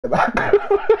Bro.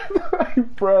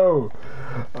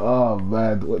 Oh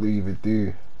man, what do you even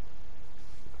do?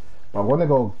 I want to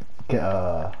go get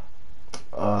I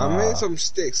made uh. some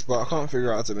sticks, but I can't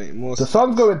figure out how to make more The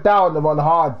sun's sticks. going down. I'm on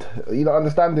hard. You don't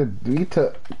understand it. We need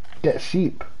to get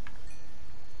sheep.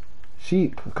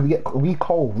 Sheep. Can we get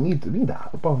coal? We need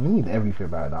that. Bro, we need everything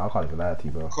right now. I can't even lie to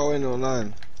you, bro. Going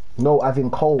online. No, as in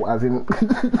coal, as in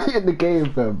in the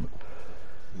game, fam.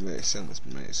 Makes sense,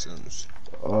 makes sense.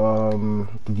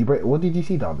 Did you break? What did you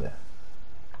see down there?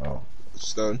 Oh,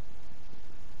 Stone.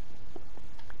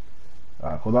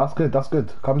 alright, cool. That's good. That's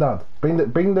good. Calm down. Bring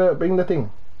the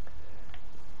thing.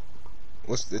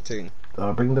 What's the thing?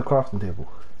 Bring the crafting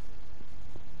table.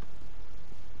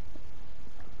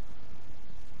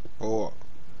 Or what?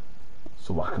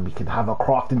 So we can have a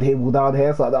crafting table down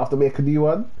here, so I don't have to make a new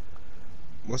one.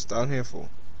 What's down here for?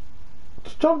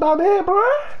 Just jump down here, bro.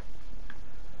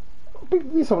 We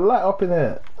need some light up in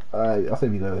there. Alright, I'll say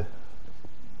we go.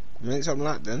 Make some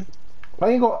light then. I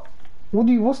ain't got.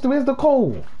 Where's the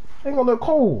coal? I ain't got no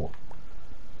coal.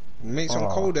 Make some Oh.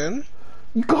 coal then.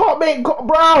 You can't make coal,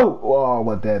 bro. Oh,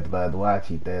 we're dead, man. We're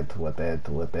actually dead. We're dead.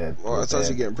 We're dead. Well, We're it's actually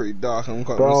dead. getting pretty dark. I'm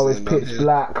quite Bro, it's staying down pitch here.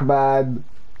 black, man.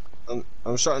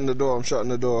 I'm shutting the door. I'm shutting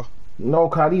the door. No,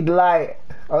 cause I need light.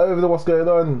 I don't even know what's going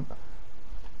on.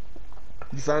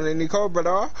 You found any coal,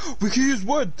 brother? We can use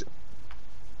wood.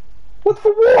 What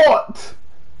for what?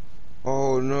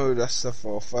 Oh no, that's stuff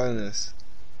for our furnace.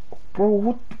 Bro,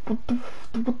 what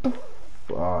the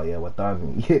oh yeah, we're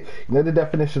done. Yeah, you know the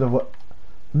definition of what?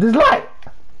 There's light.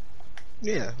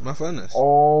 Yeah, my furnace.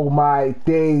 Oh my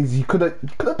days! You could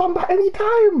have done that any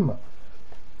time.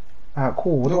 Alright,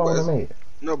 cool. What do I want to make?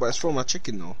 No, but it's for my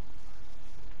chicken though.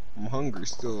 I'm hungry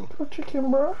still. For chicken,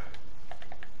 bro.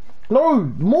 No,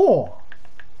 more.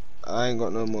 I ain't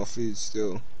got no more food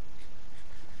still.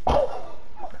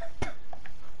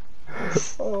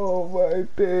 Oh my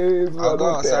days, man. I'll go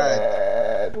We're outside.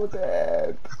 dead. We're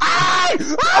dead. Aye!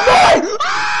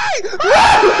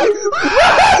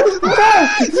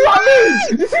 You see what I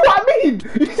mean? You see what I mean?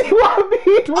 You see what I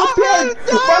mean? We're dead.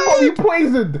 Man got me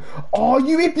poisoned. Oh,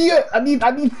 you idiot! I need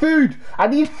food. I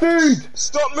need food.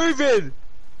 Stop moving!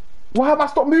 Why have I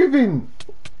stopped moving?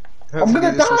 I'm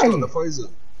gonna Hopefully this will stop die. the poison.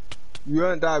 We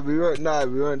won't die. We won't die.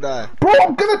 We won't die. Bro,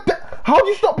 I'm gonna die. How do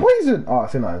you stop poison? Oh,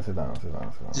 sit down.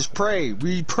 Just pray.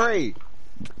 We pray.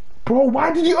 Bro,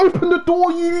 why did you open the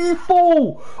door, you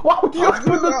fool? Why would you open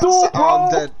the door, bro? Oh,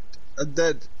 I'm dead. I'm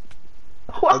dead.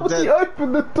 Why would you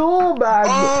open the door, man?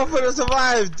 Oh, but I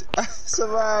survived. I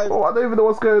survived. Oh, I don't even know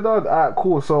what's going on. Alright,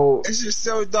 cool. So It's just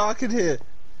so dark in here.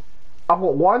 I've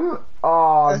got one.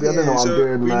 Oh, I don't know what I'm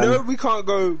doing, man. We know we can't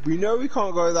go. We know we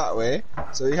can't go that way.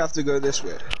 So we have to go this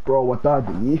way. Bro, we're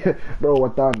done. Yeah, bro, we're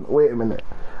done. Wait a minute.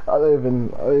 I don't even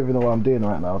know what I'm doing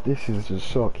right now. This is just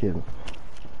shocking.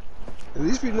 At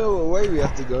least we know what way we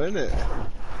have to go, innit?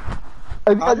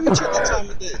 How do we check the time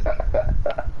of day?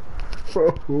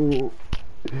 Bro.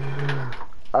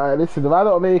 Alright, listen. If I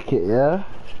don't make it, yeah.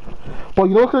 But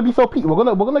you know what's gonna be so peak? We're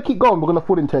gonna keep going. We're gonna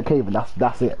fall into a cave, and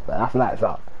that's it. That's lights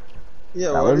up.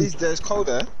 Yeah, well, at least there's coal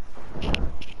there.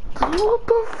 What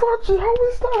the fudge? How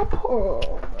is that?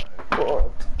 Oh my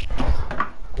god.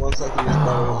 One second is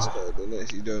balance code, the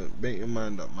next you don't. Make your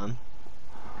mind up, man.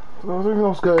 I don't even know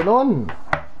what's going on.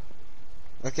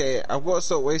 Okay, I've got to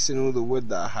stop wasting all the wood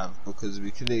that I have because we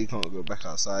clearly can't go back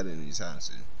outside anytime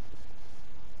soon.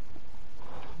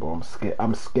 Bro,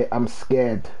 I'm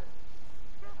scared.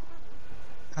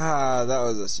 Ah, that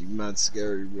was actually mad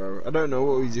scary, bro. I don't know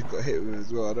what we just got hit with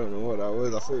as well. I don't know what that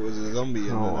was. I thought it was a zombie.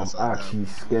 And then I'm actually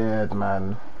scared,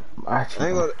 man. I'm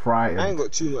frightened. I ain't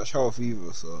got too much health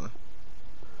either, so.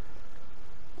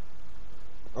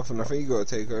 Often I think you gotta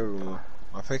take over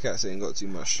my pickaxe ain't got too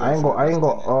much strength. I ain't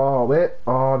got. Oh wait.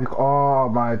 Oh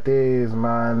my days,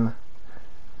 man.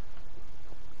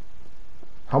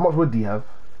 How much wood do you have?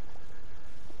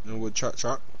 No wood,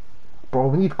 truck. Bro,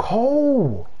 we need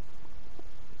coal.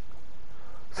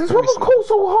 Since when was coal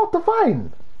so hard to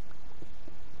find?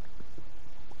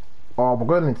 Oh, we're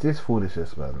going into this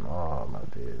foolishness, man. Oh my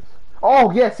days.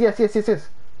 Oh yes.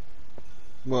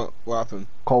 What happened?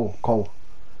 Coal.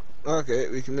 Okay,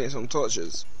 we can make some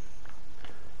torches.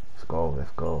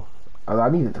 Let's go. I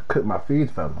needed to cook my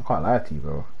food, fam. I can't lie to you,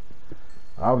 bro.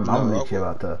 I'm literally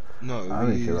about to. No, I'm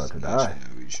literally about to die.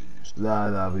 We should use.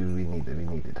 Nah, we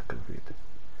needed to cook food.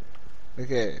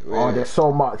 Okay. Wait. Oh, there's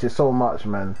so much,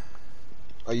 man.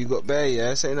 Oh, you got bear,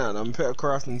 yeah? Say that. I'm put a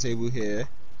crafting table here.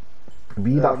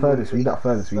 We need that furnace.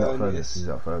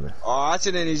 Oh, I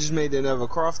accidentally just made another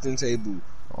crafting table.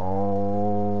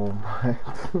 Oh my.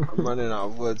 I'm running out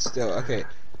of wood still. Okay,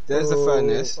 there's the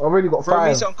furnace. I've already got Throw 5.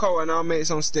 me some coal and I'll make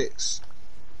some sticks.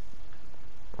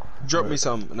 Drop me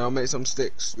some, and I'll make some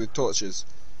sticks with torches.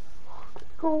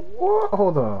 What?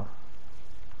 Hold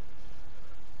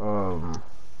on.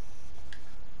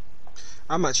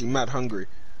 I'm actually mad hungry.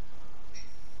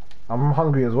 I'm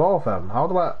hungry as well, fam. How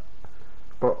do I?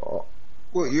 Bro,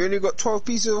 What? You only got 12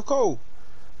 pieces of coal?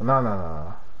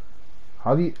 no.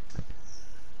 How do you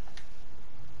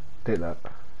take that?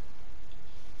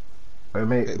 Wait,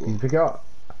 mate, Wait, did you what? pick it up?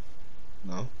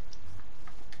 No.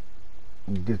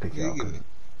 You did pick it You up. give me.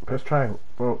 Press triangle,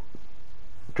 bro.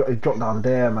 It dropped down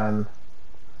there, man.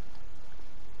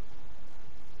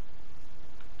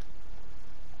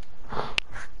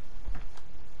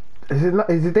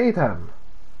 Is it daytime?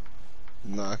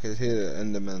 No, I can hear the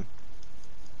Enderman.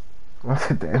 What's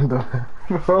at the end of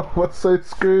it? Bro, we're so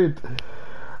screwed.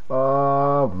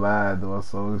 Oh man, we're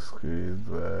so screwed,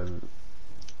 man.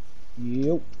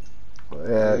 Yep.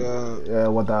 Yeah,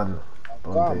 we're done.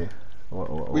 Don't they?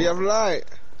 We have light.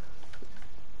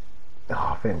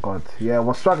 Oh, thank God. Yeah,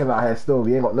 we're struggling out here still.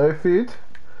 We ain't got no food.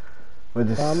 We're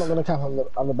just. I'm not gonna cap.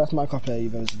 I'm the best Minecraft player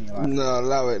you've ever seen in your life. No,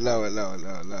 allow it.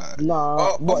 Nah.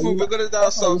 Oh, What, we're gonna die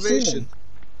of starvation.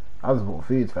 I just bought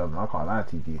food, fam. I can't lie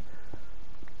to you.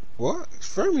 What?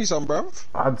 Throw me some, bro.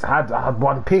 I had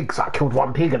one pig, so I killed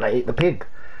one pig and I ate the pig.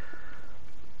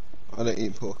 I don't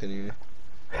eat pork anyway.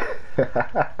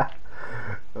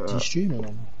 You streaming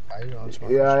on?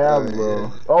 Yeah, I am, bro.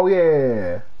 Yeah. Oh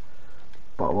yeah.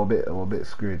 But we're a bit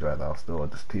screwed right now. Still,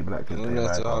 just Team Black I can don't play know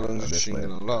how right long now. this stream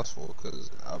gonna last for, because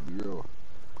I'll be real.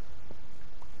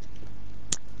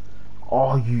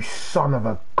 Oh, you son of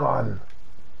a gun!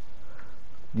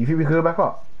 Do you think we can go back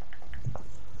up?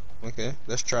 Okay,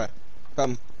 let's try.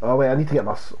 Come. Oh wait, I need to get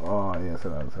my. Oh yeah, sit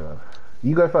down.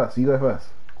 You go first.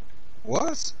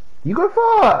 What? You go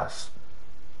first.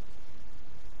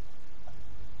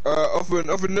 Offering,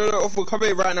 come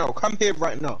here right now. Come here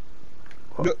right now.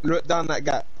 Look down that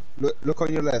gap. Look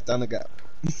on your left, down the gap.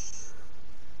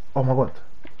 Oh my God!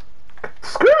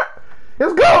 Screw it!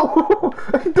 Let's go!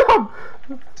 I'm dumb.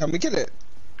 Can we kill it?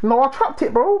 No, I trapped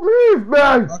it, bro. Move,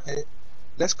 man. Okay.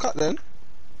 Let's cut then.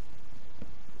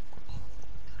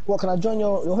 What? Can I join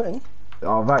your thing?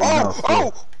 Oh, right now.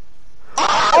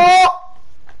 Oh!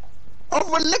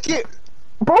 Offering, lick it!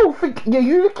 Bro,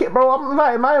 you lick it, bro. I'm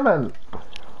inviting my man.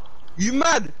 You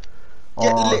mad?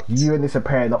 Get Oh, licked. you and this are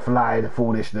pairing up for lying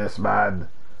foolishness, man.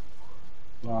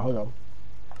 Nah, hold on.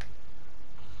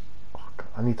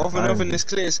 I need to Offering, it's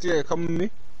clear. Come with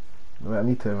me. Wait, I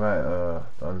need to invite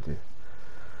Dante.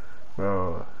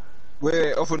 Bro.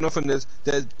 Wait, offering,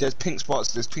 there's pink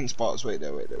spots. Wait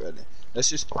there. Let's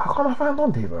just. How can't I find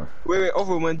Dante, bro? Wait,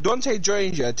 offering, when Dante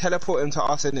joins you, teleport him to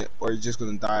us, innit? Or he's just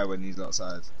gonna die when he's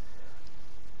outside.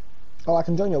 Oh, I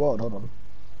can join your world. Hold on.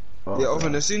 Oh, Yeah,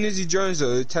 offering, as soon as he joins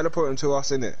us, teleport him to us,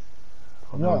 innit?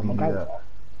 No, I'm going.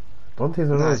 Dante's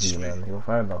a Nah, rosy, just man. He'll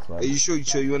find us, man. Are you sure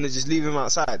you wanna just leave him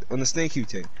outside on the snake you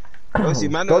thing? Obviously,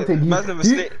 man, Dante,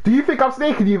 snake. do you think I'm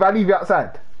snaking you if I leave you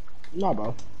outside? Nah,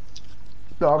 bro.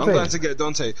 No, I'm going to get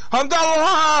Dante. I'm down.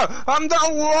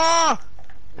 Yeah,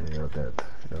 you're dead.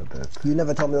 You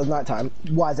never told me it was night time.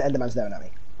 Why is the Enderman staring at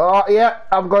me? Oh, yeah,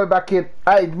 I'm going back in.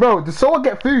 Hey, bro, does someone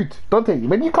get food? Dante,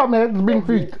 when you come here, just bring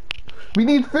food. We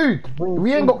need food.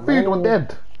 We ain't got food, we're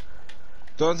dead.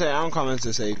 Dante, I'm coming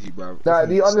to save you, bro. Nah,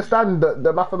 do you understand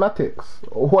the mathematics?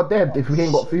 We're dead if we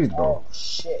ain't got food, bro.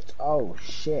 Oh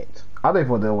shit. I don't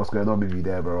even know what's going on with you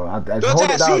there, bro. I Dante, hold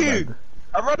I it down, see man. you.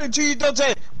 I'm running to you,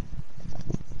 Dante.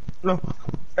 No.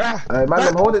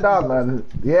 Man, hold it down, man.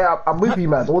 Yeah, I'm with you,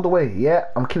 man, all the way. Yeah,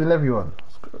 I'm killing everyone.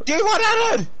 Get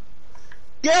 100.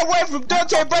 Get away from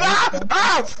Dante, but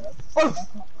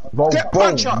Bro, Get bro,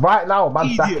 punch up, right now, man's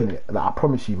idiot. backing it. Like, I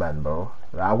promise you, man, bro.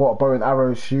 Like, I got a bow and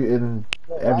arrow shooting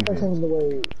everything. The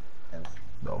way...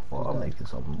 No, fuck, I'm making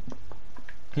some.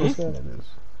 What's It that? is.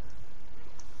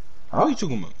 What are you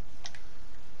talking about?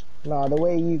 Nah, the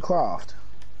way you craft.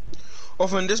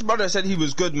 Often, this brother said he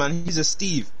was good, man. He's a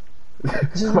Steve.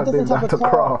 This is a Man, different they type like of to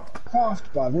craft.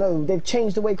 Craft, bruv. No, they've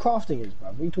changed the way crafting is,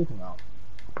 bruv. What are you talking about?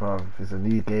 Bro, it's a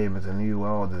new game, it's a new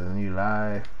world, it's a new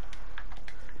life.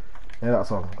 Yeah, that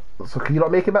song. So can you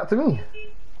not make it back to me?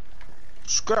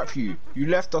 Scrap you. You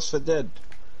left us for dead.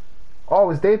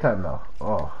 Oh, it's daytime now.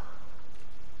 Oh.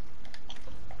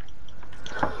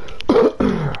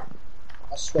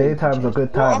 Daytime's a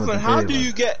good time. Often, how do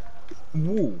you get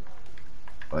wool?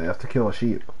 Oh, you have to kill a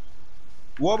sheep.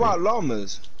 What about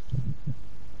llamas?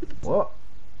 What?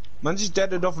 Man just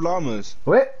deaded off llamas.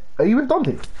 Wait, are you with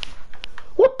Dante?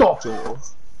 What the f? Sort of.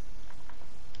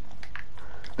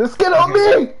 The skin on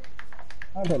me!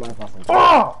 I don't mind crafting.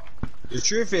 Oh! The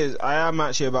truth is, I am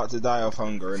actually about to die of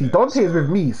hunger. See, innit? Dante is with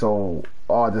me, so...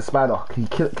 Oh, the spider. Can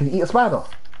you eat a spider?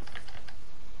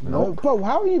 No, Nope. bro,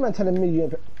 how are you man telling me you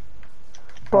ain't...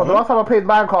 Bro, the last time I played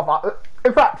Minecraft,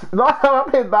 in fact, the last time I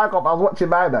played Minecraft, I was watching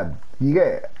my man. You get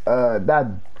it?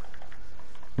 Dad.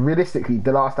 Realistically,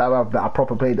 the last time I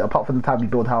proper played, apart from the time we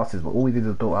built houses, but all we did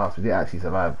was build houses. We didn't actually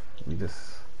survive. We just,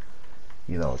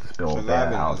 you know, just built bare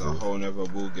Surviving is a houses. whole nother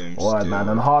ball game. Alright, Still. man,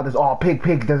 and hard as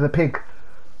pig. There's a pig.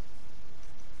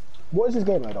 What is this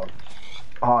game mode on?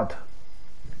 Hard.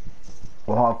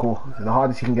 Or hardcore. It's the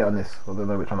hardest you can get on this. I don't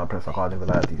know which one I press. I can't even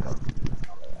lie to you.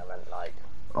 I meant like...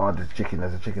 Oh, there's a chicken. Oh,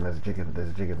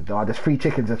 there's 3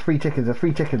 chickens.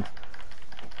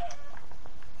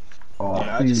 Oh,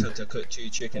 Yeah, I just had to cook 2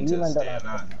 chickens You and man don't stay know how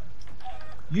to alive. play.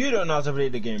 You don't know how to play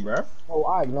the game, bro. Oh,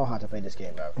 I know how to play this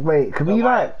game, bro. Wait, can we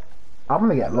why? like? I'm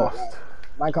gonna get lost.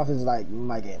 Minecraft is like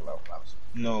my game, bro.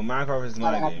 No, Minecraft is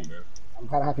my game, bro. I'm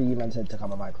kind of happy you meant to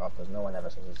come on Minecraft because no one ever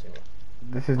says it to me.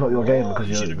 This is not your game because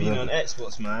you you're should have been on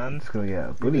Xbox, man. just gonna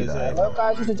get bullied. Because, That. No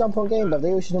guys used to jump on game, but they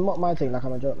always used to mock my thing like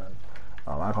I'm a joke, man.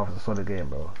 Oh, Minecraft is a solid game,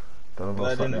 bro. Don't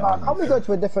Well, go then- suck Can't we go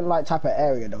to a different like type of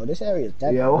area though? This area is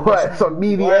dead. Yeah, what? So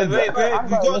meaty Wait, ends. we I'm gotta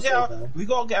not get listening, we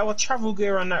gotta get our travel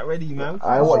gear on that ready, man.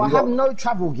 I Oh, what? I You have got? no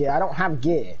travel gear. I don't have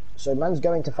gear. So man's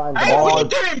going to find. Hey, Oh, what you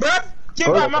doing, bruv? Give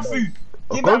go- back my food.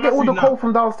 Give Go back get my all the food coal now.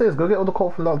 from downstairs. Go get all the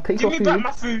coal from downstairs. Take Give your me back food.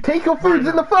 my food. Take your food Right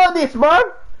in the furnace, man.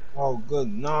 Oh, good.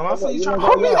 No, my food's you know trying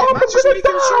what? to Hurry Yeah, up, I'm I'm just making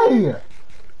sure. gonna die.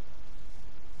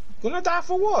 Gonna die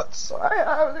for what?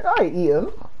 I ain't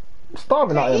eating. I'm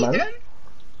starving out here, man. Eating?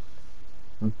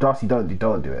 Darcy, don't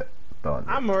do it. Don't.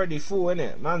 I'm already full,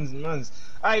 innit? Man's.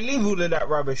 Alright, leave all of that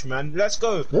rubbish, man. Let's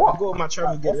go. What? I've got my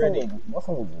travel gear ready. What's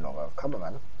wrong with you, not, bro? Come on,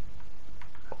 man.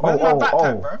 Where's my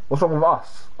backpack, bro? What's wrong with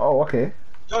us? Oh, okay.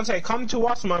 Dante, come to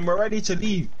us, man. We're ready to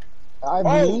leave. I Oh,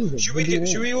 believe it. should What do you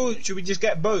mean? we just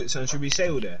get boats and should we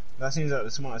sail there? That seems like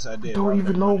the smartest idea. Don't rather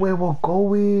even than- know where we're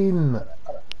going.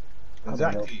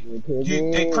 Exactly.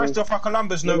 Did Christopher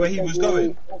Columbus know where he was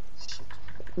going?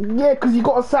 Yeah, because you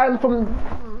got a sign from.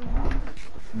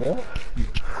 What?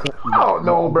 I don't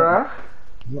know, bruh.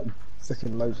 Not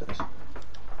freaking Moses. I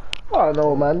don't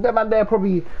know, man. That man there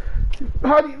probably.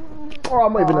 How do you? Oh,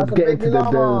 I'm not even Oh, gonna get that's a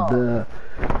into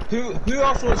big the. Who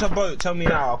else wants a boat? Tell me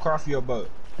now. I'll craft you a boat.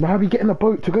 But how are we getting a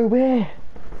boat to go where?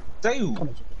 Sail.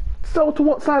 Sail to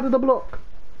what side of the block?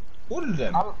 All of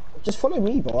them. Just follow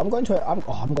me, bro. I'm going to. I'm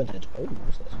going to the. Oh,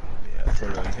 what's this? Yeah,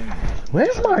 follow him.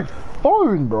 Where's my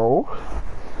phone, bro?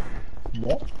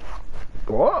 What?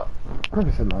 What? I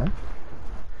never said that.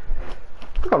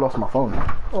 I think I lost my phone.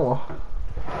 Oh.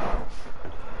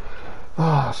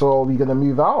 So are we gonna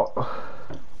move out?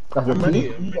 As a I'm ready.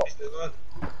 team? I'm ready to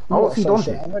go. I want to see So shit,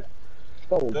 Dante. I'm like-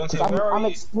 Bro, Dante, 'cause where are I'm you?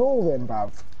 exploring,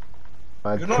 bruv.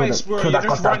 You're not exploring. You're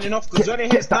just running off because when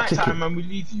it hits night time and we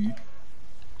leave you.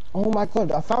 Oh my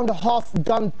god, I found a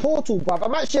half-gun portal, bruv.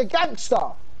 I'm actually a gangster.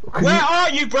 Where are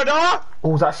you, brother? Oh,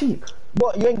 was that sheep?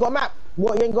 What, you ain't got a map?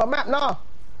 What, you ain't got a map now?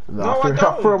 No, I I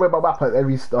don't. throw away my map at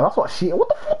every star. That's what sheep. What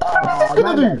the fuck is this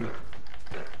gonna man, do?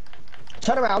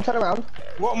 Turn around, turn around.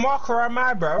 What marker am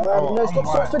I, bro? No, I'm stop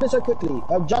white. spinning so quickly.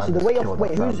 Justin, the way you're... killed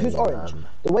Wait, that who's family, orange? man.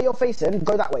 The way you're facing,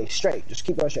 go that way, straight. Just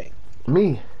keep going straight.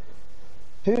 Me.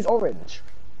 Who's orange?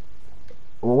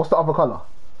 Well, what's the other color?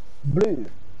 Blue.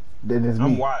 Then there's me.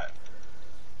 I'm white.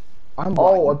 I'm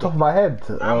Oh, white. on top of my head.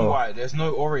 I'm Oh. white. There's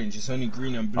no orange. It's only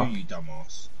green and blue, you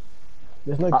dumbass.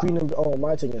 There's no green and... Oh,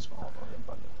 my thing is... Oh,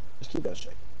 just keep going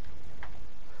straight.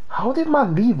 How did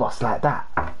man leave us like that?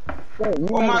 Wait, you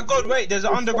Oh man- my god, wait, there's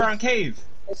an underground cave.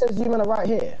 It says you man are right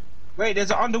here. Wait, there's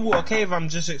an underwater cave I'm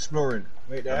just exploring.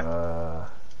 Wait there. Uh,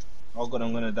 Oh god,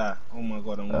 I'm gonna die. Oh my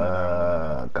god, I'm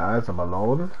gonna die. guys, I'm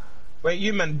alone. Wait,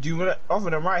 you man, do you wanna... Offer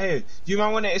them right here. Do you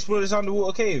man wanna explore this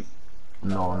underwater cave?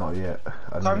 No, not yet.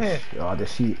 Come here. Oh,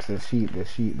 there's sheep. Let's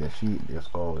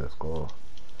go.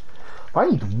 I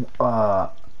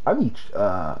need,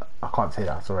 I can't say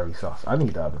that, it's already sus. I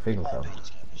need other things, man.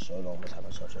 So long, was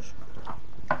having such a...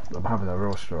 I'm having a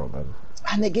real stroke, man.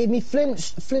 And they gave me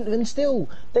flint and steel.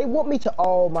 They want me to...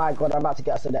 Oh my god, I'm about to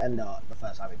get us to the end the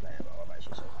first time we play it, bro. I'm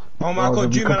actually so... Oh my Oh,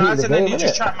 god, we you man, I completed the accidentally game,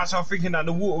 just innit? trapped myself thinking that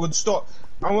the water would stop.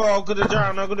 I'm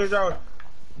gonna drown.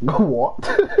 What?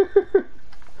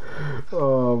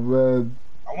 Oh, man.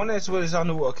 I wanna explore this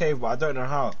underwater cave, but I don't know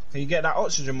how. Can you get that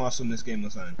oxygen mask on this game or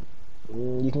something?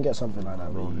 You can get something like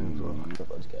that, but you're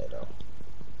about to get it, though.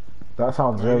 That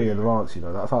sounds very advanced, you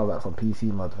know. That sounds like some PC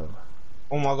mod, fam.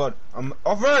 Oh my god, I'm...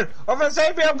 Offred,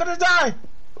 save me, I'm gonna die!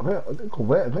 Where?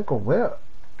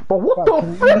 But what Bro, the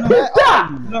can flip you is let-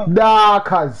 that? No. Nah,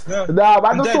 cuz. No, Nah,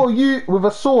 man, I'm I dead. saw you with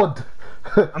a sword.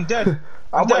 I'm dead.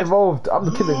 I'm not dead. involved. I'm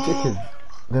the killing chicken.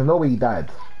 There's no way you died.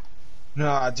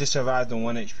 No, I just survived on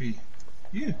 1 HP.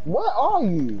 You? Where are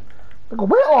you? Nigga,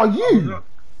 where are you?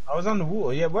 I was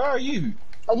underwater, yeah, where are you?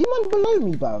 Are you man below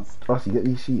me, bruv? Rossi, get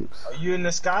these sheeps. Are you in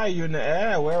the sky? Are you in the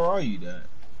air? Where are you there?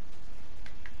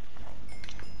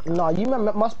 No, you man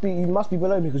must be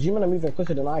below me because you man are moving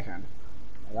quicker than I can.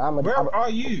 And Where are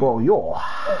you? Bro, you're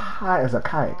high as a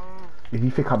kite. If you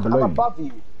think I'm below I'm you. above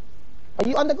you. Are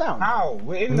you underground? How?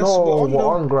 We're in the No, we're we're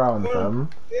on ground, we're- fam.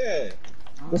 Yeah.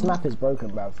 This map is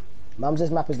broken, bruv. Mum's this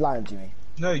map is lying to me.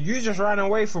 No, you just ran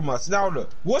away from us. Now look,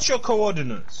 what's your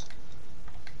coordinates?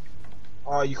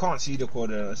 Oh, you can't see the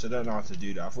coordinates. I don't know how to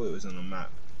do that. I thought it was on the map.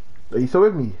 Are you still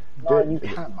with me? No, you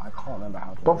can't, but I can't remember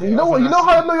how to. But you know what? You know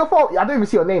how I know you're far? I don't even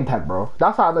see your name tag, bro.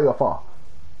 That's how I know you're far.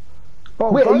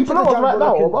 Bro, Wait, go are you to below the us right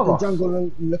now or jungle above us?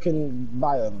 jungle looking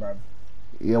biome, bruv.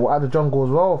 Yeah, we're at the jungle as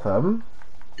well, fam.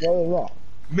 No, you're not.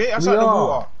 Mate, We outside the are.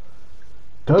 water.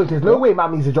 There's no way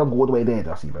man means the jungle all the way there,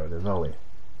 Dusty, bro. There's no way.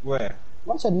 Where?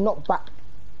 I said knock back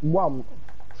one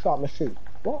shot in the street.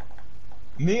 What?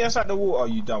 Me outside the water,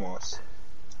 you dumbass.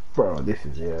 Bro, this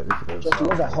is Just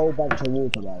there's a whole bunch of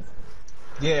water, bruv.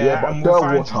 Yeah, but and the we'll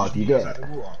find water, you you outside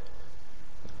get the water.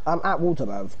 I'm at water,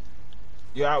 bruv.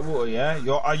 You're at water, yeah?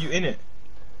 Are you in it?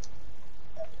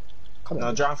 Come No,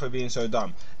 on. drown for being so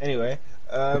dumb. Anyway,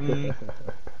 nah, let me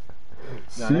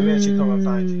actually come and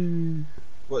find you.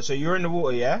 What? So you're in the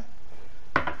water, yeah?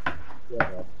 Yeah,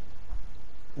 bruv.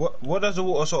 What does the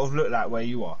water sort of look like where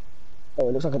you are? Oh,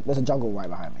 it looks like there's a jungle right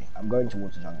behind me. I'm going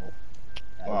towards the jungle.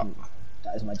 What?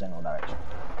 That is my general direction.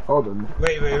 Hold on.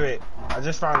 Wait. I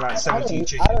just found like 17 I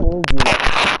chickens. don't need you.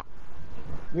 Lot.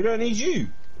 We don't need you,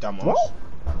 dumbass. What?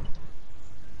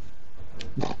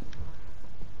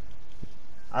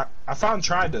 I found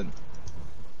Trident.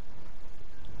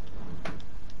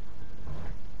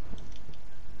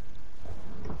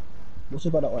 What's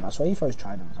your brother on? I swear he throws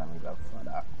tridents at me, bro. Like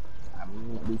that.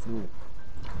 I'm not beefing you.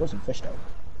 Got some fish though.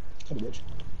 Come here, bitch.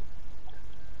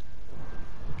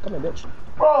 Come here, bitch.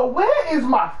 Bro, where is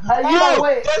my... Hey, you Oh, know,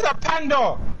 wait. there's a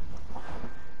panda!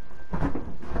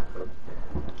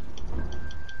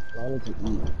 I need to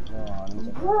eat. No, I need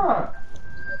to. Bruh.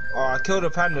 Oh, I killed a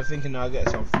panda thinking I'd get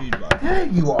some food, but... There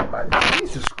you are, man.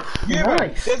 Jesus Yeah, man,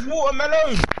 Christ. there's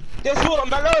watermelon! There's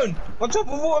watermelon! On top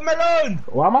of watermelon!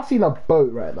 Why am I seeing a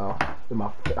boat right now? In my...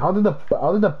 How did the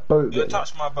boat Don't get...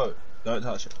 touch my boat. Don't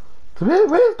touch it.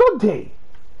 Where's Dante?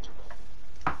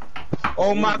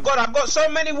 Oh my god, I've got so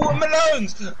many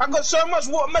watermelons! I got so much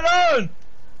watermelon!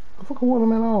 The fuck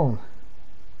watermelon?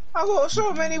 I got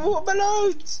so many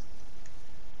watermelons!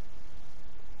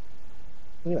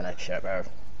 You want that shit, bro.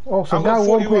 Oh, some I've guy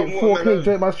got with 41 1.4k watermelons.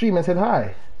 joined my stream and said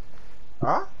hi.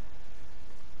 Huh?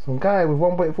 Some guy with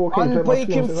 1.4k joined my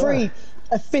stream and Unbreaking said 3, hi.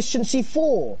 efficiency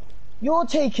 4. You're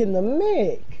taking the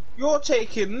mick. You're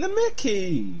taking the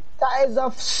mickey! That is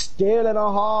a steal and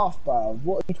a half, bro.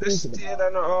 What are you It's talking still about?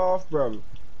 and a half, bro.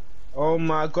 Oh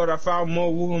my god, I found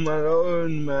more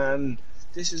watermelon, man.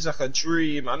 This is like a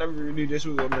dream. I never really knew this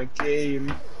was on the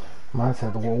game. Man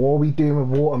said, well, what are we doing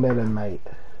with watermelon, mate?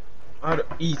 I'm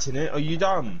eating it. Are you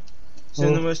done? It's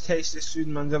the most tastiest food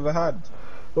man's ever had.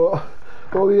 What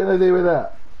are we gonna do with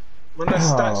that? Man has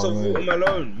stacks of mate.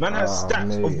 watermelon. Man has Oh,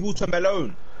 stacks mate. of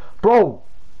watermelon. Bro,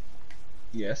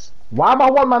 Yes. why am I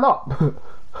one man up?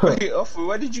 Wait, off.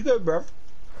 Where did you go, bruv?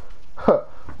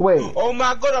 Wait. Oh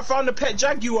my god, I found a pet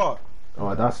jaguar. Oh,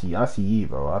 I see you,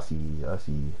 bro. I see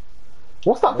you.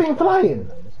 What's that thing flying?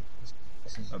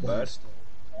 A bird.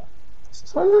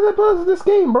 When did the birds of this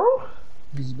game, bro?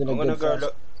 This has been a I'm gonna good go first.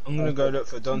 look. I'm gonna go look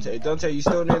for Dante. Dante, you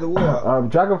still near the water?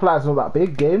 Dragonfly's not that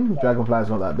big, game. Dragonfly's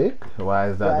not that big. Why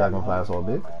is that Dragonfly so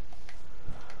big?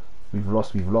 We've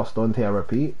lost Dante, I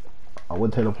repeat. I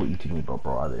would teleport you to me, but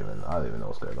bro, I don't even know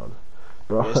what's going on.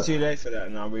 Bro, It's too late for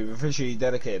that now. We've officially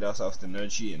dedicated ourselves to no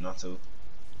cheating at all.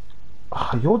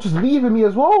 you're just leaving me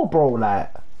as well, bro,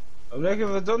 like. I'm looking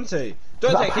for Dante.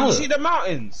 Dante, can you see the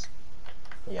mountains?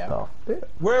 Yeah.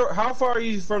 Where? How far are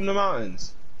you from the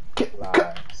mountains?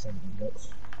 Like, 70 minutes.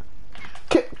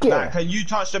 Like, can you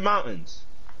touch the mountains?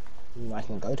 I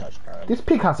can go touch bro. This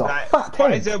pig has a Like, fat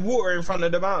but is head. there water in front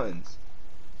of the mountains?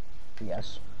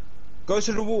 Yes. Go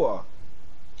to the water.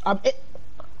 Are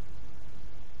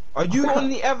you on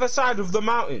the other side of the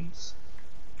mountains?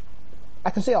 I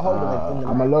can see a hole in the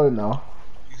I'm alone now.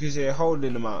 You can see a hole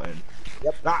in the mountain.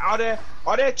 Yep. Like,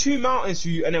 are there two mountains for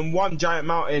you and then one giant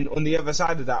mountain on the other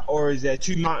side of that, or is there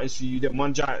two mountains for you then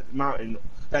one giant mountain,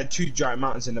 two giant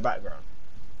mountains in the background?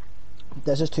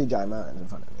 There's just 2 giant mountains in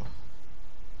front of me.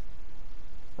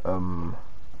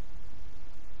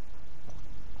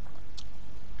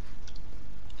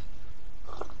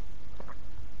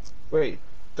 Wait,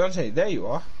 Dante, there you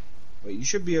are. Wait, you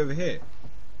should be over here.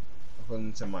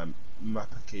 According to my map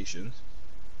applications.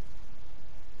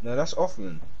 No, that's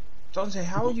Offman. Dante,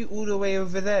 how are you all the way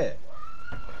over there?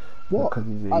 What? Because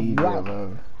he's an I've idiot, ran.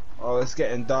 man. Oh, it's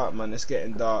getting dark, man. It's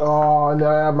getting dark. Oh,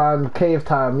 yeah, man. Cave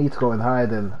time. Need to go and hide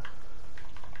then.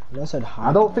 I said hi.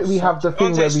 I don't think we have the thing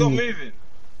Dante, where stop we moving.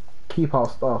 keep our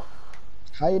stuff.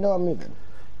 How you know I'm moving?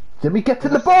 Let me get to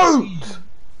the boat!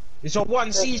 It's a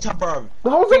one-seater, bro.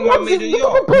 How's Big it man one made a seater?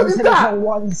 yacht. What the boat is It's that? a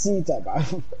one-seater,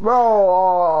 man. Bro,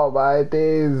 oh my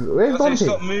days. Where's Dante, Dante?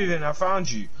 stop moving. I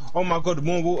found you. Oh my god,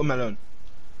 more watermelon.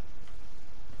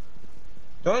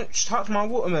 Don't touch my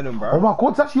watermelon, bro. Oh my god,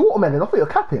 it's actually watermelon. I thought you were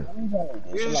capping.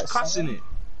 You're just cussing it.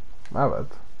 My bad.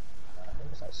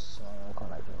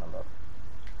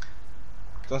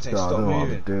 Dante, I stop don't know what I'm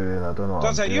moving. doing. I don't know what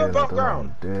I'm Dante, doing. you're I above don't know what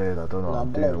ground. I'm doing. I don't know what I'm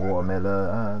I'm doing. below ground.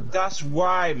 Watermelon. That's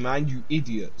why, man, you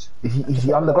idiot. Is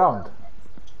he underground?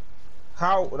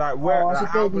 How, like, where, Oh, like, it's a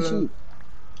how baby below? sheep.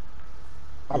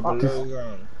 You're I'm up. below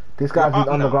ground. This guy's You're been up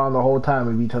now. underground the whole time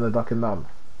and we turn the duck and down.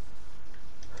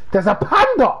 There's a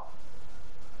panda!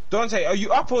 Dante, are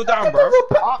you up or down, bro? There's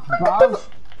a Up, bruv.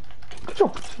 Get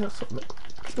your ass up, man.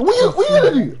 What you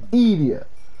gonna do? Idiot.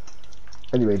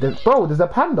 Anyway, there's a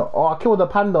panda. Oh, I killed a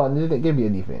panda and they didn't give me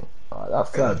anything. Oh,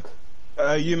 that's sad.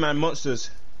 You man,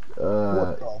 monsters. You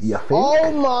think?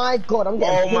 Oh my god, I'm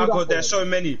getting Oh my pulled god, up there's on. so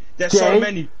many. There's Jay? so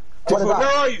many. What is Where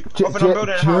that? are you? I think I'm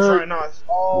building a house right now.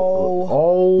 Oh,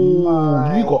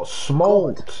 Oh, you my got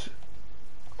smoked.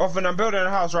 Often I'm building a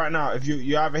house right now. If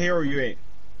you either here or you ain't.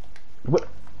 no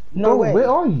Bro, way. where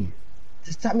are you?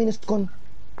 Does that mean it's gone?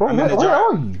 Bro, I'm in the where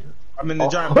giant- are you? I'm in the Oh.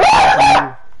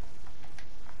 giant.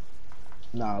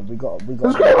 Nah, we got.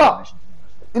 Let's go up.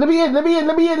 Let me in.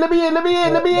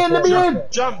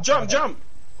 Jump.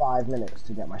 5 minutes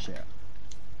to get my shit.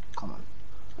 Come on.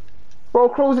 Bro,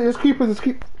 close it. It's creepers.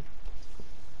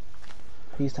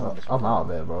 Please tell us. I'm out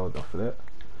there, bro. Don't forget.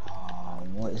 Oh,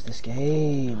 what is this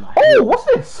game? Oh, what's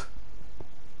this?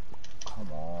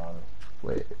 Come on.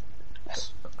 Wait.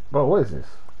 Yes. Bro, what is this?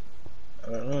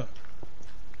 I don't know.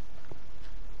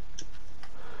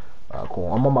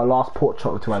 Cool. I'm on my last pork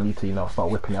chop until I need to,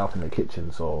 start whipping it up in the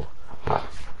kitchen. So,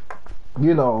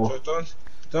 So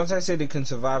don't I say they can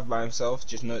survive by himself?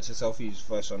 Just note to self, he's the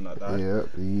first one that died. Yeah,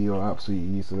 you're absolutely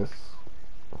useless.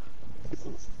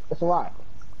 It's alright.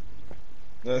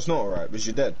 No, it's not alright, because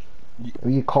you're dead.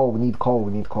 We need coal. We need coal.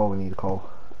 We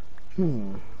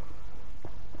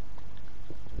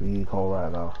need coal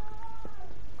right now.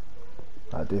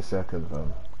 At this second,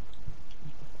 fam.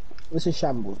 This is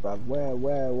shambles, bruv.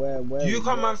 Where? You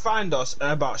come and find us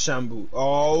about Shamble.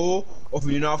 Oh,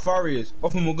 often you know how far he is.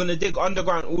 Often we're gonna dig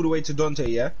underground all the way to Dante,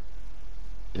 yeah?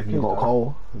 If you got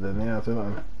coal, then yeah, I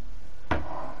don't know.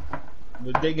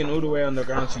 We're digging all the way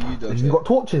underground to you, Dante. You got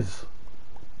torches.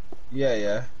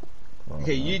 Yeah.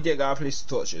 Okay, you dig our place to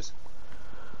torches.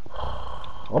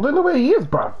 I don't know where he is,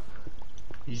 bruv.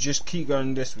 You just keep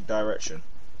going this direction.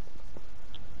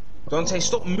 Dante,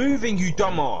 stop moving, you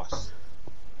dumbass.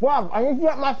 Bruv, I need to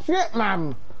get my shit,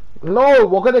 man. No,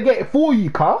 we're gonna get it for you,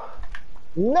 car.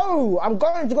 No, I'm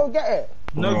going to go get it.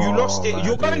 No, you lost it. my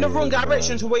You're going the wrong days,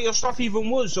 direction man. to where your stuff even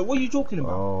was. So what are you talking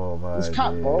about? Oh my. It's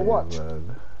cat, bro, watch.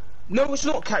 Man. No, it's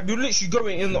not, Cap. You're literally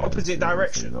going in the opposite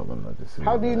direction.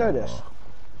 How do you know this?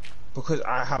 Because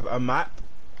I have a map.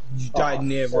 You died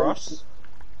near so- Ross.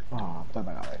 Oh, don't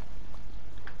back that way.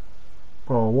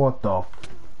 Bro, what the?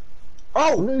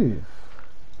 Oh! Move.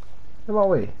 In my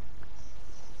way.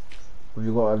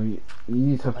 You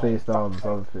need to place down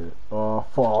something. Oh,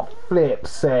 for flip's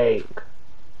sake.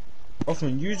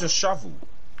 Often use a shovel.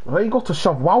 Why you got a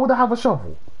shovel? Why would I have a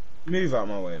shovel? Move out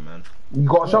my way, man. You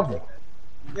got a shovel?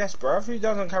 Yes, bro. Who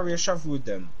doesn't carry a shovel with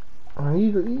them?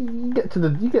 You get to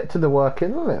the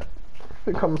working, isn't it?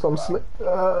 Become some slip.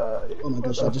 Oh my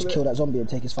gosh, I'll just kill that zombie and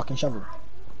take his fucking shovel.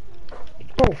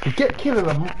 Bro, forget killing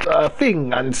a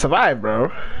thing and survive,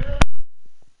 bro.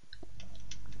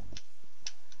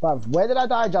 Bruv, where did I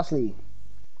die, Justly?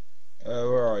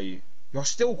 Where are you? You're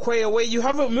still quay away. You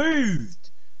haven't moved.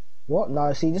 What?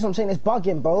 No, see, this is what I'm saying. It's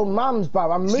bugging, bro. Mums,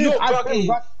 bro. I'm It's moving. not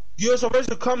bugging. You're supposed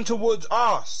to come towards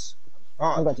us.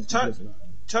 I'm going to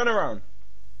Turn around.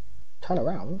 turn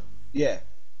around. Yeah.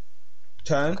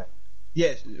 Turn. Okay.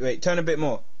 Yes. Wait. Turn a bit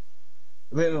more.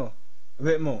 A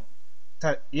bit more.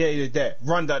 Yeah, you're there.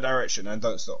 Run that direction and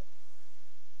don't stop.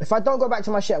 If I don't go back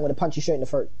to my shit, I'm gonna punch you straight in the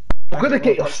throat. I'm gonna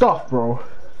get your stuff, bro.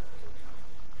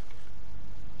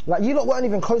 Like, you lot weren't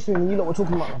even close to me when you lot were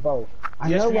talking about my bro. I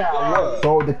Yes, know we where I was. were.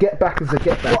 So the get back is the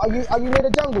get back. What, are you near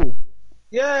the jungle?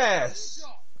 Yes.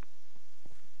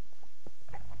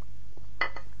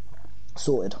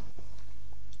 Sorted.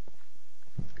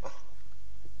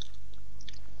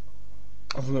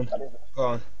 Go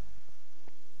on.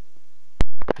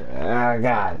 Ah,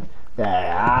 God.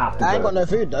 Yeah, I ain't got no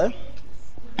food though.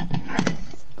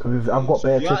 I've got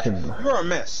bare You're, chicken. you're a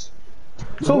mess.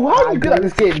 So how are you good at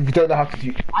this game if you don't know how to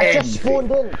do I anything? just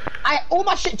spawned in. All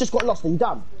my shit just got lost. Are you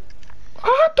done?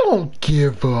 I don't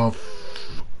give a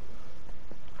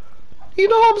You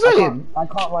know what I'm saying? I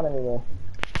can't run anymore.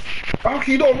 How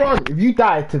can you not run? If you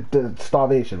die to the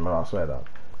starvation, man, I swear that.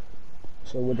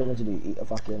 So what do you want to do? Eat a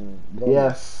fucking...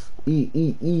 Yes.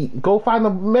 Eat. Go find a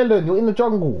melon. You're in the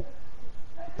jungle.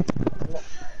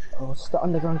 Oh, it's the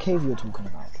underground cave you were talking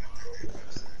about.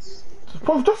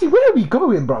 Bro, Jossie, where are we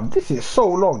going, bro? This is so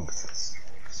long.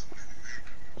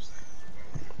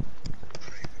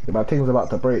 Yeah, my thing's about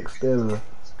to break still.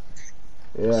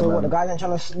 Yeah, So man. what, the guy then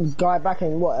trying to guy back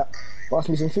and what? Ask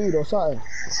me some food or something?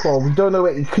 Bro, we don't know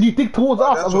where. Can you dig towards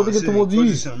us? That's I'm what I'm digging saying, towards because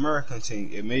you. it's an American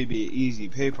thing. It may be an easy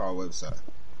PayPal website.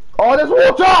 Oh, there's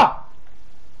water!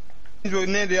 We're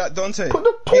nearly at Dante. Put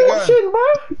the Keep torch going. in,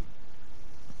 bro.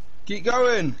 Keep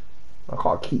going. I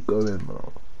can't keep going,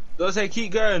 bro. Dante,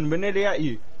 keep going. We're nearly at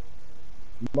you.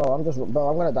 Bro, I'm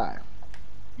gonna die.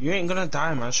 You ain't gonna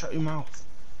die, man. Shut your mouth.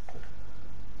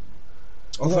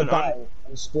 I'm gonna die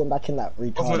and spawn back in that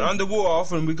retard. Often underwater.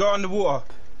 Often we go underwater.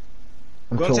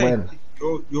 Until Dante,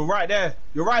 when? you're right there.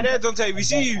 You're right there, Dante. We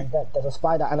see you. There's a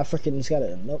spider and a freaking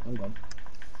skeleton. Nope, I'm gone.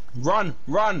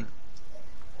 Run.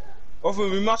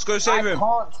 Often we must go save him. I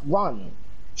can't run.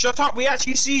 Shut up. We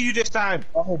actually see you this time.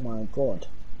 Oh my god.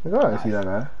 I don't see that,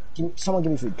 man. Someone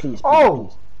give me food, please.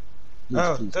 Oh!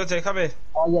 Please. Dante, come here.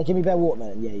 Oh yeah, give me bare water,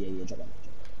 man. Yeah, drop that.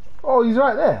 Oh, he's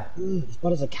right there. This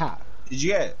brother's a cat. Did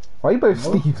you get it? Why you both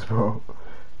Steves, bro?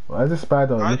 Why is this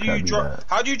spider How looking do you at me drop? like?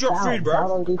 How do you drop Down, food, bro?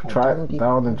 down on D-pad, Try on D-pad.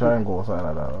 down and triangle or something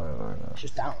like that. Right. It's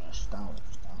just down.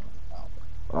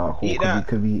 Oh, cool. Eat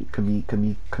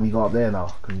Can we go up there now?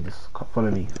 Can you just follow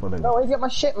me? No, I need to get my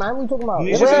shit, man. What are you talking about?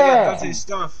 You need to Where? get Dante's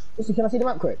stuff. Listen, can I see the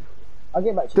map quick? I'll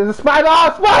get back to you. There's a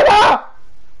spider! Spider!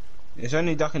 It's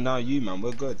only ducking down you, man.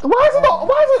 We're good. Why is it not?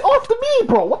 Why is it after me,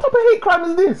 bro? What type of hate crime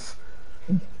is this?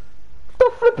 What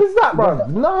the flip is that, bro?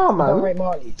 Nah, Don't man. rate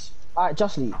Marley's. Alright,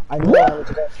 Justly, I know What? where I need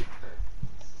to go.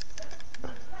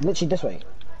 Literally this way.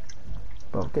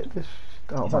 Bro, get this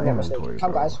shit out If of I'm my not mistaken. inventory,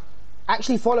 Come, bro. guys.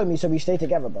 Actually, follow me so we stay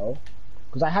together, bro.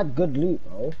 Because I had good loot,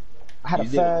 bro. I had You a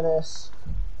did. furnace.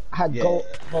 I had Yeah. gold.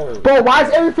 Bro. Bro, why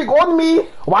is everything on me?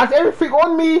 Why is everything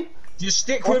on me? Just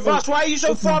stick with us. Why are you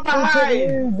so far Keep behind?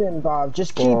 it moving, bro.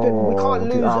 Just keep it. We can't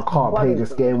lose. Dude, I can't play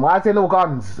this game. Why is there no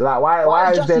guns? Like,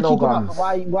 why is there no guns?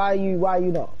 Why are you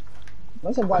not?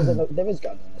 I said, why is there no? There is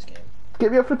guns in this game.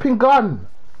 Give me a flipping gun.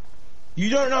 You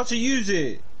don't know how to use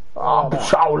it. Oh,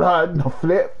 I'll learn the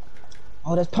flip.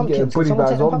 Oh, there's Getting pumpkins. Can bullied someone by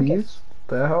take the pumpkins? zombies.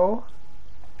 The hell?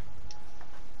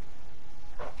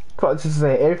 But just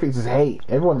say everything just hate.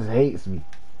 Everyone just hates me.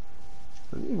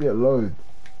 Leave me alone.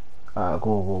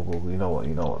 Go. You know what?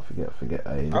 Forget.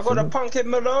 I got a pumpkin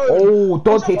melon. Oh,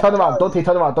 Dante, turn around.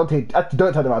 Dante, actually,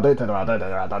 don't turn around.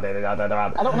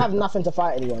 I don't have nothing to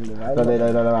fight anyone with, right?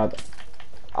 No.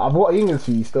 I've got English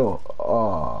for you still.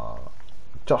 Oh,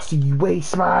 Justy, you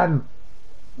waste, man.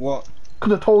 What?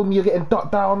 Could have told me you're getting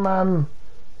ducked down, man.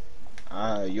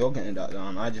 You're getting that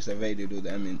down. I just evaded all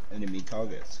the enemy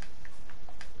targets.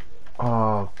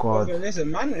 Oh, God. Okay,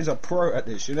 listen, man is a pro at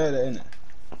this. You know that, innit?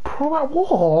 Pro at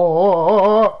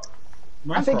what?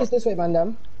 I think it's this way,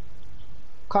 man.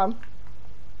 Come.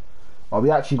 Are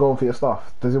we actually going for your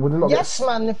stuff? Does it? Would it not Yes,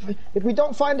 man. If we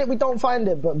don't find it, we don't find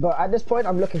it. But at this point,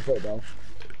 I'm looking for it, bro.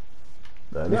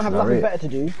 Get... We don't have nothing better to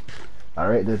do. I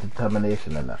rate the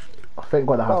determination in that. Thank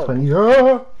God I have Oh.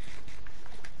 20.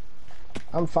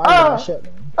 I'm finding my shit,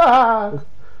 man. Ah.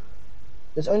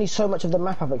 There's only so much of the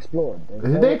map I've explored.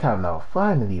 Is it daytime now?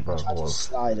 Finally, bro. I just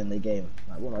slide in the game.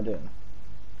 Like, what am I doing?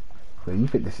 So you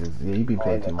think this is? Yeah, you've been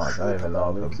playing too much. I don't even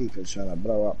know. The creeper's trying to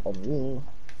blow up on me.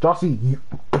 Jossie, you.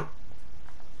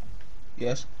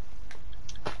 Yes.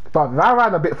 But if I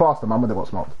ran a bit faster, man would have got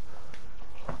smoked.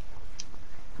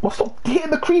 Well, stop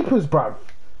hitting the creepers, bruv.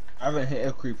 I haven't hit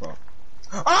a creeper.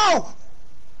 Oh!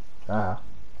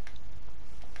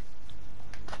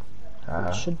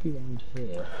 It should be around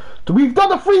here. We've done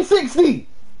the 360!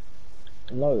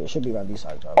 No, it should be around these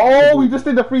sides. Bro. Oh, we just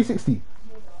did the 360.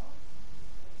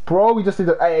 Bro, we just did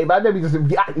the... Hey, man, then we just...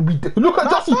 look at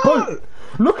Jossie's boat!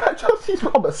 Look at Jossie's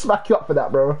boat! I'm gonna smack you up for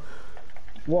that, bro.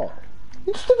 What?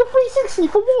 You just did the 360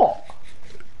 for what?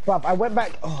 Bruv, I went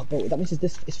back. Oh, bro, that means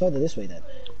it's further this way then.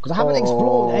 Because I haven't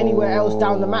explored anywhere else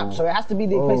down the map, so it has to be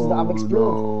the places that I've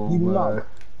explored. You know.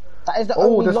 That is the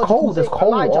only there's logical cold, there's thing.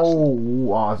 cold. Am I just-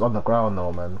 Oh, it's on the ground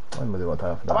now, man. I haven't really got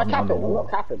time for that. Am I I'm capping? I'm underwater.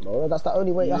 not capping, bro. That's the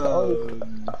only way. That's the only.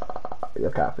 You're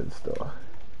capping still.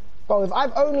 Bro, if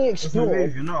I've only You're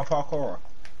explored. not a parkourer.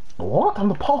 What? I'm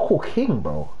the parkour king,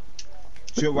 bro.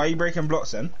 So why are you breaking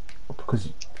blocks then? Because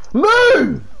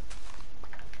move.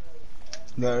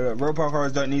 No, road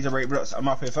parkourers don't need to break blocks. I'm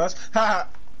up here first. Ha!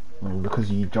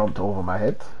 Because you jumped over my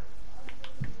head.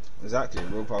 Exactly,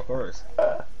 road parkourers.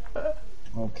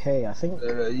 Okay, I think.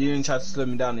 You didn't try to slow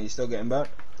me down and you're still getting burnt.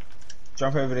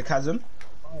 Jump over the chasm.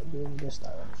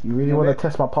 You really want to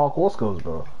test my parkour skills,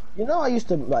 bro? You know, I used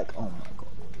to like. Oh my god.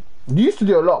 You used to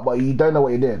do a lot, but you don't know what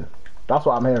you're doing. That's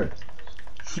what I'm hearing.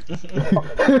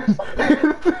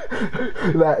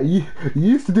 Like you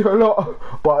used to do a lot,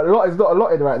 but a lot is not a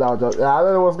lot in right now. I don't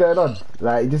know what's going on.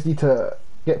 Like you just need to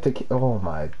get to. Oh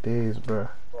my days, bro.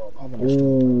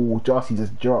 Oh, Jossie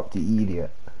just dropped the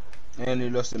idiot. And he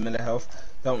lost a minute health.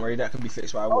 Don't worry, that can be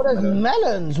fixed by a Oh, there's watermelon.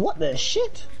 melons. What the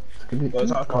shit?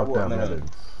 Watermelon.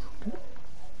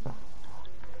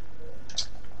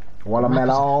 Watermelon.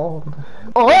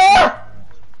 Oh! Yeah!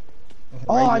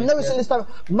 Oh, I know it's in this time.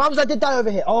 Mums, I did die over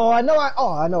here. Oh, I know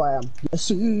I am.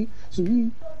 See.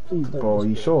 Please don't. Bro,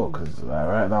 you sure? Because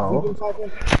right now.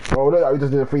 Bro, look, we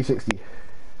just did a 360.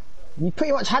 You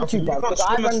pretty much had to, bro, because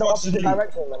I ran the opposite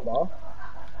direction, remember?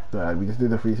 Right, we just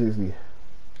did a 360.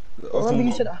 Remember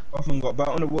you said that? Often got burnt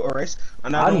on the water race,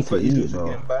 and I I need don't to think you eat, do bro.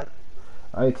 getting burnt.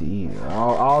 I need to eat.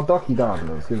 I'll duck you down,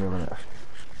 though. Give me a minute.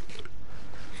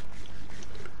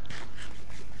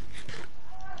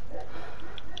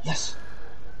 Yes.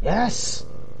 Yes.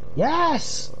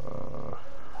 Yes.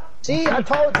 See, I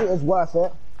told you it was worth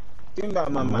it. Think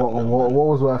about my map. What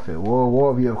was worth it?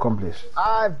 What have you accomplished?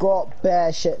 I've got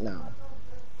bare shit now.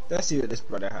 Let's see what this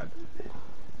brother had.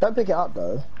 Don't pick it up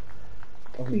though.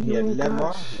 He had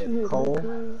leather, he had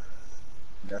coal.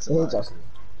 That's Hey, about it. Justin.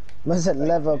 Man said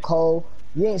leather, coal.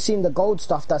 You ain't seen the gold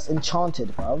stuff that's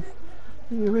enchanted, bruv.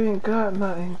 You ain't got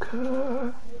nothing,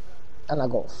 cuz. And I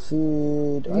got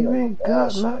food. You ain't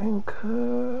got nothing,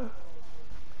 cuz.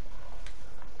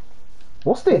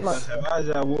 What's this? Why is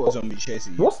that water zombie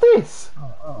chasing you? What's this?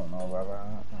 I don't know,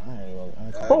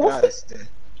 brother. Bro, what's Guys,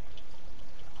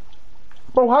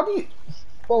 Bro, how do you...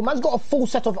 Bro, man's got a full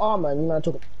set of armor and man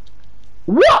took.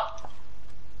 What?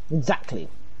 Exactly.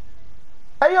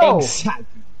 Hey, yo. Exactly.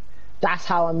 That's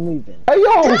how I'm moving. Hey,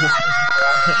 yo.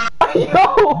 Hey,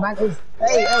 yo. Man is.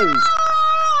 Hey.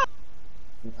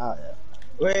 Oh, yeah.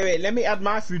 wait, let me add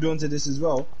my food onto this as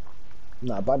well.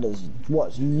 Nah, brothers,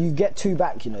 what? You get two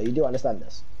back, you know. You do understand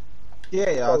this.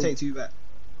 Yeah, I'll take two back.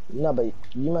 No, but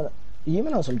you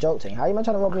man on some joke thing. How you man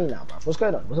trying to rob me now, bro? What's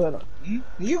going on?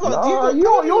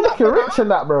 You're looking rich in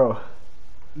that, bro.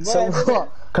 So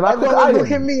what? Can I cook Everyone iron?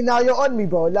 look at me now. You're on me,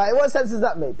 bro. Like, what sense does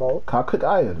that make, bro? Can I cook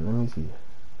iron? Let me see.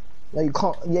 No, you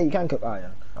can't. Yeah, you can cook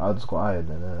iron, I'll just got iron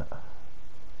then, innit?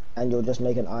 and you'll just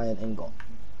make an iron ingot.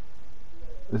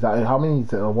 Is that how many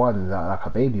is it? One? Is that like a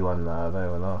baby one? I don't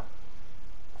even know.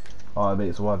 Oh, I bet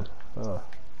it's one. Oh,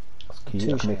 that's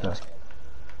cute. I can make a.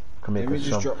 Can make Let me a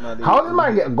just shop. drop my How did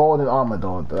man get golden armor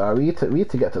though? We need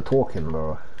to get to talking,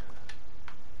 bro.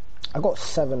 I got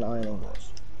 7 iron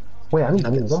ingots. Wait, I need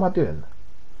more. What am I doing?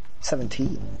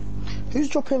 17. Who's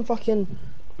dropping fucking?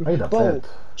 I need a Bro, bed.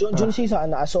 do you want to see something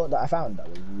that I saw that I found that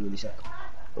was really sick?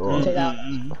 Oh. Take that.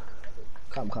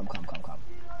 Come.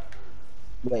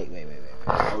 Wait.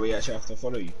 Oh, we actually have to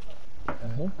follow you.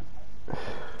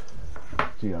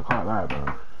 Gee, I can't lie,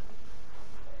 bro.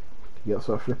 You get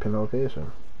to a flipping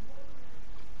location.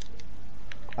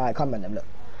 Alright, come on then, look.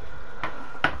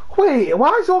 Wait,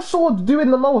 why is your sword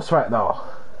doing the most right now?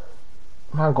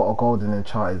 Man got a golden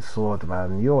enchanted sword,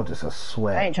 man. You're just a I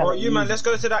sweat. ain't trying Oh, to you man, let's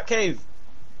go to that cave.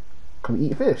 Can we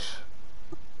eat fish?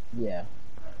 Yeah.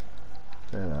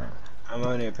 Yeah. I'm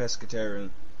only a pescatarian.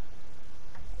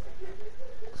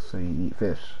 So you eat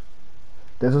fish.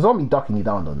 There's a zombie ducking you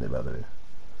down, don't they, by the way?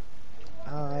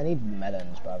 I need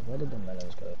melons, bruv. Where did the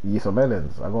melons go? You eat some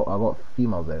melons. I got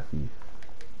females there for you.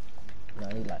 No,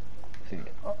 I need like food.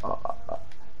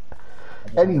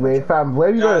 Anyway, fam, where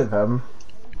are you going, fam?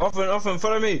 Often,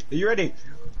 follow me. Are you ready?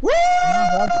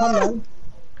 Come on.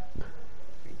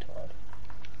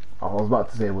 I was about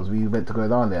to say, was we meant to go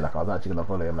down there? Like I was actually gonna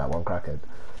follow him, like one crackhead.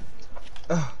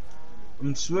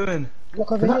 I'm swimming.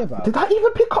 Look over here, bro. Did I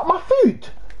even pick up my food?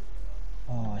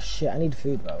 Oh shit, I need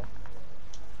food, bro.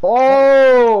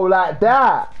 Oh, like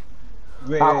that.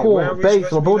 Wait, Ah, cool. where are we Base.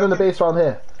 supposed We're to be building the looking? base around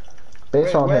here.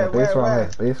 Base around here. Base around where?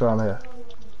 here. Base around here.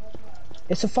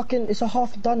 It's a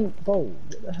half done bowl.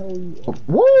 What the hell are you on?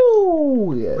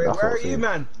 Woo! Yeah, Wait, that's where not are safe. you,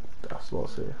 man? That's not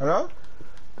safe. Hello?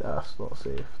 That's not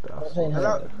safe. That's I'm saying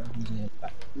not hello.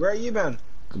 Where are you, man?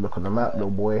 safe. Look on the map, little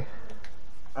boy.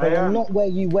 I Bro, am. not where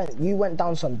you went. You went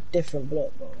down some different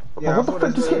block, bro. Yeah, What the I thought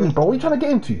fuck just that's hit where me, bro? What are you trying to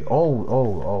get into?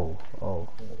 Oh.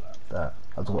 That.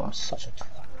 I just I'm got. such a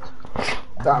twat.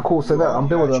 That cool. So that I'm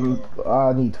building.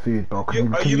 I need food, bro. Are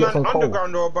Can you you get man some coal?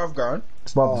 underground or above ground?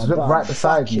 Bro, just look bruv, right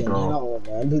beside you, fucking bro. hell,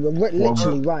 man. We were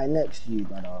literally right next to you,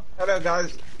 brother. Hello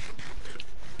guys.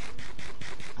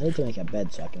 I need to make a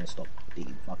bed so I can stop the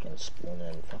fucking spawning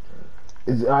and fucking...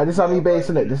 This is our new base,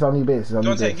 isn't it? This is our new base.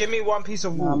 Don't take. Give me one piece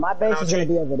of wool. my base is gonna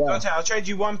be over there. Don't take. I'll trade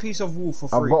you one piece of wool for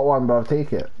free. I've got one, bro.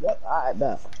 Take it. Yep, alright,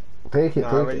 bet. Take it.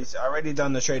 No, Take it. I already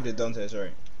done the trade with Dante.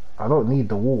 Sorry. I don't need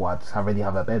the wool. I just already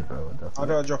have a bed, bro. How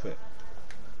do I drop it?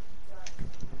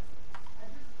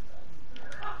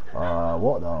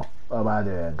 What though? What am I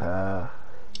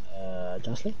doing?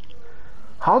 Justly?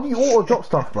 How do you auto drop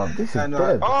stuff, bro? This is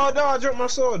dead. Oh no! I dropped my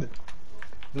sword.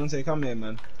 Dante, come here,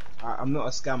 man. I'm not a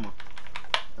scammer.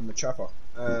 I'm a trapper.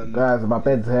 Guys, my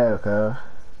bed's here, okay?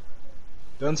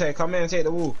 Dante, come here and take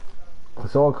the wool.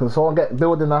 Can someone get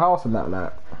building the house and that,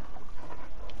 like?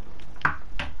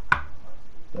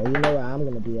 Yeah, you know where I'm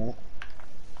gonna be at.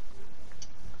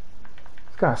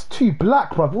 This guy's too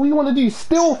black, bro. All you want to do is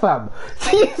steal, fam.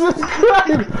 Jesus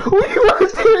Christ! All you want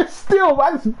to do is steal,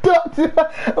 man.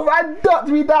 Man ducked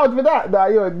me down for that. Nah,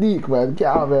 you're a neek, man. Get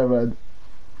out of here, man.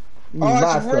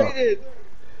 It's rated.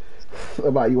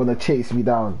 About you want to chase me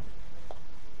down?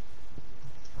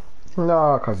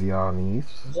 No, cause Yanni's.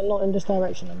 Is it not in this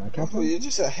direction, am I careful? You're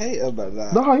just a hater about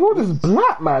that. No, you're just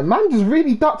black, man. Man just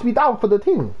really ducked me down for the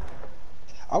thing.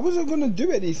 I wasn't gonna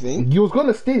do anything. You was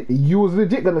gonna steal it. You was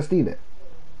legit gonna steal it.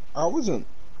 I wasn't.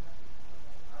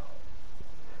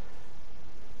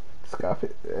 This guy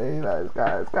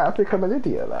think I'm an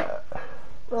idiot, like.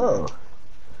 Bro.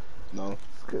 No.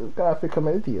 This guy think I'm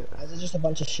an idiot. There's just a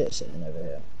bunch of shit sitting over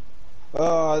here.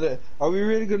 Are we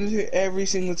really gonna do it every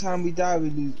single time we die? We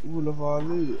lose all of our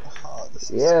loot. Oh,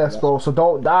 Yes, bro. So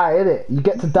don't die, innit? You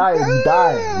get to die and you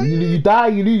die. You die,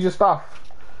 you lose your stuff.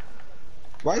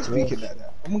 Why are you speaking like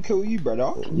that? I'm gonna kill you,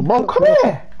 brother. Bro, come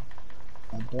here.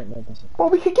 I don't know if that's Bro,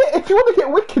 we can get, if you want to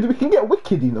get wicked, we can get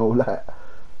wicked, you know, like.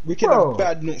 We can Bro. have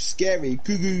bad, not scary. If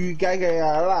If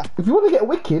you want to get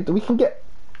wicked, we can get.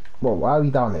 Bro, why are we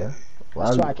down here? Why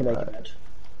That's are why we... I can make a bed.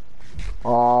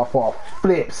 Oh, for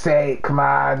flip's sake,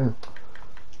 man.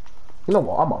 You know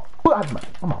what? I'm a bad man.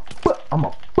 I'm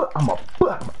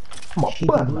a He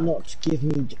bad did man. not give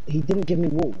me. He didn't give me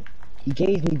wool. He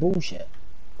gave me bullshit.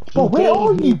 Bro, where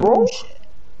are you, bro?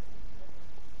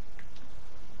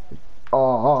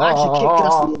 I actually kicked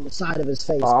Justin in the side of his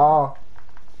face.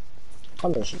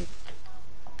 Come here, sheep.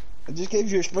 I just gave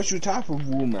you a special type of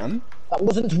wool, man. That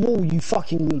wasn't wool, you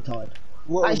fucking retard.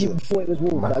 What was Actually, it? before it was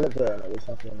wool, but I looked at it and it was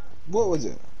fucking. What was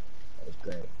it? It was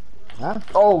great. Huh?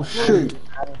 Oh, shoot.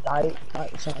 And I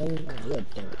something. Yeah,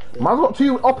 Man's got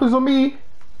 2 uppers on me.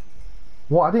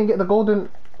 What? I didn't get the golden.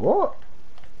 What?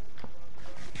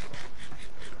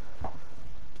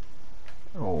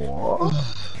 Oh, what?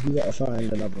 You gotta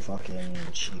find another fucking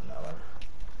sheep now, man.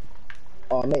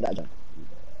 Oh, I made that jump.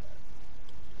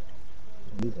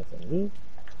 These are for me.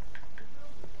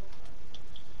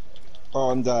 Oh,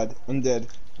 I'm dead. I'm dead.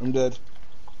 I'm dead.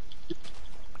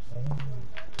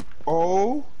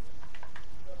 Oh.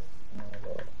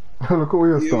 Look at all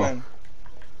your You, stuff. man.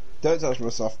 Don't touch my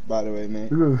stuff, by the way,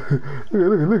 mate. Look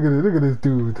at this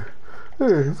dude.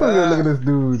 Look at this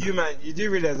dude. You, man, you do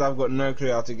realize I've got no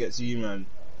clue how to get to you, man.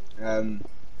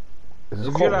 This is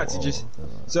If cold. you like to just...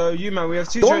 So, you, man, we have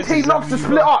 2 Don't choices. take loves to Either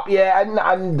split up, yeah, and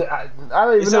I don't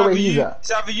even It's know where either he's you, at.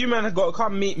 it's either you, man, have got to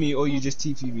come meet me, or you just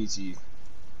TP me to you.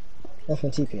 That's my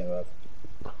TP, bro.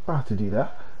 I have to do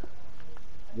that.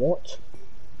 What?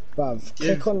 Bruv,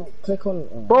 Yeah. click on.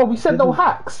 Oh, Bro, we said no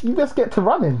hacks. You just get to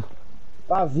running.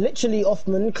 Bruv, literally off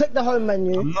menu. Click the home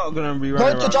menu. I'm not gonna be Go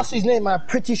running to around. Justy's name, I'm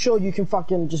pretty sure you can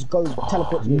fucking just go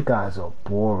teleport to You me. guys are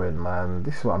boring, man.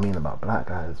 This is what I mean about black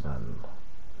guys, man.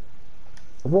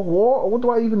 What do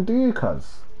I even do,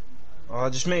 cuz? Oh,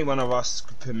 just make one of us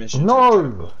permission.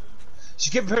 No!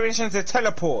 Just give permission to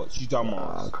teleport, you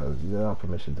dumbass. Cuz you don't have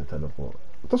permission to teleport.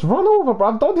 Just run over,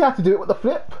 bruv. Don't you have to do it with the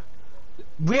flip?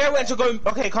 We went to go.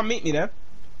 Okay, come meet me then.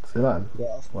 Say that. Yeah,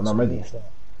 off When I'm ready.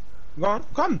 Go on,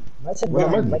 come. I said, When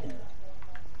I'm yeah, ready.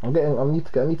 I need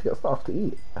to get stuff to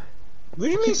eat. What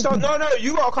do you mean? Stop? No,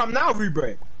 you gotta come now,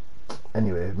 Rubre.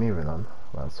 Anyway, moving on.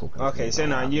 Okay, so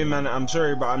now you, man. I'm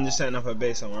sorry, but I'm just setting up a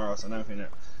base somewhere else. I don't think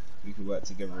that we could work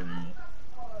together anymore.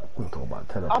 We'll talk about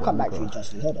teleport. I'll come back for you,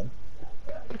 Justy. Hold on.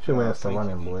 Get your ass to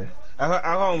running, boy. I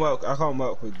can't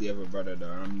work with the other brother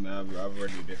though. I've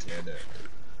already declared it.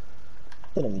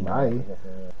 Didn't mean Bye.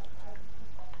 that.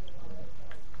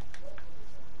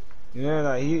 You know,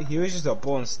 like he was just a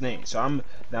born snake. So I'm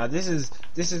now. This is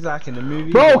like in the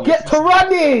movie. Bro, get to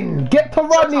running! Get to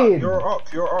running! You're up.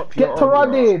 Get to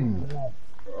running!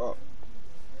 You're up.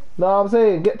 No, I'm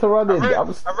saying get to running.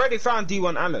 I've already found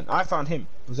D1 Allen. I found him.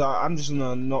 Because I'm just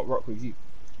gonna not rock with you.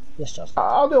 Yes, Justin.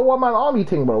 I'll do a one-man army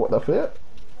thing, bro. What the flip?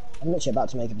 I'm literally about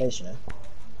to make a base, you know.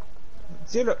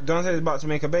 See, look, Dante's about to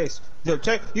make a base. Look,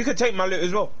 you could take my loot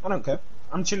as well. I don't care.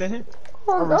 I'm chilling here.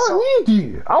 I don't need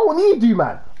you. I don't need you,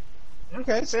 man.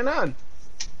 Okay, say none.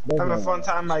 Have a fun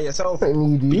time by yourself. I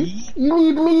don't need you. You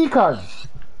need me, cuz.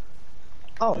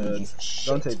 Oh, shit.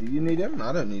 Dante, do you need him?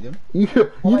 I don't need him. You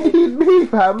need me,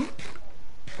 fam.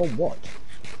 For what?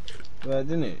 Well,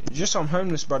 didn't it? Just some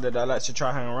homeless brother that likes to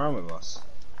try hang around with us.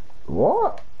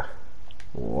 What? You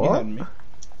What? heard me.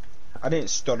 I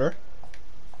didn't stutter.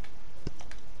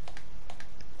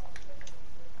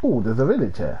 Oh, there's a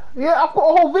village here. Yeah, I've got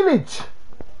a whole village.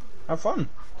 Have fun.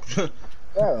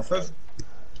 Yeah,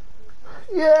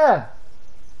 Yeah.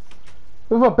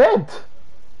 With a bed.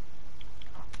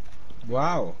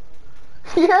 Wow.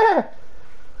 Yeah.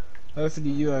 Hopefully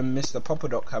you and Mr.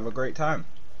 Popadoc have a great time.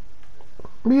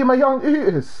 Me and my young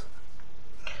eaters.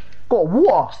 Got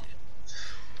water.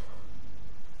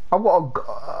 I've got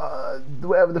a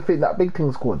whatever the thing, that big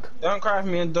thing's called. Don't cry if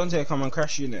me and Dante come and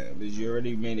crash you in it, because you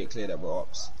already made it clear that we're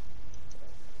ops.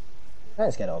 I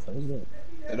ain't scared of him, isn't it?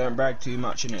 So don't brag too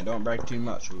much in it. Don't brag too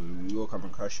much, or we will come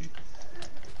and crush you.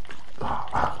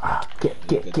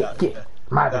 Get.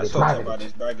 My That's village, my talking about village.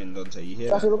 this bragging, Dante. You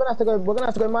hear Actually, that? we're gonna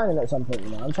have to go mining at some point, you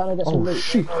know. I'm trying to get some Oh loot.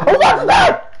 shit. Oh, what's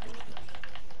that?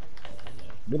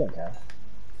 We don't care.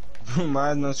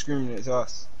 Mine's not screaming it to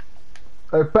us.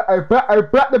 I bet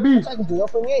the beef. Technically,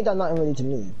 Offman, you ain't done nothing really to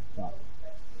me, but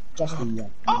just the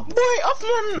Up boy,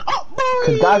 Offman, up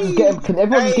boy. Can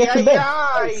everyone just get in bed?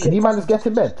 Can you man just get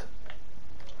in bed?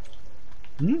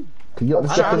 Hmm? Can you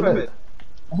just I get don't in have a bed? bed.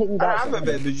 I think we I don't have a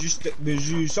bed, but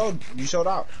you sold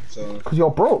out. So. Because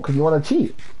you're broke, because you want to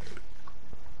cheat.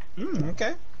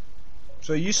 Okay.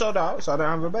 So you sold out, so I don't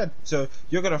have a bed. So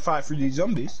you're gonna fight through these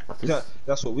zombies.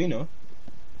 That's what we know.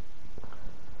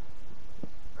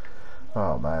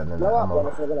 Oh man, blow up, then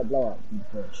if we're gonna blow up in the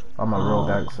fridge. I'm a real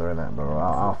gangster, innit, bro.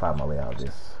 I'll find my way out of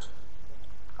this.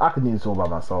 I can do this all by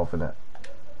myself, innit.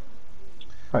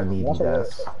 I don't need you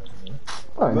guys.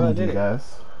 I don't need you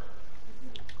guys.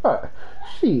 Alright,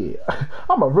 shit.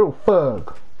 I'm a real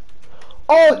thug.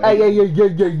 Oh,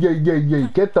 yeah.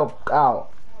 Get the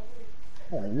out.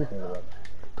 Oh, you think it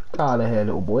Get out of here,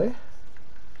 little boy.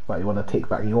 Like, you want to take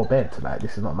back your bed? Like,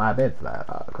 this is not my bed, like,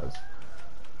 because.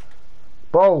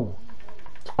 Bro,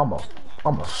 I'ma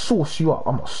sauce you up.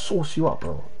 I'ma sauce you up,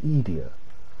 bro. Idiot.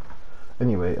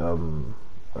 Anyway, you're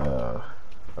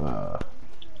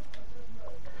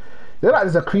like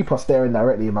there's a creeper staring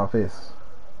directly in my face.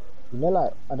 You're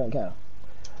like, I don't care.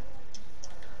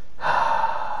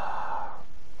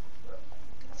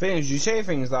 Things you say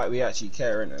things like we actually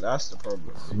care, innit? That's the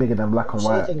problem. It's bigger than black and Say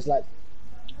white. things like,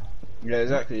 Yeah,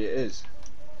 exactly. It is.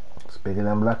 It's bigger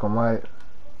than black and white.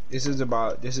 This is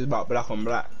about black on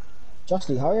black.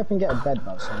 Justy, hurry up and get a bed,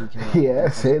 bro, so we can. Yeah,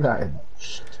 say that.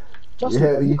 Justy,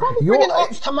 Yeah, you can't be bringing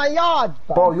ops to my yard,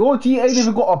 Bro, your G ain't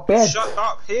even got a bed. Shut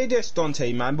up. Hear this,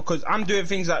 Dante, man, because I'm doing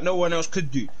things that no one else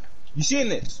could do. You seeing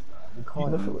this? We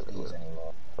can't use these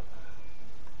anymore.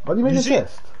 What do you mean You the see-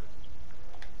 chest?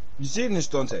 You seeing this,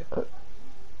 Dante?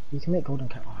 You can make golden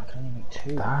cat. Oh, I can only make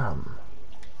 2. Damn.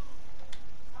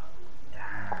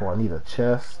 Cool, I need a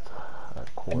chest.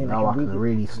 Cool, I mean, now I I can can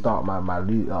read really start my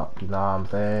loot up, you know what I'm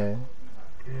saying?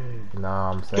 You know what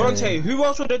I'm saying? Dante, who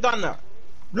else would have done that?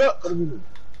 Look. What do you mean?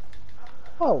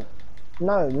 Oh,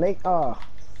 no, make, Are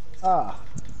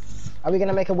we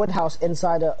gonna make a wood house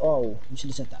inside a, oh, you should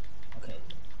have said that. Okay.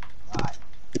 Alright.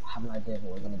 I have an idea of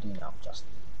what we're gonna do now, Justin.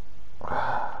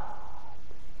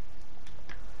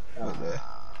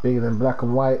 Bigger than black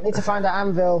and white. Need to find an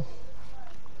anvil.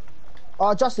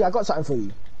 Oh, Justy, I got something for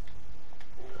you.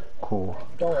 Cool.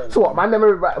 Don't worry. So what, man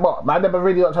never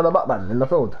really got trying to butt man in the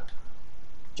field?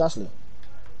 Justy,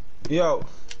 Yo.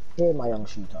 here, my young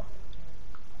shooter.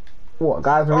 What,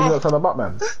 guys really got trying to butt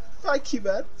man? Thank you,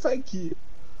 man. Thank you.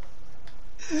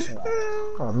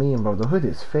 I mean, bro, the hood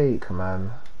is fake,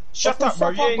 man. Shut up, bro.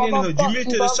 You ain't in the hood. You moved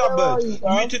to the suburbs. You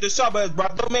moved to the suburbs, bro.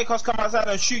 Don't make us come outside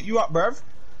and shoot you up, bruv.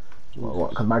 What,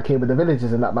 because man came with the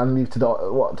villages and that man moved to the,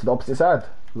 to the opposite side? Is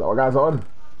that what guys are on?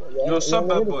 You're a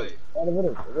suburb boy. We don't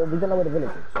know where the village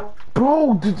is.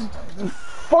 Bro,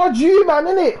 fudge you, man,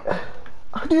 innit?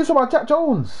 I can do this with my Jack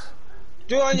Jones.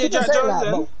 Do it on your Keep on Jack saying Jones,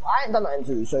 that, then. but I ain't done nothing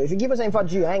to you, so if you keep on saying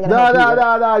fudge you, I ain't gonna help you.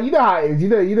 Nah, you know how it is, you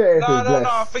know everything's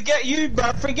No. Forget you,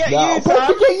 bruv. Forget Nah, you, forget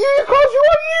fam. you, cause you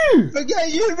are you!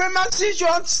 Forget you. When man sees you,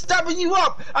 I'm stabbing you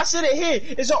up. I said it here.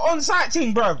 It's an on-site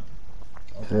thing, bruv.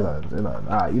 Say that.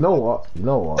 Alright, you know what?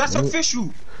 That's official.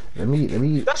 Let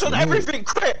me. That's on everything,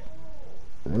 crap.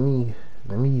 Let me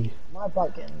Let me My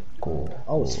bike getting... go.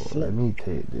 Oh, it's Let flipped. me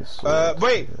take this sword.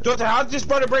 Wait, Dante, how's this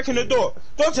brother breaking the door?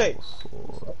 Dante!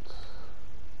 Sword.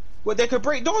 What, they could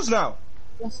break doors now?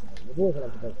 Yes, mate. We've always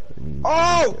had to break. Let me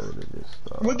Oh! get rid of this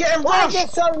stuff. We're getting Why is there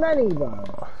rushed! so many, bro?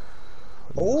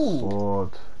 Need a sword.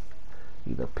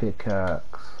 Need a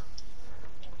pickaxe.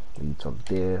 Need some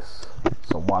this.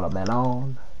 Some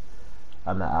watermelon.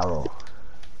 And an arrow.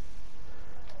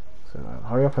 So man,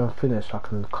 hurry up and finish so I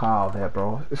can carve here,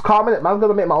 bro. It's calm, innit? Man's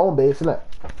gonna make my own base, innit?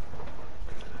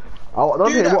 Oh,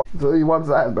 don't do what? There's only one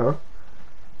side, bro.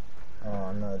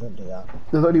 Oh, no, don't do that.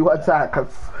 There's only one side, cause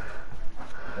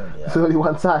Don't do there's that. only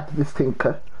one side to this thing,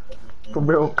 cuz. For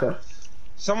real, cuz.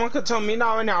 Someone could tell me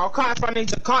now and now, I can't find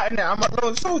into cutting it. I'm a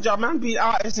lone soldier, man. Been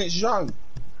out since young.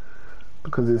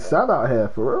 Because it's sad out here,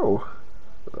 for real.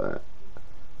 Like,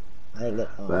 I ain't get...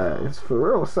 it's for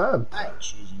real sad. I ain't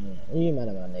choosing it. You mad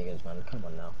about niggas, man. Come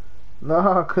on now.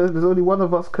 Nah, cuz there's only one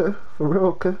of us, cuz. For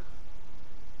real, cuz.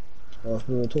 Well, if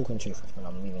we were talking truth, then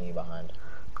I'm leaving you behind.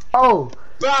 Oh!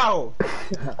 Wow!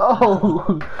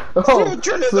 Oh! Still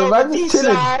drillers so over man's these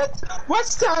chilling. sides.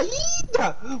 What's that?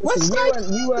 What's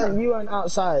Listen, that? you weren't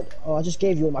outside. Oh, I just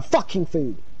gave you all my fucking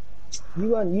food. You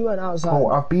weren't outside. Oh,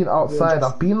 I've been outside.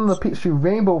 just- I've been on the pitch through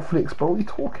rainbow flicks, bro. What are you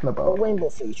talking Oh, about? rainbow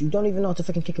fleece. You don't even know how to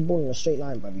fucking kick a ball in a straight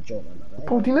line, bro. You joke, man. Right?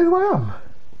 Bro, do you know who I am?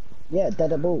 Yeah,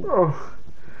 dead at ball. Bro,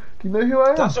 do you know who I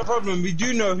am? That's the problem. We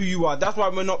do know who you are. That's why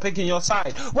we're not picking your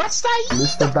side. What's that?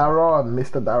 Mr. Daron,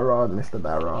 Mr. Daron, Mr.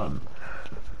 Daron.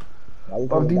 Like,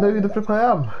 Bro, do you know who the flip I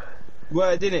am?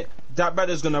 Word, didn't it? That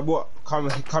brother's gonna what? Come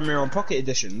here on Pocket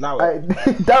Edition. Now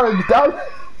Darren,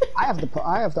 I have the.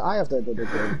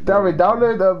 Darren,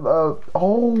 download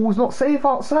oh, it's not safe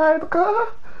outside, car.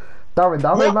 Darren,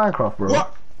 download Minecraft, bro.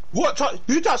 What?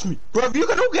 Who touched me? Bro, you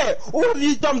can all get all of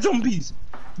these dumb zombies.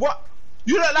 What?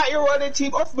 You look like you're on the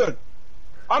team Offman.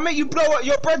 I'll make you blow up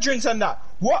your brethren and that.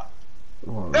 What?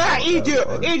 Oh, Idiot!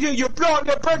 Idiot! You blow up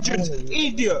your brethren!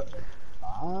 Idiot!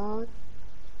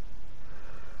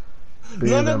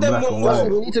 None of them want Listen,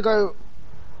 more. we need to go.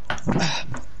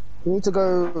 We need to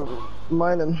go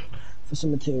mining for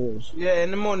some materials. Yeah,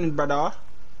 in the morning, brother.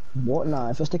 What? Nah,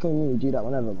 if you're sticking with me, do that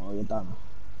whenever, bro. You're done.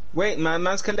 Wait, man,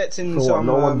 man's collecting So some.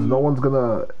 what, no one's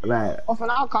gonna like. Off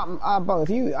and I'll come, bro. If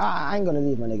you, I ain't gonna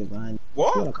leave my niggas behind.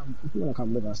 What? If you wanna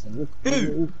come with us, then.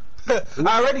 Who?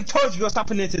 I already told you what's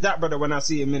happening to that brother when I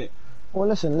see him in it. Well,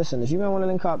 listen. If you don't wanna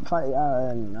link up, fight it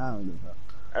out, and I don't give a fuck.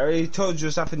 I already told you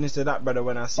what's happening to that brother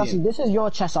when I see Actually, him. this is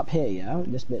your chest up here, yeah.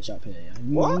 This bitch up here, yeah.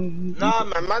 What? Nah,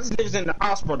 man, man lives in the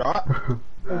house, brother.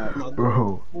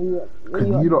 Bro,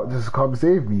 can you not just come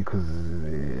save me? Cause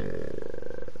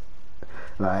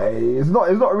like it's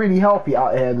not really healthy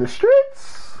out here in the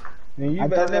streets. You I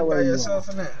better don't know live where by you yourself,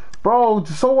 innit? Bro,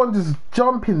 someone just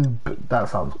jumping. That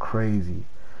sounds crazy.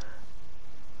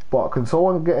 But can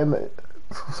someone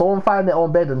someone find their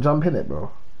own bed and jump in it,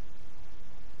 bro?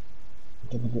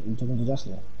 You talking to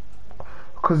Justin?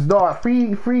 Cause no,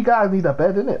 three guys need a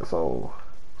bed in it, so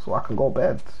I can go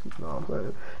bed. You know what I'm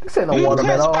saying? This ain't no Who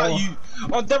watermelon. cares about you?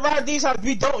 On the right, these have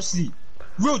we don't sleep.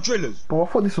 Real drillers. Bro, I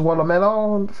thought this was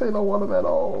watermelon. This ain't no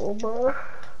watermelon, bro.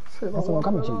 This ain't no That's what I'm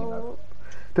coming to you, watermelon. bro.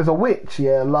 There's a witch,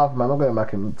 yeah, love, man. I'm going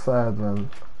back inside, man.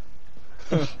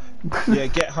 Yeah,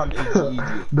 get hunted, you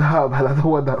idiot. Nah, man, I don't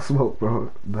want that smoke, bro.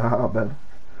 Nah, man.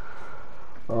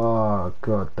 Oh,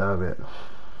 god damn it.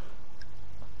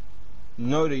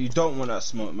 Know that you don't want that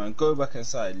smoke, man. Go back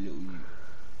inside, little you.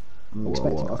 I'm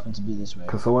expecting Offman to be this way.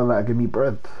 Can someone like give me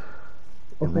bread?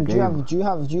 In the Offman, game. do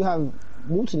you have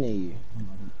water near you?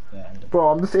 Yeah, and Bro,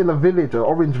 I'm just in a village, an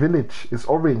orange village. It's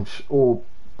orange, or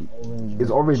orange.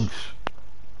 it's orange.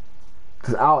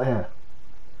 It's out here.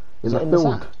 In Is it the in the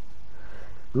field. sand?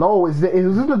 No, it was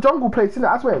in the jungle place,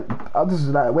 innit? I just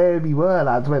like where we were,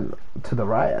 like, I just went to the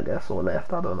right, I guess, or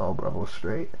left, I don't know, bro, or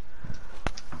straight.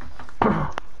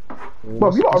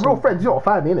 Bro, you got a real friend, you don't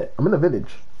find me, innit? I'm in the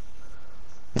village.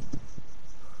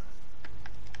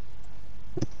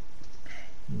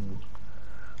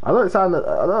 I don't sound,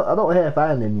 I don't hear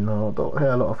finding, you know, I don't hear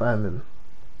a lot of finding.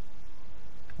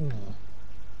 I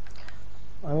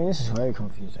mean, this is very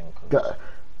confusing.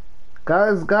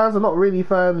 'Cause Guys are not really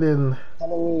finding.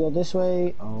 telling me you're this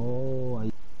way. Oh, are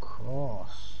you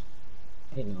cross?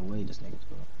 Ain't no way this nigga's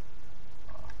going.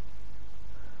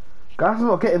 Guys are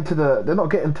not getting to the. They're not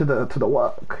getting to the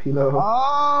work. You know.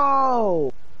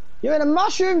 Oh, you're in a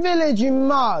mushroom village, you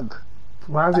mug.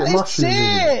 Why is That it is mushroom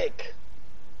village? sick.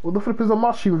 What the flip is a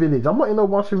mushroom village? I'm not in no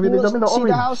mushroom village. I'm in the See the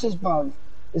orange. houses, bro.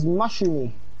 It's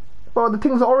mushroomy. Bro, the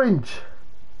things are orange.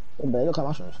 Yeah, but they look like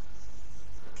mushrooms.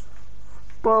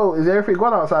 Bro, is everything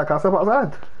gone outside? Can I step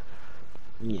outside?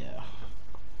 Yeah.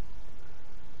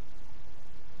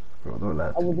 Bro, don't lie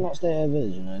I to would me. not stay at a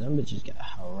village, you know. Them bitches get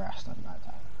harassed at night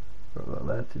time. Bro, don't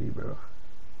lie to me, bro.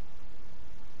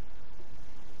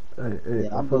 Hey,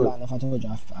 Yeah, I I'd be feel like... lying if I told you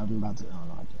I'm about to. Oh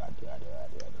no, I do.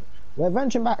 We're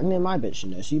venturing back near my bitch, you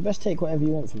know. So you best take whatever you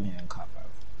want from here and cut, bro.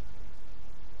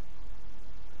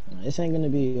 You know, this ain't gonna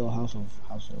be your house of.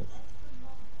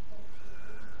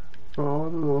 Oh, I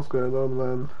don't know what's going on,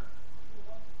 man.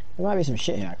 There might be some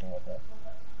shit here I can work with.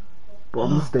 But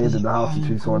I'm just staying There's in a the house guy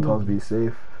until someone tells me it's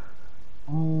safe.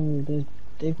 Oh,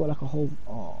 they've got like a whole.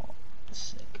 Oh,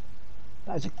 sick.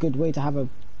 That's a good way to have a.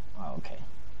 Oh, okay.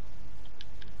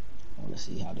 I want to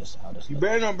see how this You looks.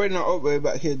 better not bring that up way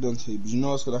back here, Dante, because you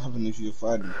know what's gonna happen if you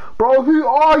find him. Bro, who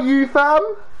are you, fam?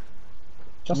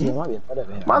 Justin, there might be a bed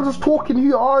over here. Man's just talking,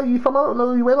 who are you, fam? I don't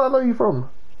know you. Where do I know you from?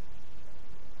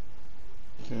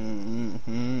 You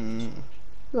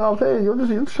know what I'm saying? You're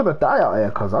just trying to die out here,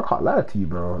 cuz I can't lie to you,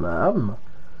 bro. Like,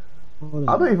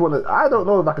 I don't even want to. I don't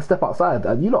know if I can step outside,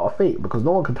 and you lot are fake because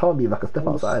no one can tell me if I can step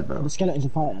outside, bro. The skeletons are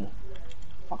fighting.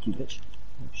 Fuck you, bitch.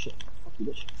 Oh shit. Fuck you,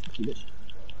 bitch. Fuck you, bitch.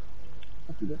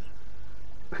 Fuck you, bitch.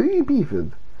 Who you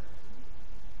beefing?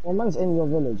 Well, man's in your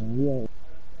village and you ain't.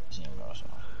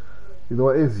 You know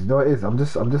what it is? You know what it is? I'm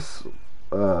just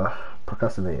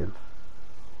procrastinating.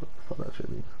 What the fuck that shit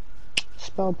means?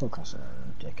 Spell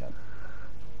procrastinating, dickhead.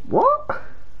 What?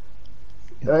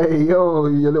 Hey yo,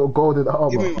 you little golden Give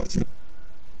armor. me one.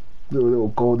 Little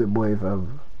golden boy,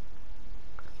 fam.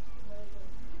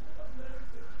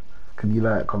 Can you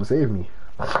like come save me?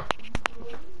 Oh,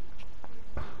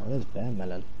 there's bear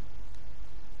melon.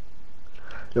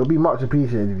 It'll be much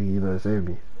appreciated if you save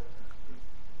me.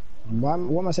 What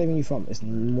am I saving you from? It's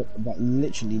but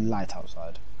literally light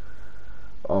outside.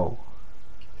 Oh,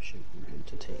 Should be good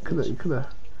to take. you could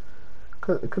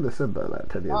have said that like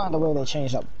 10 years Ah, the ago. way they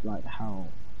changed up, like how.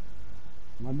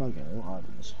 Am I bugging? What are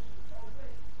these?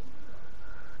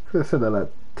 Could have said that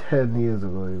like 10 years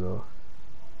ago, you know.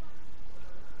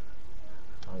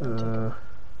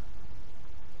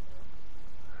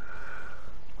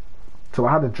 So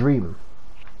I had a dream.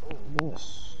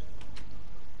 Yes.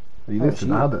 You Oh, listen,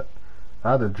 shit.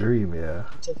 I had a dream, yeah.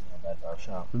 Take my bed, bro.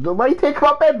 Shut up. Why you taking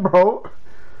my bed, bro?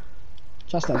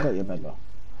 Just like got your bed, bro.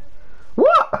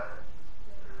 What?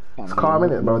 It's calm,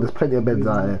 innit, bro? There's plenty of beds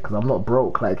out here because I'm not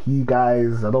broke like you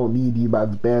guys. I don't need you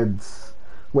man's beds.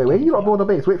 Wait, where you not build a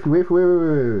base? Wait.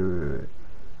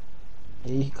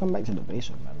 Yeah, you can come back to the base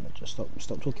with man, but just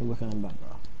stop talking wicked and bad, bro.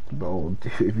 Bro,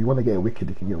 if you want to get wicked,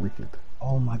 you can get wicked.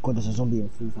 Oh my god, there's a zombie in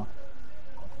FIFA.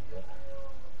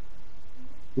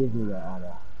 Give me your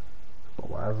armor. But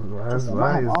why I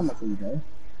might have armor for you, bro.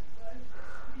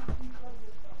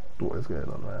 What is going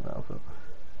on right now?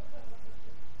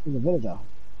 He's a villager.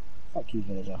 Fuck you,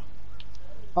 villager.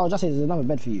 Oh, just there's another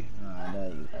bed for you. Ah, there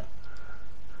you go.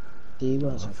 Do you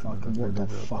want some fucking? What the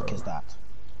fuck is that?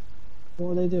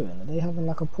 What are they doing? Are they having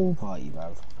like a pool party,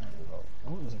 bro?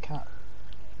 Oh, there's a cat.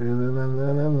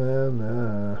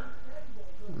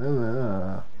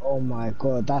 Oh my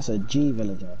god, that's a G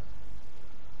villager.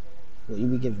 What you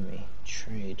be giving me?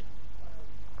 Trade.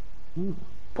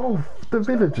 Both the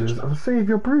villagers and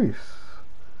Saviour Bruce.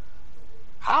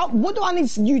 How? What do I need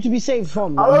you to be saved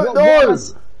from? I Like, don't know.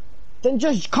 Then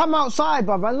just come outside,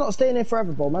 bro. I'm not staying here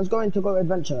forever, bro. Man's going to go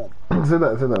adventure. Say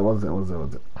that. What's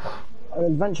it? I'll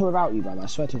adventure without you, bro. I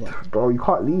swear to God. Bro, you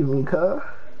can't leave me, cuz.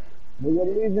 Well, you're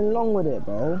moving along with it,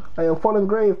 bro. Hey, you're falling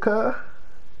grave, cuz.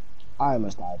 I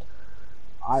almost died.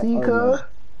 See, cuz?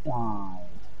 Died.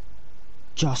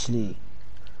 Justly.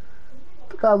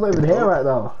 The guy's not even here right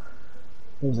now.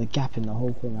 There was a gap in the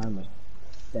whole thing. I almost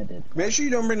deaded. Make sure you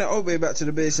don't bring that old way back to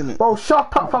the base, innit? Bro,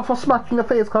 shut up for smacking your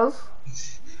face, cuz.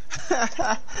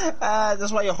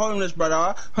 That's why you're homeless,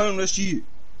 brother. Homeless you.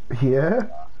 Yeah.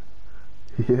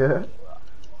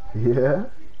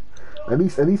 At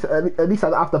least I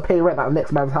don't have to pay rent at the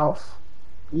next man's house.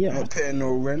 Yeah. Not paying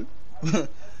no rent.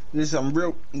 There's some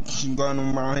real shit going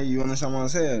on around here. You understand what I'm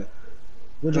saying?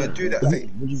 Would Don't do that fake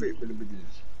with the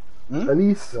business. At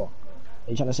least. What?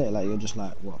 Are you trying to say it like you're just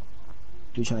like what? Are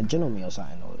you trying to gin on me or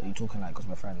something, or are you talking like because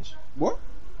we're friends? What?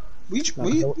 What The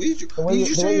way you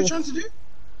you- say you're trying to do?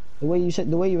 The way you said,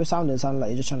 the way you were sounding sounded like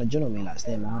you're just trying to gin on me, like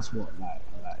stay in the house, what, like.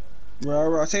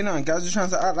 Right. Say nothing. Guys are trying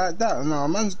to act like that. No,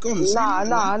 man's gone. Nah, it's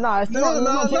not like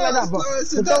that, bro. It's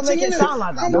So don't make it sound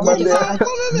like that. The Don't make it sound man like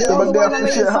there, that. the man there Don't have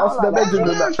make shit it house, sound the like bedroom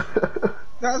that. and that.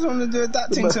 Guys want to do that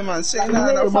thing to man. Say You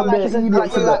made that. it sound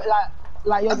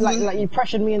like it's man, like you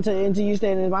pressured me into you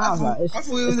staying in my house. Like, I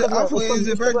thought it was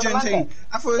a virgin thing.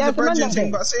 I thought it was a virgin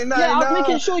thing, but say no. Yeah, I was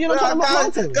making sure you're not trying to mock my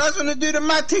thing. Guys want to do the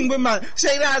mad thing with man.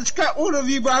 Say that, scrap all of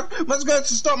you, bruv. Man's going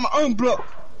to start my own block.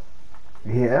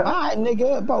 Yeah. Alright,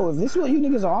 nigga, bro, if this is what you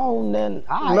niggas are on, then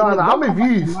alright. No, nigga, no, I'm don't with come back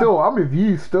you to my- still. I'm with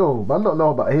you still. But I don't know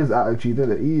about his attitude,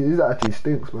 innit? His attitude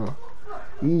stinks, bro.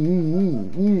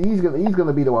 He's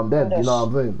gonna be the one dead. You know what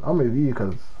I'm saying? I'm with you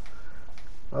because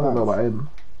I don't know about him.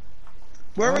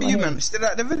 Where are you, man? Still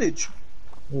at the village?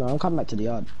 No, I'm coming back to the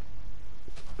yard.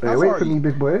 Hey, How wait far for are me, you?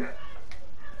 big boy.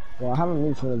 Well, I haven't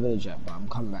moved from the village yet, but I'm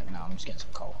coming back now. I'm just getting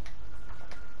some coal.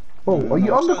 Oh, are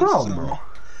you I'm underground, bro?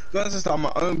 Going to start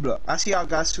my own block. I see how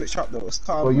guys switch up though. It's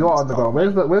calm. Oh, you are underground.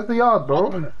 Where's the yard,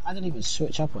 bro? I didn't even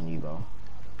switch up on you, bro.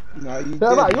 No, you Yeah,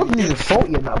 did. like, you're You being did. salty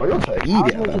now, bro. You're an I was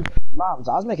idiot, man. making, Moms,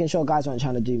 I was making sure guys weren't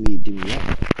trying to do me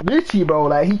up. Literally, bro.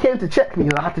 Like, he came to check me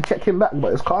and I had to check him back,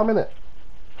 but it's calm, innit?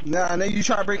 Nah, and then you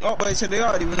try to bring up boy to the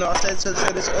yard, even though I said it's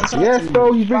on site. Yes,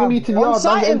 bro. He's bringing me to the On yard. I'm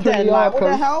site entering then, the like, yard, what the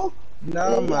cuz. hell?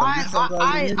 No, man.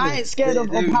 I ain't scared of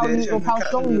how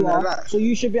strong you are, so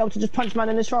you should be able to just punch man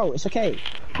in his throat. It's okay.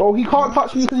 Bro, he can't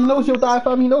touch me because he knows you'll die,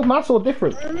 fam. He knows my sword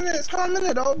different. It's calm,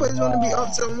 innit? The old boys want to be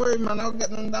up, so don't worry, man. I'll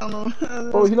get them down on.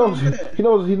 Bro, he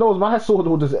knows my sword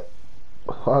will just.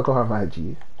 I can't have my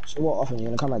G. So what often you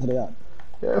gonna come back to the yard?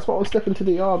 Yeah, that's why I'm stepping to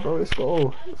the yard, bro. Let's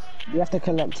go. We have to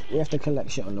collect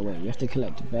shit on the way. We have to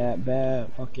collect bare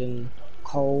fucking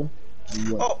coal and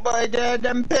wood. Oh, boy, they're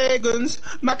them pagans.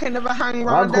 Man can never hang I've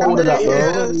around got all of that,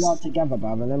 bro. We'll yard together,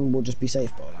 bruv, and then we'll just be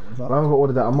safe, bro. Like, I haven't got all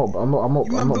of that. I'm not broke like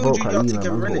you, man. I haven't got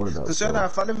all of that. So now,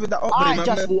 if I live with that Alright,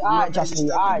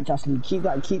 Justly, keep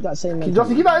that same mentality.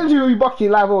 Justin, keep that injury bucky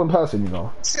live on in person, you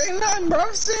know. Say nothing,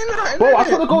 bro. Say nothing. Bro, I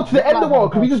just want to go to the end of the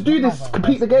world. Can we just do this?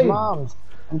 Complete the game. Moms,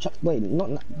 wait,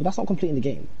 but that's not completing the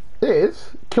game. It is.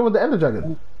 Kill the Ender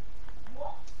Dragon.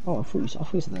 Oh, I thought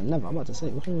you said that. Never. I'm about to say,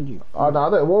 what's wrong with you? Oh, no, I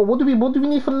don't. What do we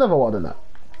need for the Netherworld in that?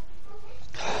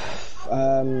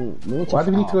 We need to, Why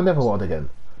do we need to go Netherworld again?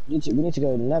 we need to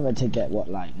go Nether to get what,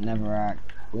 like, Netherrack.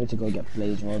 We need to go get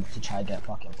Blaze Rod to try get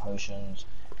fucking potions.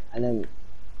 And then,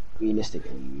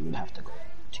 realistically, we would have to go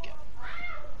to get.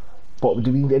 But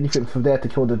do we need anything from there to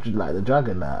kill the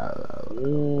dragon?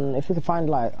 If we could find,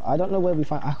 like, I don't know where we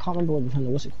find, I can't remember where we found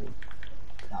what's it called?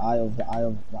 The Eye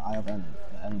of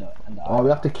Ender. We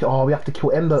have to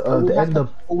kill Ender. The Ender.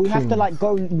 We have to like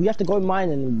go. We have to go mine,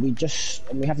 and we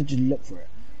have to just look for it,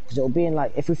 because it'll be in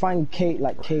like if we find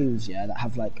caves, yeah, that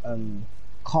have like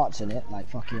carts in it, like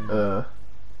fucking.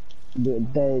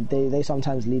 They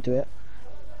sometimes lead to it.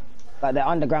 Like they're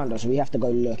underground, though, so we have to go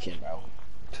looking, bro.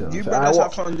 You brothers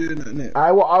have fun doing that, innit?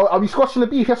 Are we squashing the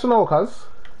beef? Yes or no, cuz?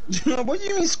 What do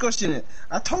you mean squashing it?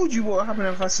 I told you what will happen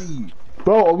if I see you.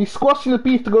 Bro, are we squashing the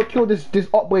beef to go kill this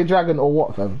Upway dragon or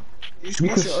what, fam? You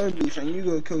squash your own beef and you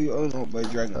go kill your own up by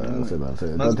dragon. That's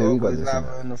it. Man's Don't got this.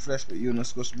 lava in the flesh, but you're not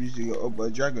supposed to be using your up by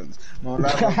dragons. Man,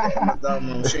 lava down,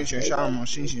 man, shin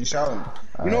shower.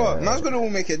 You know what? Man's gonna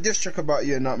make a diss track about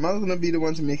you and that. Man's gonna be the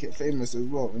one to make it famous as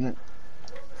well, innit?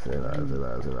 Say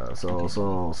that.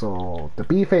 So the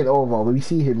beef ain't over. When we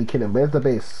see him, we kill him. Where's the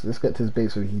base? Let's get to his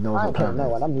base so he knows I what don't time know it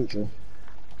what is. I'm neutral.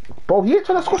 Bro, he ain't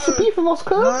trying to squash the beef with us,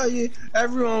 cuz. Nah,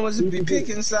 everyone wants to be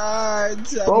picking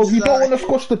sides. Bro, if you don't want to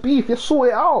squash the beef, just sort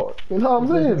it out. You know what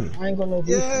I'm saying? I ain't got no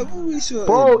beef. Yeah, what we sort.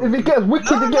 Bro, if it gets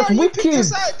wicked, it gets you wicked. picked a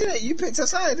side, didn't it? You picked a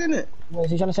side, didn't it? Well,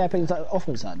 is he trying to say I picked the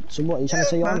Offman's side? So what? Are you trying to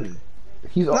say you're on me?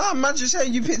 He's Nah, man, just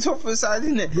saying you picked off a side,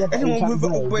 didn't it? Yeah, but Anyone you with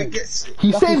can't an do upway it. gets.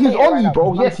 He's saying he's on you,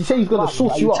 bro. Yes, he said he's gonna Are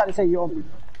sauce you you trying up. to say you're on me?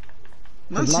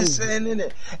 Man's just saying,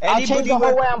 innit? I'll change Anybody the whole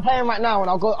with. way I'm playing right now, and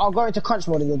I'll go into crunch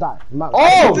mode and you'll die.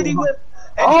 Anybody with.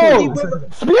 Anybody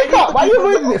with. Speak up! Why are you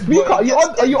moving it? Speak up! Are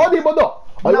you on him or not?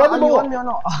 Are you on him or on me what?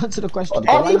 or not? Answer the question.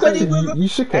 You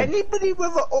shook him. Anybody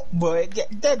with an upboy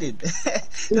get deaded.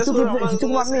 You talking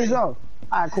about me as well?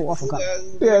 Alright, cool. Off and cut.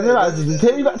 Yeah, no,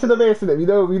 take me back to the base, innit?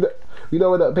 We know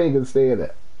where that pagan stay,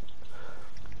 innit?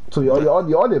 So you're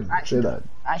on him. I actually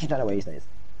don't know where he stays.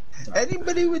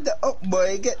 Anybody with the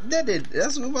upboy get deaded.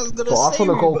 That's what I was gonna So say. I just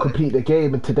wanna go complete the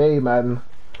game today, man.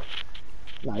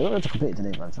 Nah, you're going to complete it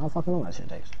today, bro. How fucking long that shit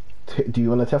takes? Do you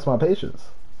wanna test my patience?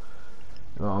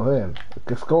 You know what I'm saying?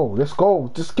 Let's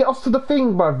go. Just get us to the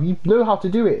thing, bruv. You know how to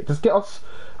do it. Just get us.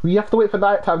 We have to wait for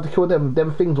night time to kill them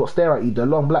things what stare at you, the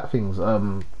long black things.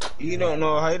 You don't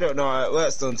know how it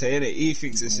works, don't you? Innit? He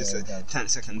thinks it's just a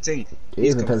 10-second thing. It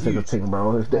is a 10-second thing,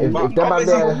 bro. If them man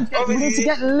obviously- there, We need to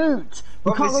get loot.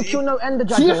 We can't go Obviously- kill no Ender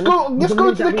see, Dragon. let's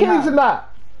go to the caves and that.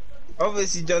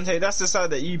 Obviously, Dante, that's the side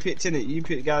that you picked, innit? You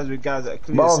picked guys that are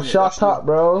clear. Bro, shut up,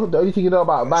 bro. The only thing you know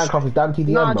about Minecraft is Dan TDM,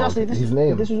 Nah, bro. Justin, His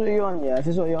name. this is what you're on, yeah. If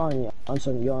this is what you're on,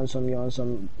 you're on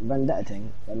some vendetta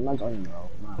thing. Then man's on you, bro.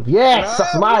 Man. Yes,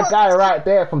 that's my guy right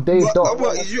there from Dave Dot.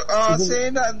 What is you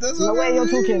saying that? That's The what way I you're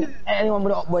mean. talking, anyone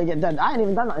with an upboy get dead. I ain't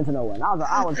even done nothing to no one.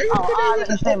 I let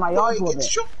you stay in my yard for a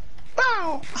bit.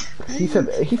 Bow. He said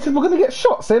we're gonna get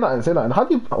shot. Say nothing, say nothing. How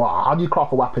do you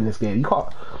craft a weapon in this game? You can't.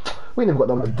 We ain't even got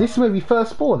them. This is where we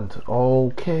first spawned.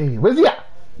 Okay, where's he at?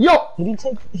 Yo.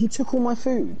 He took all my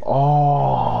food.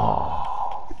 Oh.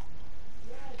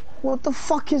 What the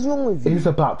fuck is wrong with you? He's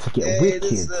about to get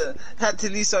wicked. Had to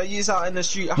leave some use out in the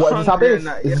street. What is this our base?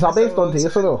 Is this our base, Dante?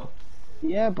 Yes or no?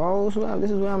 Yeah, bro. This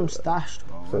is where I'm stashed,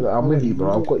 bro. So I'm with you,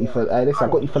 bro. I've got you for. Listen,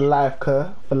 I got you for life,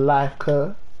 Kerr. For life,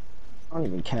 Kerr. I don't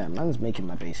even care. Man's making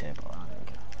my base here, bro. I don't even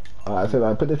care. Alright, so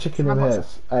I put the chicken in here.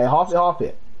 Hey, half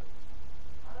it.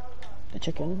 The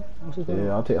chicken?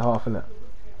 Yeah, I'll take half in it.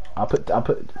 I put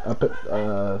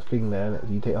thing there in it.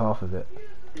 You take half of it.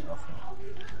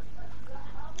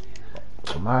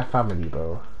 My family,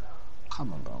 bro.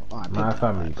 Come on, bro. Right, my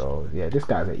family, bro. Yeah, this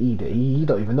guy's an idiot. He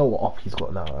don't even know what op he's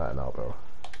got right now, bro.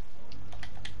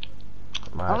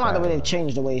 I don't like the way they've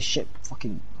changed the way shit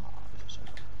fucking.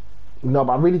 No,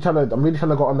 but I'm really trying to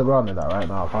go underground in that right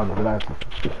now. I found it.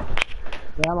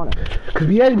 Yeah, I'm on it. Cause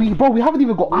we haven't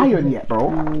even got iron yet, bro.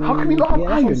 How can we not have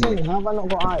iron yet? How have I not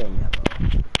got iron yet,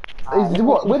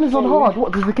 bro? When it's on hard,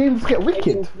 what does the game just get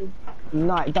wicked?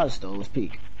 No, it does though. Let's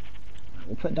peek.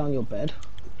 We'll put down your bed.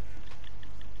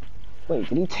 Wait,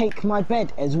 did he take my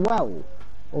bed as well?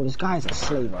 Oh, this guy's a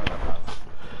slave, bro.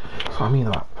 So I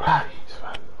mean, like,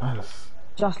 man.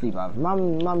 Justly, bro.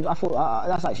 Mum, I thought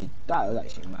that was actually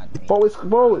mad. Bro,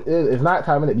 it's night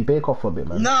time, innit? Be bake off for a bit,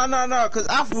 man. No, cause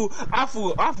I thought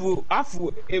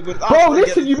it was. Bro,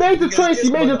 listen, you made the choice.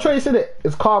 You made your choice, innit?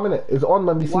 It's calm, innit? It's on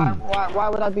when we see. Why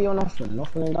would I be on offering?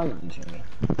 Offering ain't done nothing to me.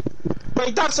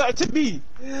 But that's something to me.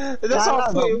 That's how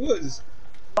I thought it was.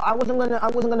 But I wasn't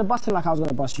gonna bust him like I was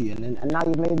gonna bust you, and now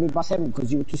you've made me bust him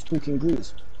because you were just talking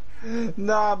grease.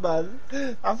 Nah, man.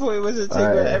 I thought it was a thing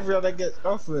where everyone gets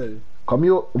offered. Come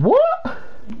here. What?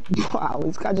 Wow,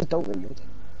 this guy just don't really.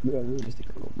 You're unrealistic.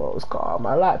 Bro, it's calm.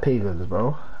 I like pagans,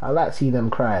 bro. I like seeing them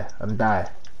cry and die.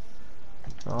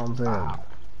 You know what I'm saying?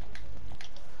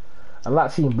 I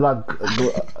like seeing blood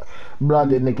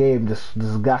in the game just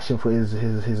gashing for his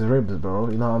ribs, bro.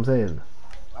 You know what I'm saying?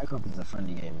 Minecraft is a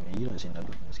friendly game, man. You don't see no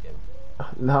good in this game.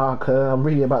 Nah, cuz I'm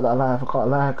reading about that life. I can't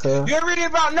lie, cuz. You're reading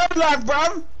about no life,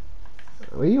 bro.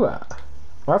 Where you at?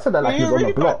 Well, I said that like he's on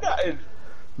the block.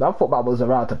 I thought that was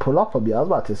around to pull up on me. I was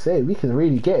about to say we can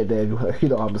really get it there. You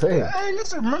know what I'm saying? Hey,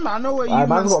 listen, remember I know where you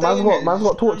man's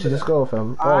got torches. Just go,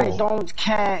 fam. I don't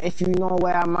care if you know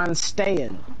where a man's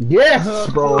staying. Yes,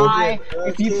 bro.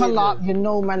 If you pull up, you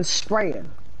know man's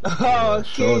spraying. Oh,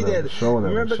 okay then.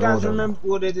 Remember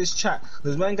all of this chat.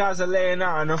 Because when guys are laying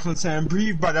out and often saying,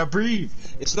 breathe, brother, breathe.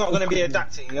 It's not going to be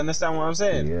adapting. You understand what I'm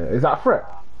saying? Yeah. Is that a threat?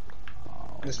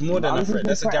 It's more than a threat.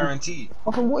 That's a guarantee.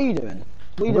 Often, what are you doing?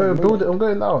 I'm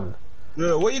going down.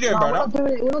 No, what are you doing, brother?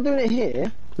 We're not doing it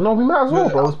here. No, we might as well,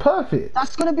 bro. It's perfect.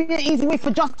 That's going to be an easy way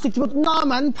for Justice to... Nah,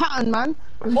 man. Pattern, man.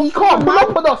 He can't pull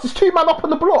up on us. There's 2 men up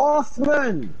on the block.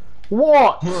 Offman.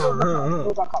 What?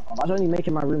 Go back up. I was only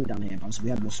making my room down here, bro, so we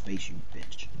have more space, you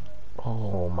bitch.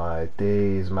 Oh my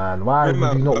days, man. Why would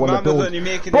you not want to build?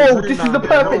 Bro, this is the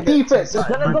perfect defense. We're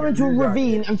gonna go into a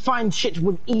ravine and find shit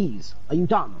with ease. Are you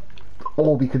done?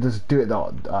 Or we could just do it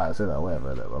now. Alright, say that,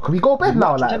 whatever. Can we go bed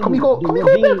now? Like, can we go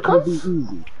bed, cuz?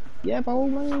 Yeah, bro,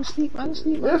 man, sleep, man.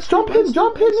 Let's jump in,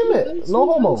 innit? No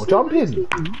homo, jump in.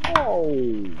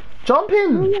 Whoa. Jump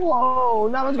in. Whoa,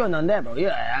 now what's going on there, bro?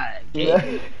 Yeah.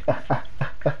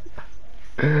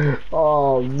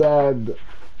 Oh, man.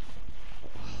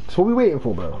 So what are we waiting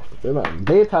for, bro? Say, man.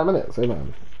 Daytime, innit? Say,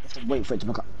 man. Wait for it to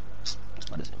pick up.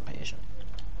 That's why this impatient.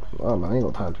 Oh, man, ain't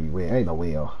got time to be waiting. Ain't no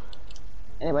way, yo.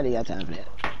 Anybody got time for that?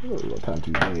 Ain't got time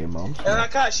to be waiting, man. And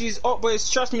like that, she's up, but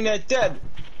trust me, they're dead.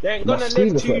 They ain't gonna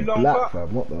live too long.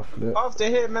 What the flip? After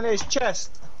him and his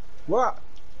chest. What?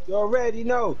 You already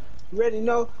know.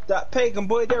 That pagan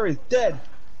boy there is dead.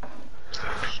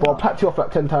 Well, I'll pat you off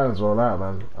like 10 times, bro. Alright,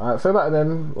 man. Alright, say that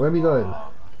then. Where are we going?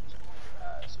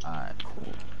 Alright,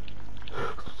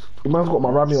 cool. Man's got my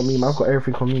Rami on me, man's got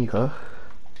everything on me, cuz.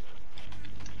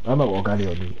 I know what Gali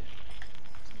on me.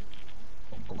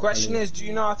 The question is, do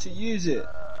you know how to use it?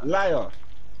 Liar.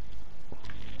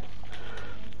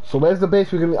 So where's the base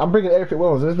we're gonna... I'm bringing everything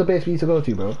with us. Where's the base we need to go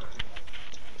to, bro?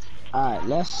 Alright,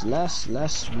 let's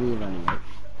reevaluate.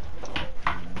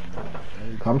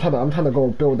 I'm trying to go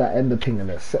build that ender thing in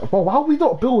there. Well, why would we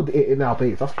not build it in our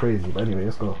base? That's crazy. But anyway,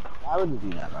 let's go. Why would we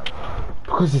do that, bro?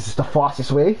 Because this is the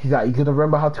fastest way. Is that you gonna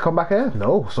remember how to come back here?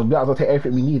 No. So we might as well take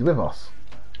everything we need with us.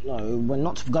 No, we're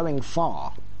not going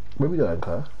far. Where we going,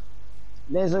 cuz?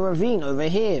 There's a ravine over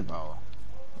here, bro.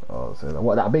 Oh, so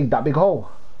what? That big hole?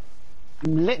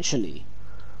 Literally.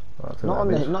 Oh, so Not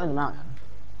in the mountain.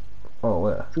 Oh,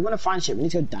 where? If we want to find shit, we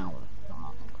need to go down.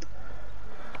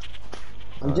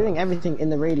 I'm doing everything in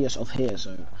the radius of here,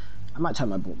 so I might turn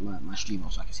my stream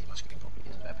off so I can see my screen properly.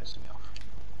 Because that pisses me off.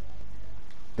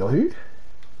 Yo, who?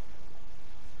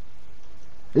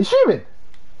 Is streaming?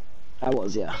 I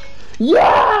was, yeah.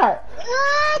 Yeah!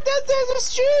 There's a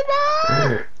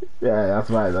streamer! Yeah, that's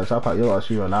right. Shout out, you're a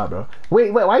streamer now, bro.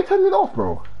 Wait, why you turning it off,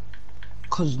 bro?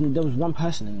 Because there was one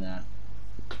person in there.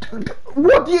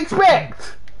 What do you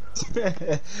expect?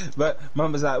 But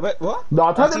mum was like, wait, what?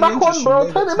 No, turn it back on,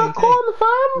 bro. Turn it back on,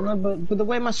 fam. No, but the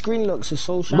way my screen looks is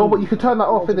so shallow. No, but you can turn that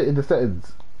off in the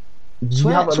settings. You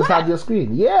have it on the side of your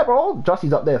screen. Yeah, bro.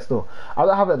 Jossie's up there still. I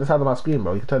don't have it at the side of my screen,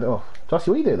 bro. You can turn it off. Jossie,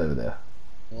 what are you doing over there?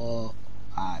 Well,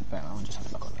 I bet I'll just have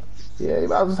it back on. Yeah,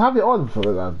 I'll just have it on for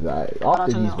like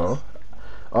after these, bro.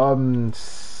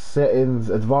 Settings,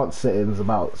 advanced settings,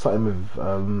 about something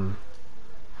with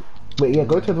Wait, yeah,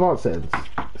 go to advanced settings.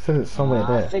 It says it's somewhere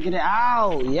there. I figured it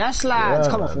out. Yes, lads.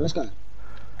 Yeah, come on, let's go.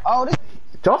 Oh, this.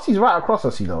 Jossie's right across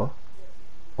us, you know.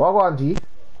 Well, go on, G.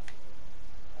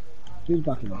 Who's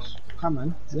backing us? Come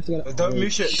on. Don't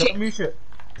move shit. Don't move shit.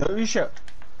 Don't move shit.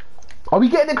 Are we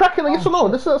getting it cracking? Yes or no?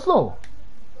 This is slow.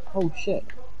 Oh shit.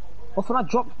 What for that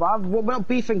dropped, bruv? We're not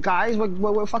beefing, guys.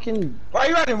 We're fucking. Why are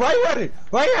you running? Why are you running?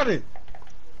 Why are you running?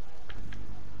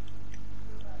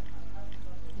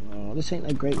 Oh, this ain't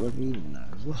a great ravine now.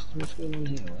 What's going on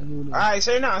here? Alright,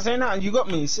 say nothing. You got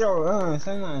me. Say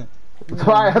nothing.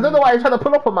 Right, I don't know why you're trying to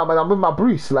pull up on my man. I'm with my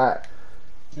Bruce, like.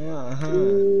 Yeah.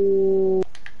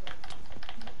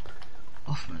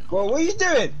 Off, man. Well, what are you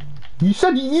doing? You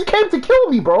said you came to kill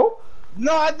me, bro.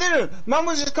 No, I didn't. Mum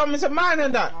was just coming to mine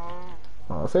and that.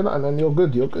 Oh, say nothing, then you're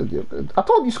good. I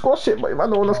told you squash it, but if I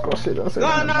don't want to squash it, No,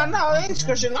 I ain't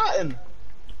squashing nothing.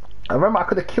 I remember I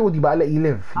could have killed you, but I let you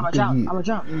live. I'm a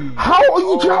jump. How are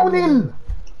you drowning?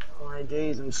 My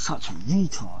days, I'm such a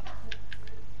retard.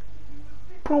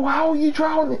 Bro, how are you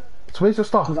drowning? So where's your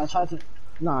stuff? Because I tried to.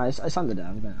 No, it's under there.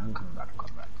 I'm coming back.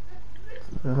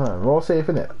 We're all safe,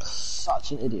 innit?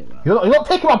 Such an idiot, man. You're not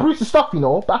taking my Bruce's stuff, you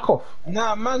know. Back off.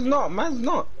 Nah, man's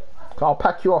not. I'll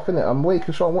pack you off, innit? I'm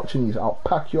making sure I'm watching you. So I'll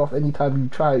pack you off anytime you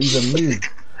try to even move.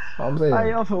 What I'm saying.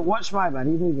 Hey, offer, watch my man.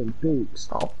 He's moving boots.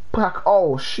 I'll pack.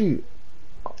 Oh shoot.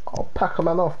 I'll pack a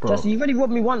man off, bro. Justin, you've already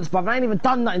robbed me once, bruv. I ain't even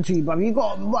done nothing to you, bruv. You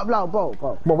got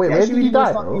bro. But wait, where did you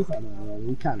die, bro?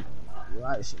 You can.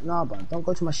 Right, nah, bro. Don't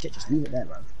go to my shit. Just leave it there,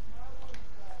 bro.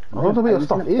 I don't know where your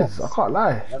stuff is. I can't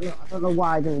lie. I don't know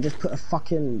why I didn't just put a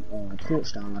fucking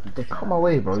torch down like a dickhead. Come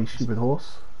away, bro. You stupid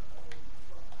horse.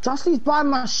 Justin's buying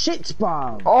my shit,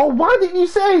 bro. Oh, why didn't you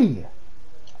say?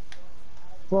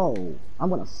 Bro, I'm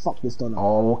gonna fuck this dog up.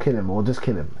 Oh, we'll kill him. We'll just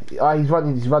kill him. Ah, he's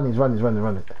running. It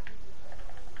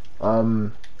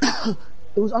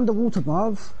was underwater,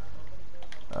 bruv.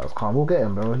 That was calm. We'll get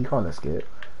him, bro. He can't escape.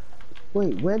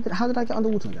 Wait, how did I get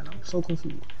underwater again? I'm so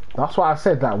confused. That's why I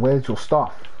said that. Where's your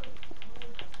stuff?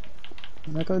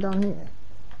 Did I go down here?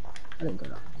 I didn't go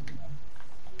down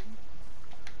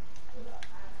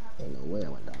here. Ain't no way I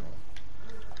went down here.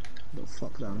 The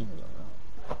fuck down here,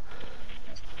 bro?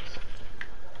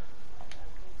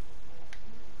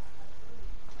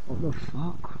 What the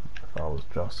fuck? If I was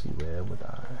Jossie, where would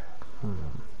I?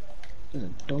 There's a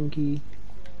donkey.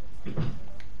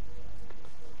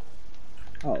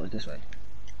 Oh, it's this way.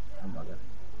 I'm bugging.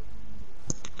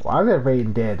 Why is there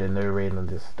rain dead and no rain on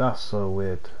this? That's so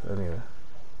weird. Anyway.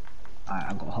 Alright,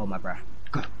 I've got to hold my breath.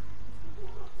 Go.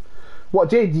 What,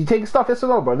 Jay? Did you take stuff? Yes or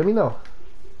no, bro? Let me know.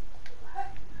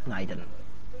 No, he didn't.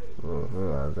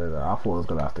 I thought I was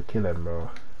gonna have to kill him, bro.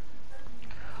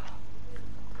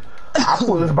 I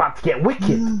thought it was about to get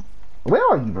wicked. Where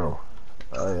are you, bro?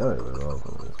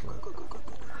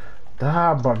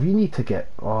 Damn, bro, you need to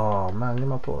get. Oh man, give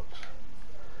my torch.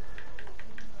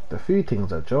 The food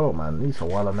thing's a joke, man. Need some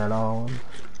watermelon.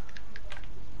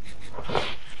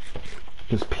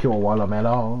 Just pure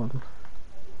watermelon.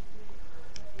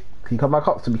 Can you come back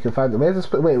up so we can find it? Where's this?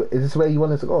 Wait, is this where you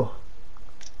wanted to go?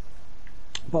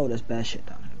 Bro, there's bare shit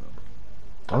down here,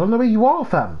 bro. I don't know where you are,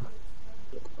 fam.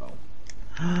 Bro.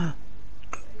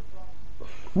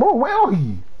 Bro, where are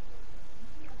you?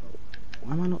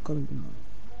 Why am I not going down?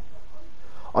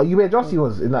 Are you where Jossie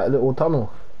was? In that little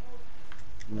tunnel?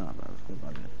 No, bro, it's good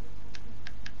bugging.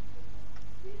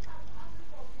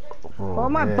 Bro, Or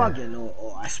am I bugging?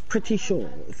 Or I'm pretty sure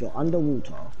if you're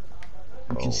underwater,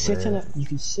 you can sit in it. You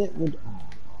can sit with.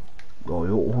 Oh,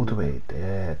 you're all the way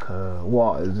there, cuz.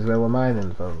 What? Is this where we're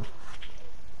mining, fam?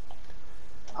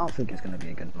 I don't think it's gonna be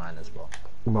a good mine as well.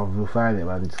 Bro, we'll find it,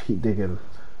 man. Just keep digging.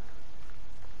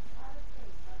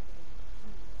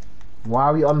 Why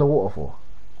are we underwater for?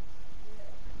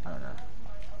 I don't know.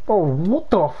 Bro, what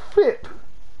the flip?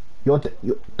 You're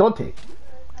Dante.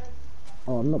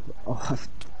 Oh, I'm not. Oh,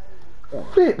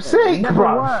 Flip's sake, never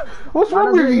bro. works. What's Why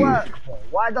wrong with doesn't it you? work, bro?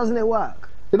 Why doesn't it work?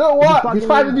 You know It's what? bugging He's me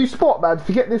finding a out. new spot, man.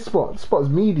 Forget this spot. This spot's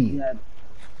meaty. Yeah.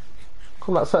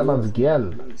 Come like certain man's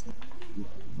girl.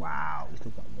 Wow. He's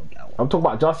talking about your girl. I'm talking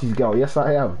about Justy's girl. Yes,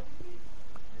 I am.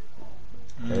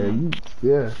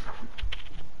 Yeah.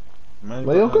 Man,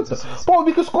 But you're good. Bro,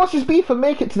 we can squash this beef and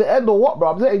make it to the end or what,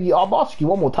 bro? I'm asking you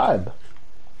one more time.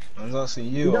 I was asking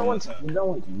you. You don't want to. You don't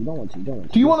want to. You don't want to. You don't want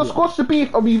to. Do you want to squash the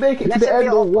beef and we make it to the end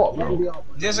or what, bro?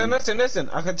 Listen.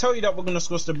 I can tell you that we're gonna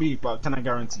squash the beef, but can I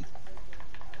guarantee?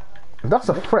 If that's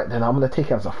a threat, then I'm gonna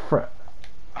take it as a threat.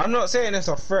 I'm not saying it's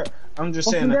a threat. I'm just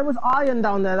saying there that. was iron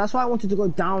down there. That's why I wanted to go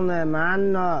down there,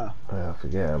 man. Yeah,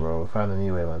 forget it, bro. We'll find a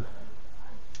new way, man.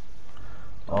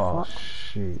 Oh,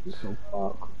 shit. So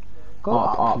fuck. Go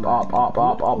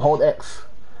Up. Hold X.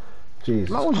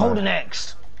 Jeez. I was holding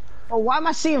X. Oh, why am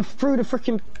I seeing through the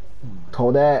freaking?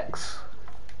 Hold X.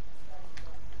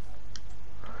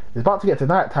 It's about to get to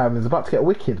night time. It's about to get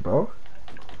wicked, bro.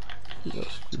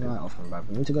 Right off my back.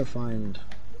 We need to go find.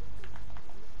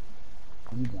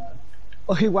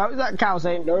 Oh, why was that cow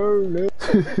saying no?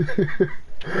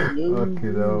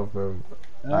 Fucking hell, bro.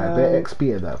 Alright, bare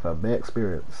experience that, fam. Bare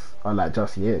experience. Unlike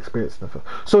Justy, yeah, experience stuff.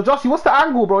 So, Justy, what's the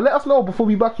angle, bro? Let us know before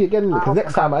we back you again, because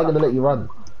next time I ain't gonna let you run.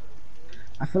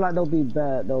 I feel like there'll be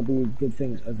good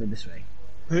things over this way.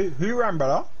 Who ran,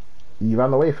 brother? You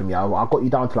ran away from me. I got you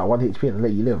down to like 1 HP and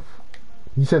let you live.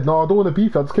 You said, no, I don't want to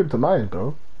beef. I just came to mine,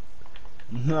 bro.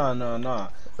 No.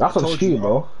 That's on stream,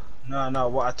 bro. No.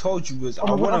 What I told you was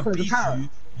I want to beef you.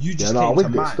 You just I came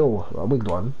wigged to it mine. still. I wigged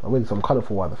one. I wigged some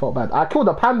colourful one. I felt bad. I killed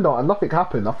a panda and nothing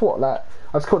happened. I thought like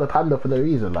I just killed a panda for no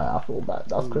reason. Like I thought bad.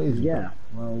 That's crazy. Yeah.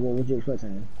 Well, what would you expect,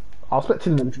 then? I was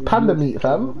expecting panda meat,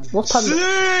 fam. What's panda?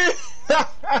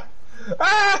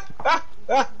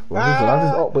 Well, listen, I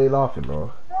just up way laughing,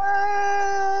 bro.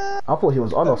 I thought he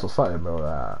was on us or something, bro.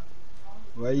 Like,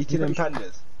 Why are you killing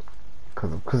pandas?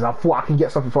 Because I thought I can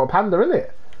get something for a panda, innit?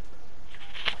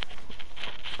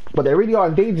 But they really are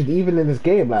endangered even in this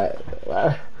game, like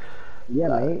Yeah,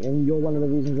 mate, and you're one of the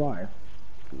reasons why.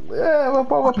 yeah,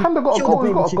 well, a panda got a goal,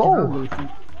 he's got a goal.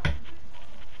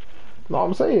 Know what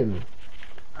I'm saying?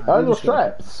 Earn your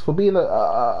stripes for being a,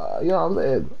 you know what I'm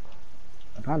saying?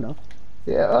 A panda?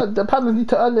 Yeah, the pandas need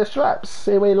to earn their stripes,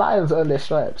 same way lions earn their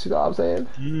stripes, you know what I'm saying?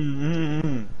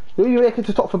 You make it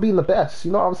to top for being the best,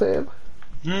 you know what I'm saying?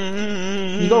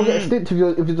 You don't get a stint if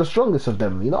you're the strongest of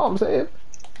them, you know what I'm saying?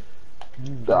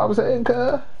 You know what I'm saying, cuz? You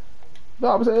know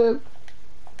what I'm saying?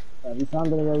 Have you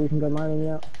found anywhere we can go mining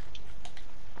yet?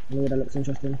 Anywhere that looks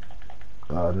interesting?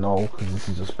 No, because this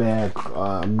is just bare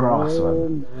grass,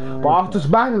 man. But I'm just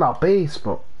mining our base,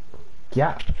 bro.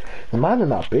 Yeah, I'm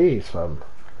mining our base, fam.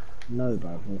 No,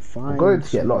 bro, we'll find. I'm going to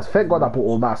get lost. Thank God I put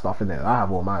all my stuff in there. I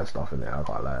have all my stuff in there, I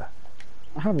can't lie.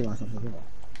 I have all my stuff as well.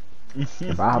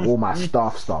 If I have all my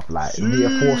stuff, like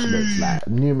reinforcements, like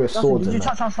numerous swords Did you and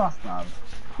touch our stuff, bro?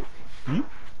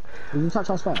 Did you touch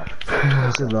our stuff?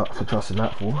 Good luck for trusting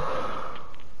that fool.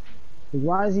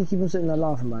 Why is he keeping sitting there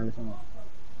laughing by himself?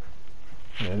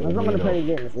 Yeah, I'm not gonna play the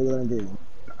game. That's what you're gonna do.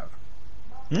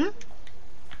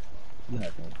 You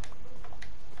heard me.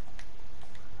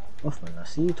 Offman, I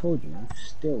see you told you.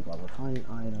 Still, bro, we're finding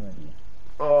iron already.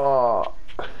 Oh.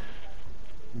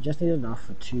 We just need enough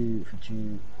for two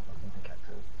fucking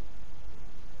pickaxes.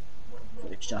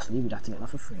 Which just we'd have to get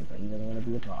enough for free, but he doesn't want to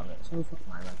be a part of it. So fuck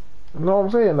my man. You know what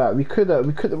I'm saying? Like we could,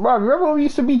 right, remember when we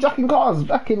used to be jacking cars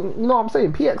back in, you know what I'm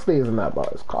saying, PX days and that, but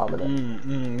it's calm in it.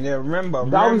 Yeah, remember.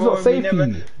 That was not safe for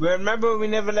you. Remember we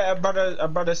never let a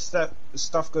brother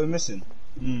stuff go missing.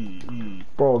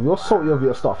 Bro, if you're salty of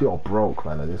your stuff, you're broke,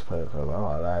 man. At this point, fam. I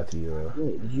can't lie to you.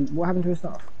 Wait, what happened to his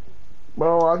stuff?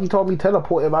 Bro, he told me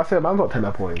teleport him. I said, man's not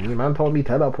teleporting me. Man told me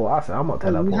teleport. I said, I'm not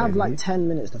teleporting. We have like me. 10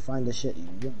 minutes to find the shit. You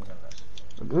don't understand that.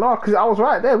 No, because I was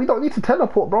right there. We don't need to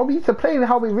teleport, bro. We need to play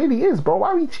how it really is, bro. Why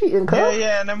are we cheating, cuz?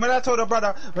 Yeah. And then when I told the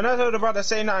brother,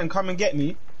 say nothing, come and get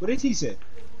me. What did he say?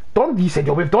 He said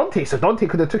you're with Dante, so Dante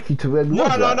could have took you to where you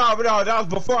was. No, that was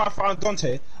before I found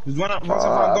Dante. It was once I found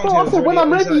Dante. Bro, I said when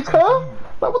I'm ready, cuz.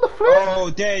 Like, what the frick? Oh,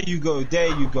 there you go.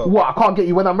 What? I can't get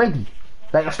you when I'm ready.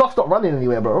 Like, your stuff's not running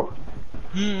anywhere, bro.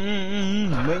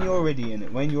 When you're ready,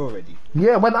 innit? When you're ready.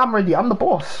 Yeah, when I'm ready, I'm the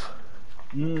boss.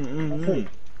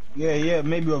 Yeah,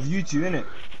 maybe of you two, innit?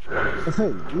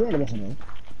 You ain't the boss of me.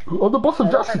 I'm the boss of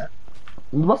Justin.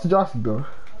 I'm the boss of Justin, bro.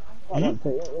 You're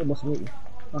the boss of me.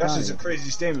 That's just a crazy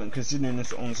statement considering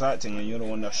it's on site thing and you're the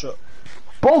one that shot.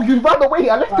 Bro, you ran away.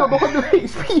 I left you on the 100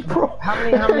 HP, bro. How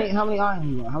many iron you got?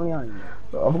 How many iron you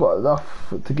got? I've got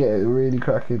enough to get it really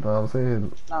cracking, you know what I'm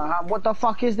saying? What the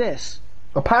fuck is this?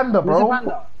 A panda, bro. It's a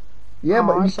panda. Yeah,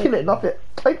 but you kill it, nothing.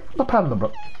 Take the panda, bro.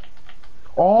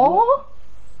 Oh!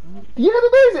 Do you hear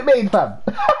the noise it made, fam?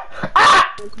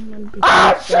 Ah!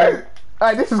 Ah, shoot!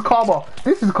 Alright, this is karma.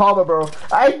 This is karma, bro.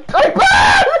 I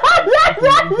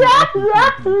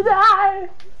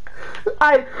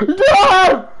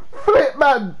no! Flip,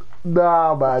 man!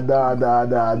 Nah, man, nah. I'm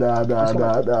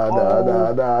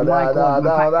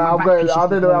going. I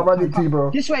don't know. I'm running to you, bro.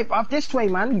 This way, bruv. This way,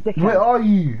 man. You dickhead. Where are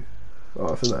you?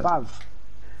 Oh, so that. Bruv.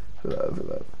 So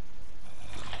that.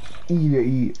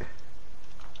 Eat.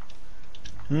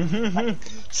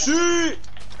 Shoot!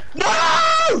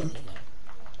 No!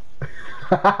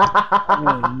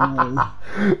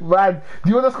 Man, do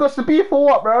you want to squash the beef or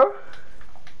what, bro?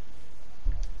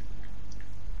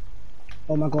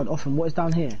 Oh my god, Offen, what is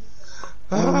down here?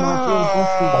 Oh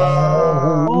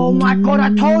my god,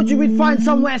 I told you we'd find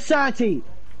somewhere 30!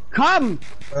 Come!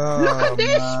 Look at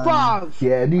this, bruv!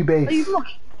 Yeah, new base. Are you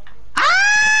looking? Ah!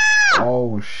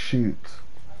 Oh, shoot.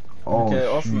 Oh,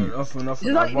 okay, shoot. often.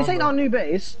 This ain't our new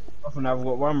base. Often I've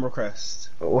got one request.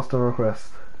 What's the request?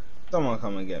 Someone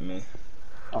come and get me.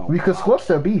 Oh, We could squash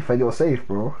the beef and you're safe,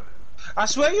 bro. I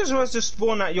swear you're supposed to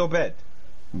spawn at your bed.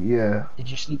 Yeah. Did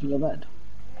you sleep in your bed?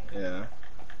 Yeah.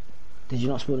 Did you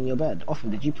not spawn in your bed? Offen,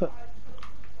 did you put...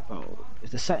 Oh,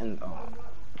 is the setting... Oh.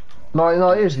 No,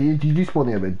 it is. You do spawn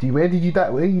in your bed. Where did you die?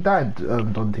 Where you died,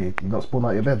 Dante? You not spawn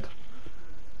out your bed?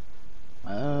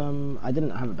 I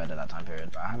didn't have a bed at that time period,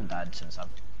 but I haven't died since I've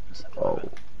slept in my bed.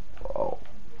 Well,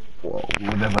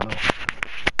 we'll never know.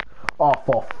 Oh,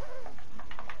 for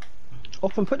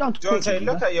Offen, put down... Dante,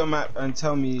 look at your map and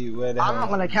tell me where the hell... I'm not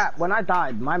gonna cap. When I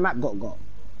died, my map got.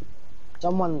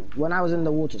 When I was in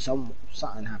the water,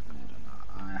 something happened.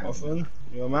 Often,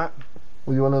 your map?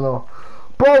 what do you want to know?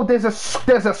 Bro, there's a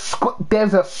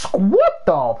what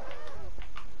the?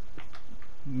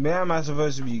 Where am I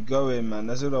supposed to be going, man?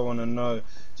 That's what I want to know.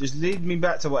 Just lead me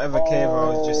back to whatever cave I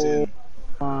was just in.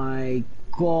 My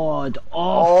god,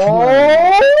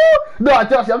 Oh! No,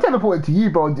 Josh, I'm teleporting to you,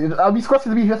 bro. I'll be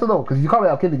squashing the beef, yes or no? Because you can't be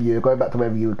out killing you. You're going back to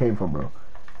wherever you came from, bro.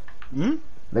 Hmm?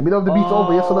 Let me know if the beef's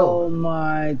over, yes or no? Oh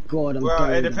my god, I'm Well,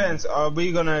 it dead. depends. Are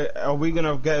we gonna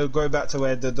go back to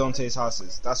where the Dante's house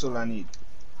is? That's all I need.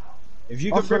 If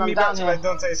you could Hoffman, bring me I'm back down to here. where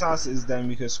Dante's house is, then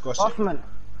we could squash it. Hoffman,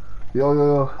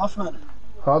 Yo. Hoffman,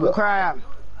 How look the? where I am.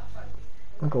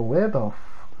 Nigga, where the?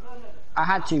 I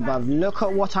had to, bruv. Look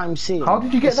at what I'm seeing. How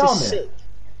did you get This down is there? sick.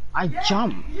 I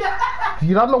jumped.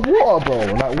 You not in the water, bro.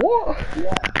 Like what?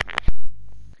 Yeah.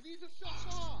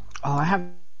 Oh, I have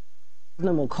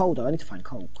no more coal though. I need to find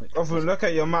coal quick. Often, look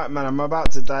at your map, man. I'm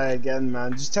about to die again,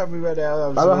 man. Just tell me where the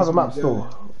hell I'm I don't have a supposed map to be going.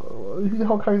 still. Who the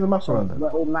hell carries a map around then? We're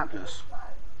all mapless.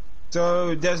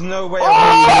 So there's no way of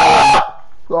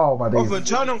Oh my days. Often,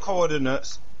 turn on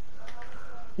coordinates.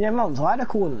 Yeah, Mums, why the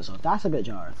coordinates off? That's a bit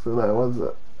jarring. So that was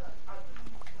it.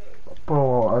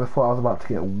 Bro, I just thought I was about to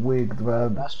get wigged,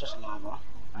 man. That's just lava.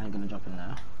 I ain't gonna jump in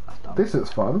there. That's dumb. This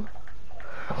is fun.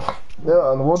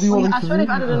 Yeah, and what do you want me I to swear do? they've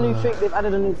added a new thing. They've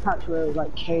added a new patch where it was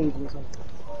like caves and something.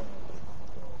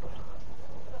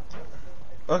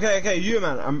 Okay, you,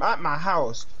 man. I'm at my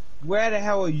house. Where the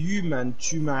hell are you, man,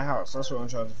 to my house? That's what I'm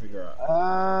trying to figure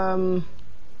out.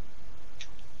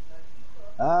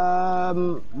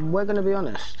 We're gonna be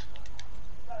honest.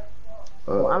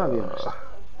 Well, I'm gonna be honest.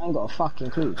 I ain't got a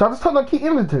fucking clue. Should I just turn on key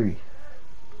inventory?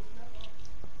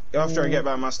 After I get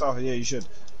back my stuff, yeah, you should.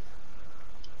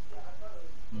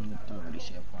 Don't really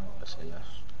see a point. Let's say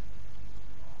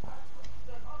yes.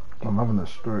 I'm having a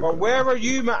stroke. But where are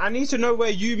you, man? I need to know where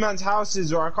you, man's house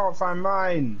is, or I can't find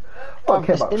mine. I don't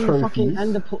care It's about in the fucking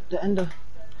trophies. the ender.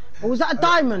 Oh, was that a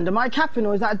diamond? Am I capping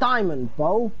or is that a diamond,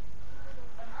 bro?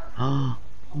 Oh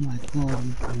my god,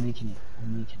 I'm making it.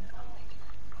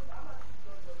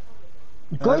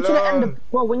 Go to the Hello? ender.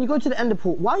 Well, when you go to the ender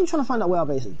port, why are you trying to find out where our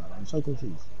base is, bro? I'm so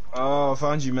confused. Oh, I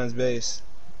found you, man's base.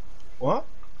 What?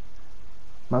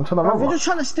 Man, turn Bro, around. you're just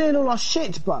trying to steal all our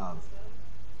shit, bruv.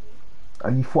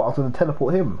 And you thought I was going to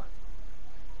teleport him.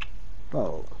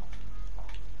 Bro.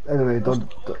 Anyway,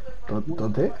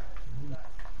 don't it?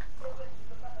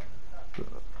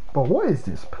 But what is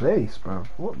this place, bro?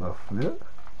 What the flip?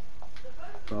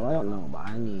 Bro, I don't know, but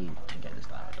I need to get this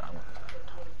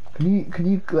diamond. Can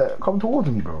you come towards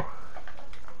me, bro?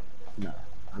 No,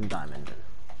 I'm diamond.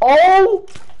 Oh!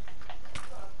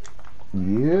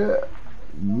 Yeah.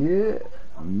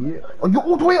 Oh, you're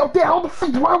all the way up there. How the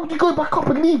fuck? Why would you go back up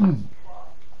and leave me?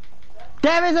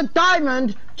 There is a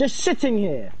diamond just sitting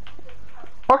here.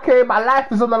 Okay, my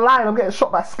life is on the line. I'm getting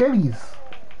shot by skellies.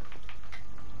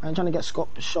 I ain't trying to get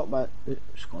shot by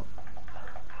Scott.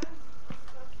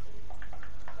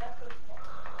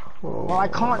 Oh, Well, I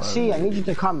can't see. I need you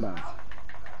to come, bro.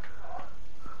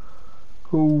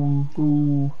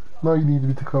 Who? Now you need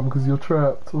me to come because you're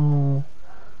trapped. Oh,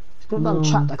 It's not that no. I'm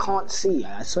trapped. I can't see.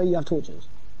 I swear you have torches.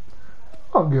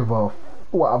 I don't give a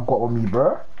what I've got on me,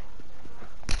 bro.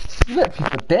 Left you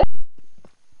for dead.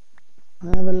 I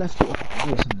never left it.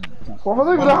 Well, I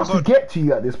don't even Oh know my how to God. get to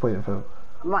you at this point, fam.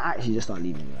 I might actually just start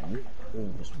leaving, man.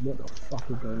 What the fuck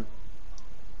is going on?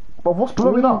 But what's Do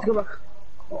we blowing need up? to go back?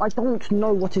 I don't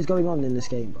know what is going on in this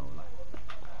game, bro. Like,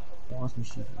 don't ask me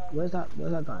stupid. Where's that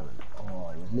diamond? Oh,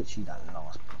 it was literally that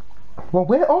last. Well,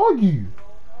 where are you?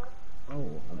 Oh,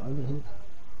 I'm over here.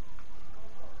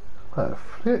 Like,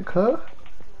 flick, huh?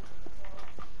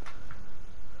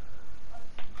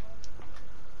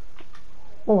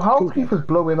 Well, how are creepers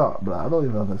blowing up? Like, I don't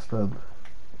even understand.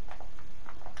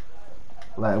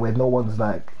 Like, where no one's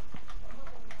like,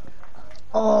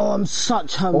 Oh, I'm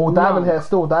such a oh, diamond mug. here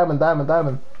still, diamond. Don't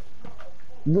mind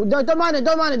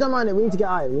it. We need to get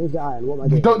iron. What am I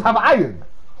doing? You don't have iron.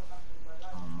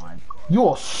 Oh my god.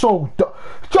 You're so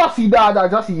Jossie, nah,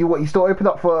 Jossie, you still open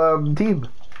up for team?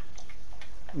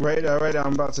 Wait there,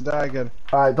 I'm about to die again.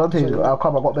 Alright, don't take it. So- I'll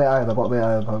come, I got bare iron,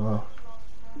 bro.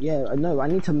 Yeah, I know. We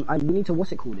need to.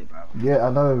 What's it called, bro? Yeah,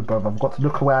 I know, bro. I've got to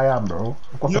look where I am, bro.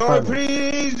 I've got to No, find it.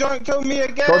 please don't kill me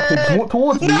again. Don't take walk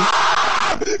towards me. No!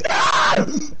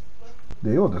 Yeah,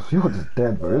 you're just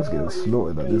dead, bro. It's getting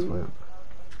slaughtered at this point.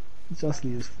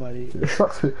 Justly is funny. It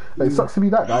sucks to be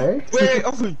that guy, eh? Wait,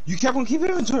 Offman, you kept on keeping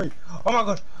inventory. Oh my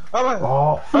god.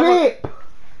 Oh, flip!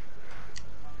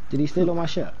 Did he steal all my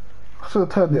shit? I should have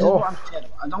turned it This is what off. I'm scared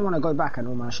of. I don't want to go back and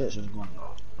all my shit's just gone, bro.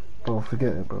 Bro,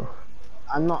 forget it, bro.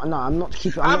 I'm not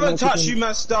keeping. I haven't touched you,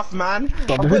 my stuff, man. I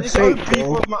the put hood's this own fake, beef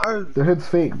bro. of my own. The hood's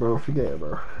fake, bro. Forget it,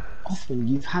 bro. Often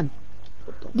you've had.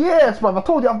 Yes, man. I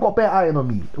told you I've got bare iron on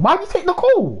me. Why'd you take the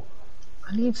call?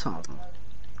 I need some.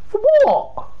 For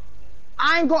what?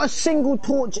 I ain't got a single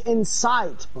torch in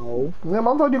sight, bro. Yeah,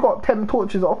 man's only got 10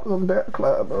 torches off on deck,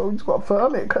 like, bro. He's got a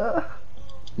thermic, huh?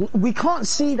 We can't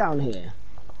see down here.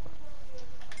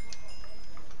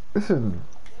 Listen.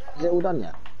 Is it all done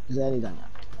yet? Is it any done yet?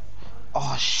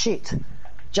 Oh shit!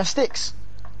 Just sticks.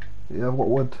 Yeah, I've got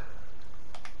wood.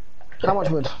 How much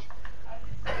wood?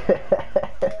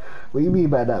 What do you mean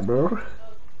by that, bro?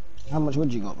 How much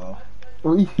wood you got, bro?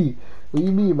 What do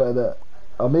you mean by that?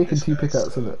 I'm making 2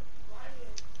 pickaxes in it.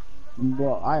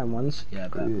 What, iron ones? Yeah,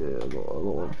 but. Yeah, I got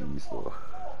one piece though.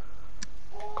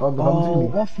 Come to Oh, me.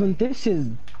 Hoffman, this is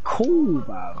cool,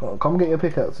 bro. Come get your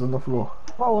pickaxe on the floor.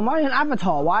 Bro, am I an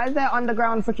avatar? Why is there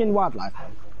underground freaking wildlife?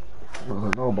 I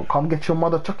don't know, but come get your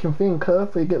mother chucking thing,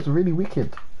 cuz it gets really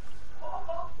wicked.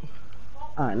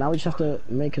 Alright, now we just have to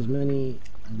make as many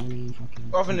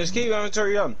fucking. Offman, just keep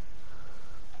inventory on.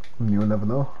 You'll never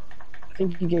know. I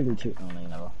think you gave me 2. Oh, no, you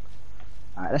never.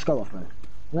 Alright, let's go, Hoffman.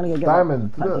 I'm gonna go get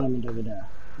Diamond, that look. diamond over there.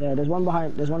 Yeah, there's one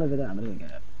behind. There's one over there. I'm gonna go get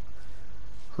it.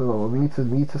 So we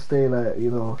need to stay like,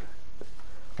 you know.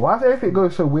 Why does everything go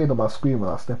so weird on my screen when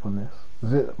I step on this?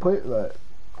 Is it like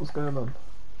what's going on?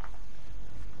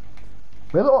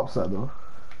 Where the ops at though?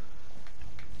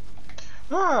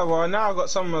 Ah, well, now I've got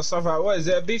some of my stuff out. What is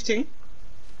it, a beef thing?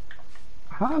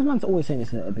 How is man's always saying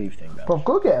it's a beef thing, bro? Bro,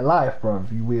 go get a life, bro,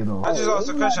 you weirdo. I just asked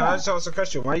a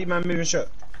question. Why are you man moving shit?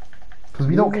 Because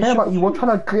we don't care about you. We're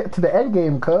trying to get to the end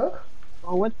game, cuz.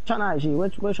 Oh, we're trying to actually, we're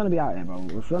trying to be out here, bro.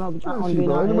 If we're not on Actually, being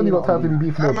bro, out here, anybody you're got not time to on be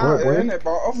being beefing with I'm out broke here, boy? innit,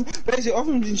 but basically,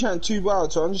 Offman's been chatting too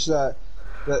wild, so I'm just like.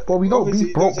 Well, we don't obviously,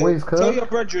 beef broke don't boys, say- cuz. Tell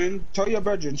your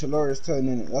brethren to lower his tone,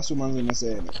 innit? That's what man's gonna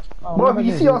say, innit? Oh, Bro, never if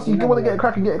you did, see us, you never want to did. get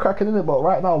cracking in it, but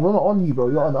right now, we're not on you, bro.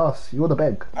 You're on us. You're the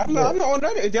beg. I'm not on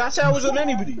anybody. Did I say I was on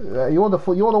anybody? You're the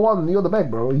one, you're the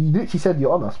beg, bro. You literally said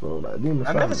you're on us, bro. Like, numerous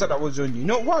I times, never said bro. I was on you,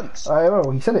 not once. I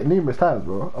know, he said it numerous times,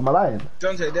 bro. Am I lying?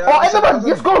 Don't say that. Oh, I said I Enderman, was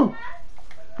let's on go!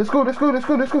 Let's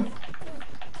go.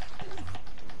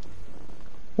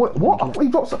 What? I thought he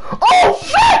dropped some. Oh,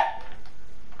 shit!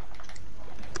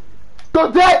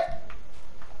 Don't die!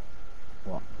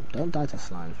 What? Don't die to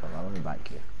slime, fam. I won't bite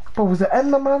you. Bro, was it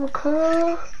Enderman,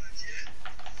 cuz?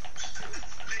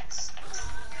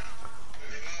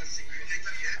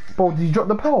 Bro, did you drop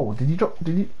the pole? Did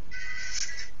you?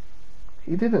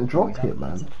 He didn't drop it,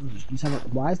 man.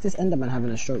 Why is this Enderman having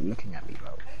a stroke looking at me, bro?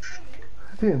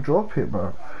 He didn't drop it,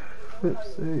 bro.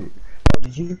 Flip's sake. Oh,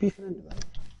 did you beef an Enderman?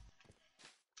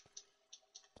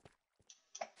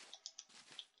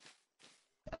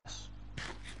 Yes.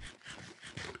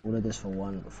 All of this for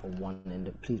one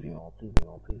Ender. Please be more.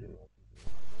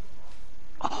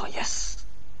 Oh yes.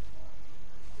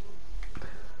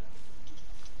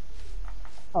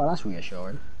 Oh, that's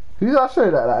reassuring. Who's that show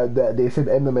that they said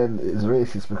Enderman is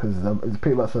racist because it's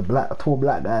pretty much a tall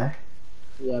black guy.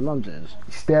 Yeah, mum says.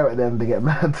 You stare at them, they get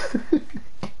mad.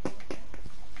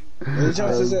 Any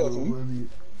chance to say it?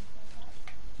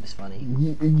 It's funny.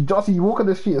 You walk on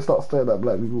the street and start staring at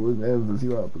black people with hands and see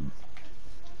what happens.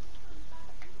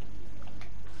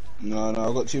 No, I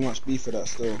got too much beef for that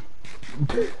still.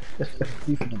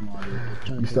 You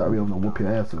start being able to whoop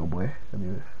your ass, little boy.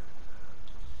 Anyway.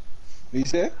 What you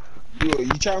say? You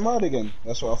chat him out again?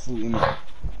 That's what I thought, you know.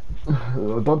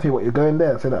 Don't tell you what, you're going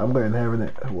there, say that I'm going there,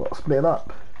 innit? What, split it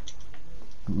up.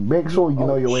 Make sure you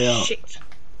know your way out. Shit.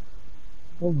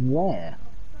 Well, where?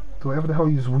 So whatever the hell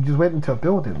you just went into a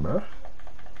building, bro.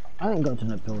 I didn't go to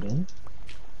no building.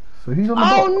 So who's on the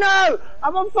Oh no!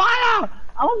 I'm on fire!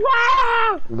 I'm on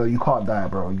fire! No, you can't die,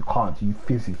 bro. You can't. You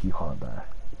physically can't die.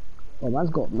 Oh, man's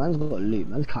got loot.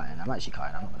 Man's cutting. I'm actually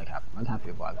cutting. I'm not gonna cap. Man's happy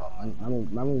with what I got.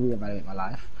 Man will reevaluate my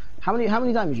life. How many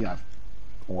diamonds do you have?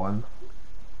 1.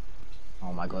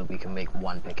 Oh my god, we can make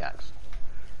 1 pickaxe.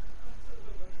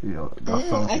 Yeah, that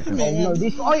sounds like Oh no,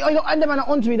 this. Oh, Enderman are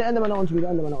onto me. The Enderman are onto me. The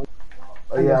Enderman are onto me.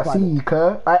 Oh yeah, I see you,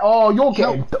 Kerr. Oh, you're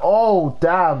getting. Oh,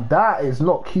 damn, that is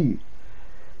not cute.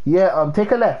 Yeah,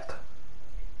 take a left.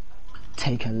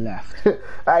 Take a left.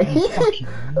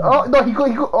 Oh no, he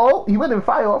got. Oh, he went in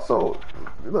fire. So,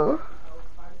 you know.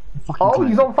 Oh,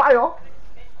 he's on fire.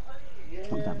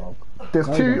 Fuck that, bro. There's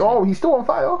 2. Oh, he's still on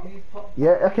fire.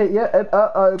 Yeah. Okay. Yeah.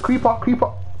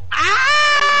 Creeper.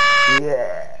 Ah!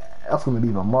 Yeah, that's gonna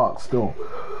leave a mark still.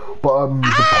 But I'm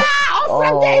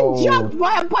getting jumped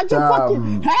by a bunch of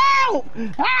fucking help!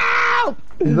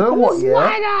 You know what?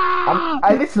 Yeah.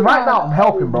 Listen. Right now, I'm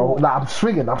helping, bro. Like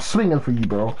I'm swinging for you,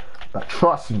 bro. Like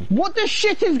trust me. What the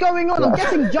shit is going on? I'm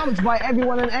getting jumped by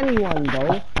everyone and anyone,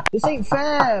 bro. This ain't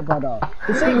fair, brother.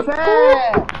 This ain't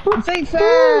fair.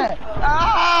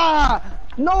 Ah!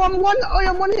 No, I'm one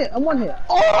hit. Oh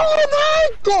my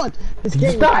god! This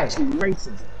game is actually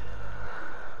racist.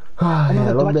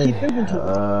 Yeah, long day.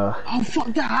 Oh fuck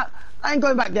that! I ain't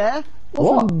going back there.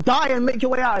 Die and make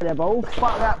your way out of there, bro.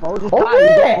 Fuck that, bro. Just die.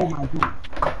 Yeah. Oh my god.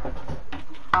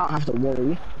 I don't have to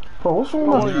worry. Bro, what's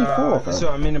wrong with you? That's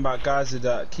what I mean about guys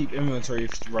that keep inventory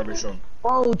rubbish on.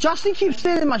 Bro, Justin keeps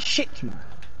stealing my shit, man.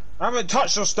 I haven't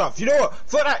touched your stuff. You know what?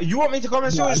 For that, you want me to come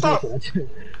and steal your stuff?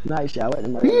 Nice, yeah.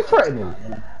 Who are you threatening?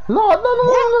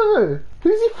 No.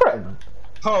 Who's he threatening?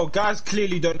 Oh, guys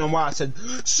clearly don't know why I said.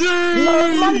 See!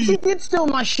 No, Mumsy did steal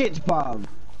my shit, bruv.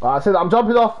 I said I'm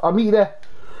jumping off. I'll meet you there.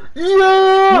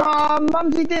 Yeah! No,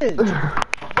 Mumsy did.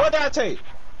 What did I take?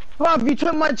 Bruv, you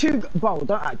took my 2. Bro,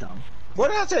 don't act dumb. What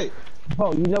did I take?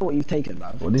 Bro, you know what you've taken, bro.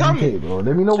 What did you take, bro?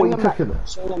 Let me know what you took.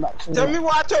 Swing them back. Tell me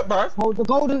what I took, bro. Oh,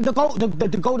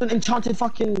 the golden enchanted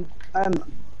fucking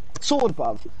sword,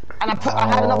 bruv. And I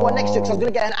had another one next to it because I was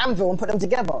gonna get an anvil and put them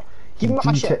together. Give me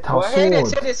my shit. Well, hear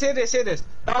this.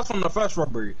 That was from the first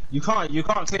robbery. You can't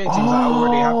say things that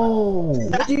already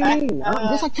happened. What do you mean?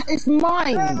 It's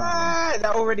mine, bro.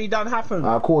 That already done happened.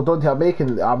 Cool, Dante, I'm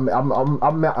making.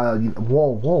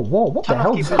 Whoa! What the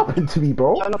hell's happened to me,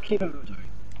 bro? I'm not keeping.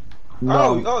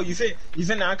 No. Oh, you think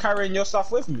that I'm carrying your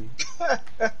stuff with me?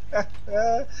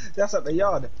 That's at the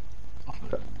yard.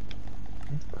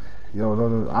 Yo,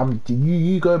 no.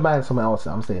 You go man somewhere else.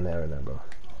 I'm staying there and then, bro.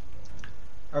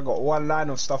 I got 1 line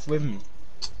of stuff with me.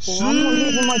 Well, I'm not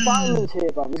leaving my diamonds here,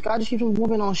 bro. This guy just keeps on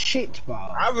robbing our shit, bro.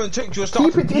 I haven't took your stuff.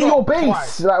 Keep it in your base.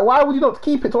 Twice. Like, why would you not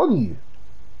keep it on you?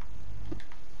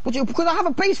 Because I have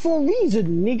a base for a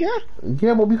reason, nigga.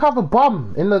 Yeah, but we have a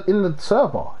bum in the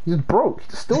server. He's broke. He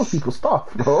just steals people's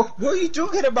stuff, bro. What are you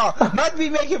talking about? Might be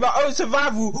making my own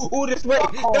survival all this way.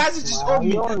 Guys are just on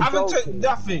me. I haven't took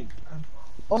nothing.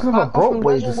 Where's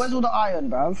all the iron,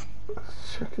 bruv?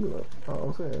 Checking it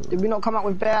out. Did we not come out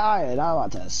with bare iron? I'm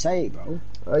about to say, bro.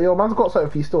 Yo, man's got something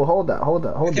for you still. Hold that.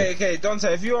 Okay,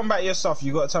 Dante, if you want back your stuff,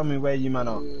 you gotta tell me where you man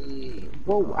are.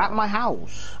 Well, at my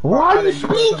house. Why are you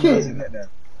speaking?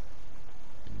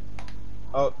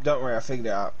 Oh, don't worry, I figured it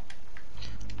out.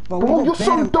 Bro, you're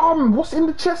so dumb. What's in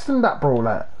the chest and that, bro?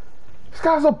 Like, this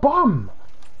guy's a bum.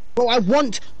 Bro, I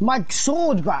want my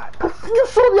sword back. You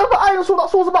saw the other iron sword. That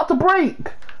sword's about to break.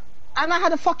 And I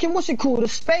had a fucking, what's it called? A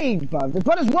spade, bro. The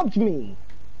brother's robbed me.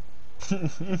 You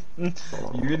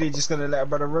really just gonna let a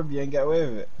brother rob you and get away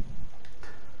with it?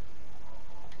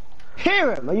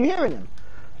 Hear him? Are you hearing him?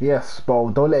 Yes, bro.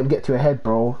 Don't let him get to your head,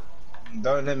 bro.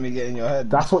 Don't let me get in your head.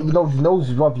 That's what you know. He knows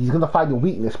you love you. He's gonna find your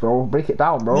weakness, bro. Break it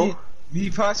down, bro. Me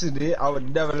personally, I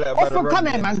would never let a brother rob come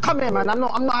here, man. Come here, man. I'm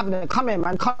not having it. Come here,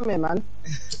 man.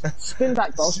 Spin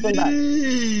back, bro. Spin back.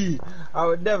 I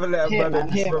would never let a brother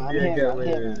rob you and get away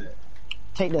with it.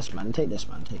 Take this, man. Take this.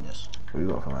 What you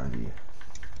got for Andy?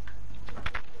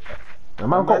 The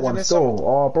man got one still.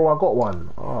 Oh, bro, I got one.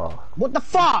 Oh. What the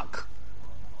fuck?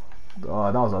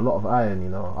 Oh, that was a lot of iron, you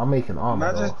know. I'm making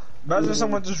armor. Imagine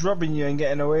someone just robbing you and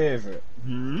getting away with it.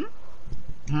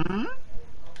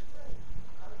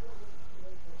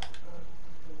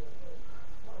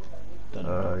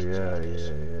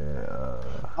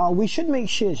 Oh, we should make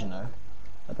shears, you know.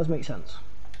 That does make sense.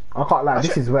 I can't lie,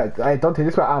 this is where, hey Dante,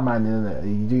 this is where our man, innit?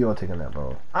 You do your thing in that,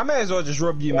 bro. I may as well just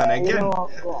rob you, man, again.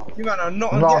 You man are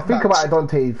not on No, get think backs. about it,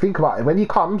 Dante, think about it. When he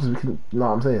comes, we can, you know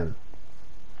what I'm saying?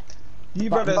 You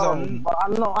But, brothers bro, are... but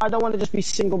I'm not. I don't want to just be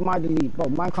single-mindedly. Bro,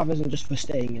 Minecraft isn't just for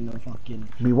staying in the fucking.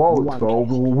 We won't, one bro.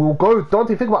 place. We'll go,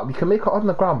 Dante, think about it. We can make an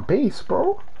underground base,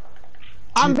 bro.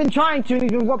 I've been trying to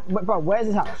even. Bro, where's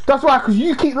his house? That's why, because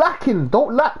you keep lacking.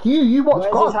 Don't lack you watch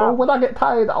Where's God, his bro. house? When I get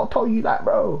tired, I'll tell you that,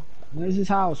 bro. Where's his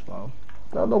house, bro?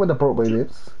 I don't know where the broke boy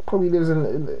lives. Probably lives in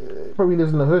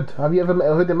the hood. Have you ever met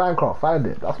a hood in Minecraft? Find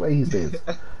it. That's where he stays. Bit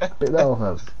there,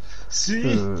 fam.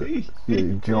 See?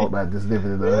 You joke, man. Just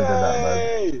living in the hood and that, man.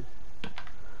 Hey.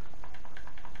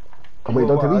 Oh, wait,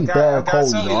 don't tell me he's bare cold,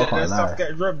 you know. I can't Stuff lie.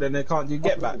 gets robbed and they can't do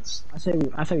get backs. I say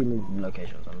we move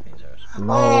locations. I'm being serious.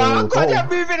 No, I'm don't. gonna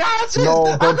moving houses.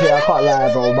 No, Dante, I can't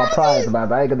lie, bro. My pride,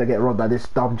 man. I ain't gonna get robbed by this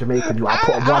dumb Jamaican. I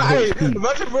put 1 HP.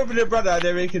 Imagine robbing a brother and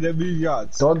they're making them move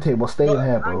yards. Dante, we're staying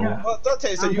here, bro.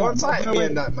 Dante, so you on site me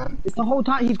and that, man. It's the whole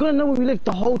time. He's gonna know where we live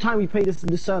the whole time we play this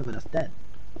server. That's dead.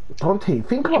 Dante,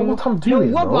 think about what I'm He'll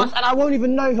doing, rob bro. us, and I won't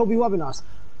even know he'll be robbing us.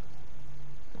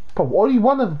 But only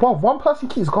one person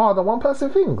keeps guard and one person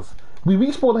things. We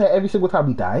respawn here every single time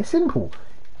we die. Simple.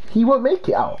 He won't make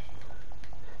it out.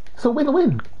 It's a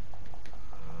win-win.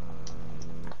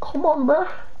 Come on, bruh.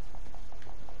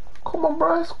 Come on,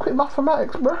 bruh. It's quick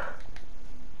mathematics, bruh.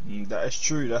 That is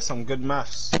true. That's some good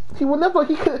maths. He will never.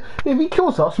 If he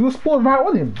kills us, we'll spawn right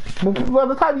on him. By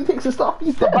the time he takes his stuff,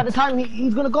 he's dead. By the time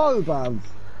he's gonna go, bruv.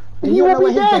 He will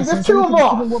be dead. There's 2 of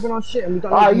us.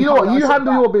 Alright, you know what? You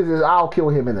handle your business. I'll kill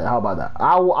him in it. How about that?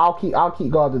 I'll keep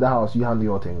guard of the house. You handle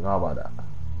your thing. How about that?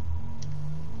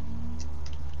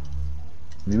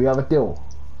 Do we have a deal?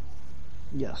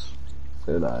 Yes.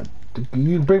 So like,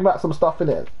 you bring back some stuff in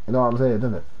it. You know what I'm saying,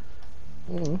 isn't it?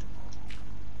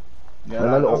 Yeah, When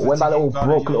that little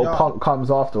broke little punk comes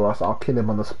after us, I'll kill him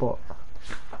on the spot.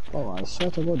 Oh, I swear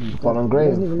to God, you Fun and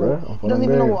grave, He bro. doesn't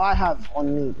even know what I have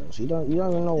on me, bro. So you don't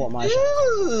even know what my shit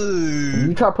is.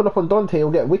 You try to pull up on Dante,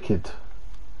 he'll get wicked.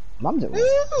 Mum's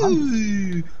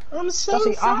it. I'm so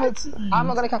Jesse, I'm sorry.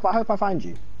 not gonna cap. I hope I find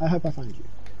you.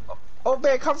 Oh,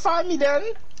 babe, come find me then.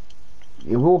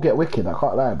 It will get wicked. I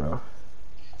can't lie, bro.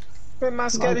 Man, man,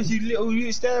 scared of you little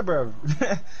youths there, bro.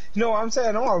 You know what I'm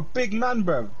saying? I'm a big man,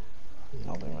 bro.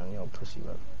 No, man, you're a pussy,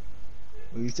 bro.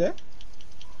 What you say?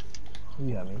 You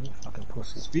hear me? You fucking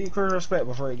pussy. Speak with respect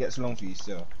before it gets long for you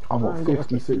still. I've got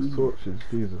 56 torches.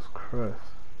 Jesus Christ.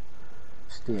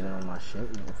 Stealing all my shit,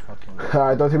 you fucking.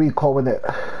 Alright, Dante, we calling it.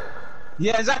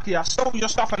 Yeah, exactly. I stole your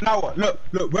stuff and now what? Look,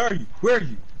 where are you? Where are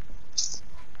you?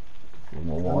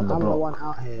 We're on the I'm the block. one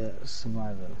out here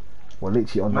surviving. We're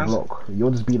literally on the block. You're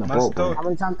just being a broke, bro. How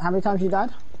many times you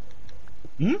died?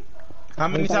 How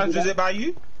many times was it by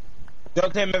you?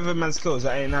 Don't claim every man's kills,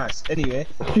 that ain't nice. Anyway.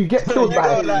 You get killed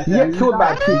by you get killed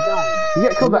by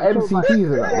MCPs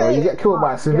and that, bro. You get killed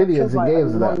by civilians in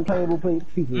games and that.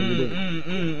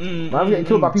 I'm getting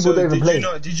killed by people So who don't even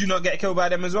play. did you not get killed by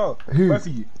them as well? Who? Both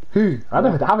of you. Who? I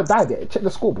haven't died yet. Check the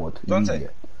scoreboard. Don't say.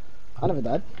 Idiot. I never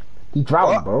died. He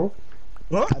drowned, What? bro.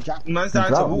 What? Man's down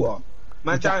to drowned. water.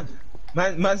 Man's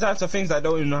down to things that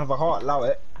don't even have a heart, allow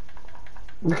it.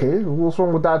 Okay, what's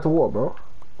wrong with dying to what, bro?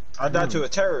 I died to a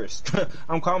terrorist.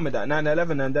 I'm calm with that.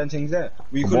 9/11 and then things there.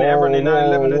 We couldn't ever in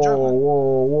 9/11 a drama.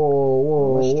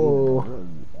 Whoa.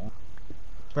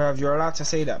 Bruv, you're allowed to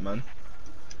say that, man.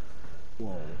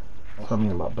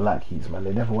 Something about black heats, man.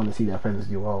 They never want to see their friends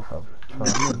do well, fam.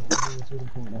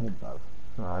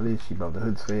 Nah, at least bro. The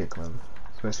hood's fake, man.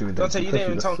 Especially with Don't say you didn't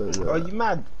even talk. especially Are you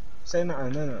mad? Say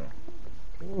nothing, no.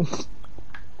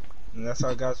 And that's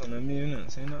how guys want to move, innit?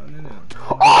 Say nothing, innit?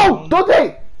 Oh!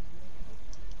 Dante!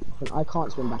 I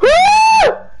can't swim back.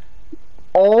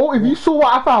 Oh, if you saw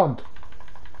what I found.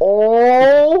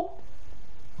 Oh!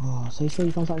 Oh, so you say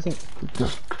you found something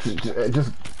sick?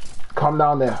 Just come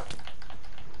down there.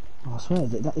 Oh, I swear,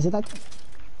 is it that?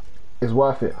 It's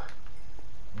worth it.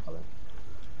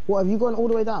 What, have you gone all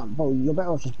the way down? Bro, you're better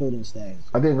off just building stairs.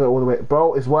 I didn't go all the way.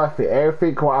 Bro, it's worth it.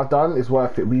 Everything what I've done is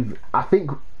worth it. I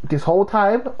think this whole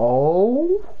time,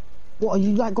 oh, What, are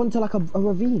you like gone to like a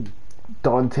ravine?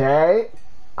 Dante,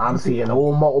 I'm seeing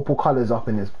all multiple colours up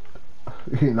in this.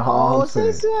 You know what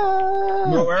I'm saying?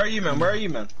 Bro, where are you,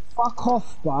 man? Fuck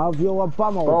off, bruv. You're a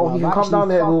bummer, Bro, he can come Actually, down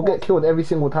there and fuck we'll get off. killed every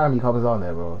single time he comes down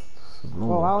there, bro.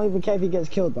 Bro, I don't even care if he gets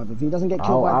killed, bruv. If he doesn't get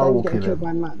killed I by them, will he's kill getting killed by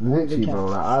him. man. Literally, bro,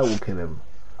 like, I will kill him.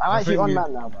 I'm actually think on we-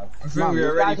 man now, bruv. I think we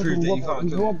already proved that you can't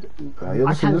kill him. You're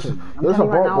I just, can you're kill him. I'm just a telling you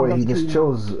right broke now, boy. I'm He killing just him.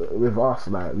 chills with us.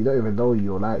 Like, we don't even know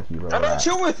you or like you, bro. I don't Like,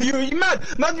 chill with you, you mad?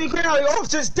 Man, been clearing out your off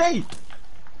since day.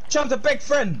 Trying to beg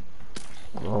friend.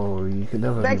 Oh, you can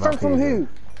never Beg be friend my from favorite. who?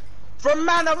 From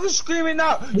man, I was screaming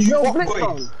out. You Yo, fuck Blitz boy.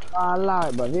 phone. I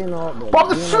lie, bro. You know what, bro. But I'm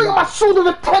You know swinging my that. sword in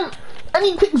the tent and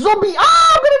he picked zombie.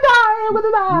 Ah, I'm gonna die. I'm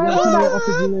gonna die. You I'm never call gonna me die. an op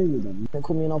if you knew me, bro. You don't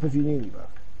call me an op if you knew me, bro.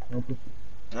 No pussy.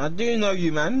 I do know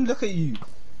you, man. Look at you.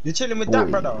 You're chilling with Boy.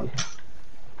 that brother.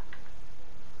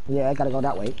 Yeah, I gotta go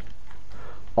that way.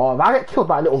 Oh, if I get killed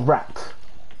by a little rat.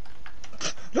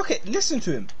 Listen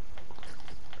to him.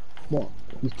 What?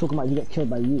 He's talking about you get killed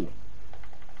by you.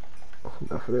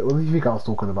 What do you think I was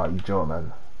talking about, you Joe,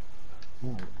 man?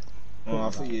 Oh, I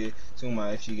thought you were talking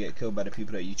about if you get killed by the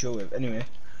people that you chill with. Anyway.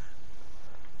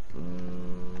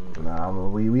 Nah,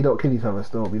 we don't kill each other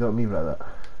still. We don't move like that.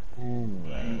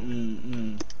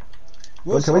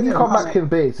 What's Okay, when you up, come man? back in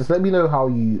base, just let me know how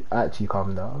you actually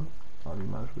calm down. I'll be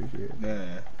much appreciated.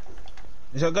 Yeah.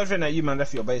 It's your girlfriend that you man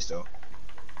left your base though.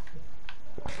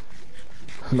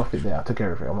 There's nothing there. I took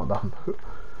everything. I'm not done.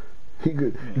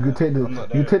 You could take I'm not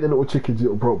the there. take the little chickens, you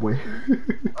little broke boy.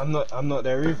 I'm not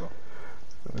there either.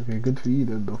 Okay, good for you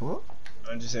then. The fuck?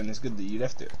 I'm just saying it's good that you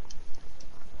left it.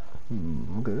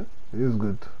 Okay, it is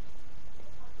good.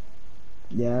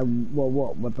 Yeah, well,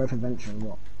 what? We're both adventuring,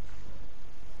 what?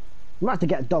 We might have to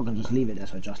get a dog and just leave it there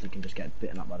so Justin can just get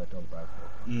bitten up by the dog, bro.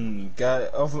 Guy,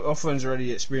 Offen's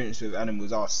already experienced with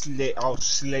animals. I'll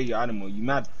slay your animal. You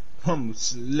mad? I'm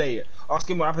slay it. Ask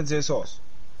him what happened to his horse.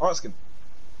 Ask him.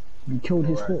 You killed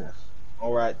his Alright. horse.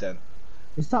 Alright then.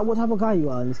 Is that what type of guy you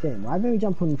are in this game? Why don't you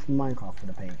jump on from Minecraft for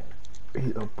the pain game?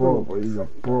 He's a broke, bro. He's a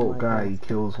broke guy. He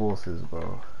kills horses,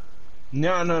 bro.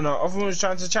 No. Offen was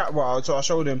trying to chat wild, so I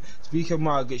showed him. Speaking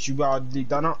wild gets you wildly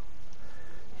done up.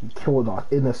 He killed an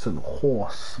innocent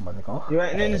horse, my nigga. You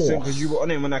ain't innocent because you were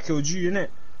on it when I killed you, innit?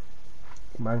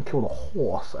 Man killed a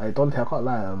horse. I don't think I can't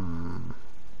lie.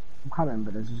 I can't remember,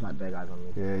 there's just like big eyes on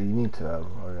me. Yeah, you need to.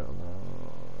 Hurry up,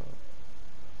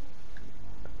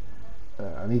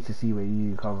 I need to see where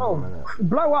you come from. Innit?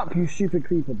 Blow up, you stupid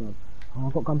creeper, bro. Oh,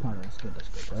 I've got gunpowder, that's good.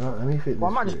 Let me fit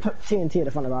Well, I this might just shit. put TNT at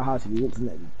the front of our house if he walks in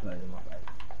there and blows him up, right?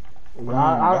 Well,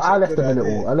 I left that's a him a good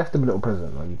little. idea. I left him a little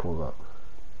present when he pulls up.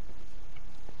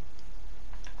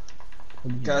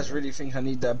 Guys really think I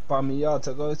need that bummy yard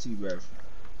to go to, bruv.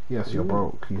 Yes, you're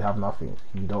broke. You have nothing.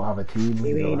 You don't have a team.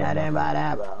 You don't ain't have nothing but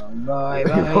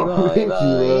a broke boy, nothing.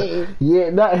 boy. You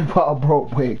ain't nothing but a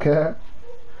broke boy, Kurt.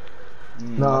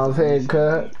 Know what I'm saying,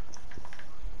 Kurt?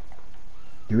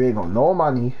 You ain't got no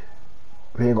money.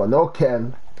 You ain't got no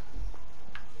Ken.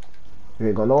 You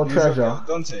ain't got no treasure.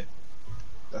 Dante.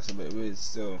 That's a bit weird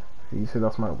still. You said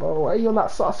that's my bro. Why you on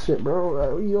that sus shit, bro?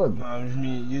 Like, what you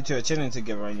on? You two are chilling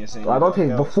together and you're saying. I you don't got think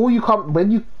girls. before you come,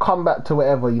 when you come back to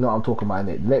wherever, you know what I'm talking about,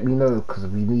 innit? Let me know, because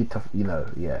we need to, you know,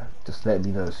 yeah. Just let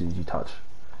me know as soon as you touch.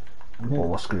 Or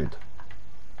we're screwed.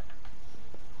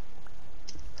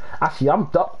 Actually, I'm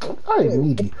done. I don't even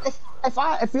need you.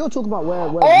 If you're talking about where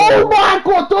Oh my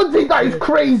god, don't think that is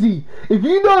crazy. If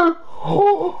you know.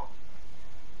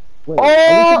 wait,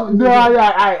 Oh, no,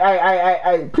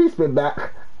 I, please spin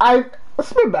back.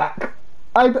 Spin back.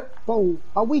 bro,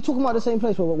 are we talking about the same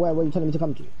place where you're telling me to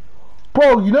come to?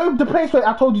 Bro, you know the place where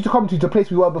I told you to come to, the place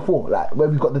we were before, like where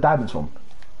we got the diamonds from.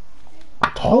 I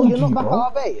told You're you, not back bro. at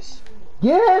our base?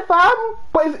 Yeah, fam.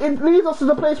 But it leads us to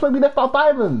the place where we left our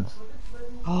diamonds.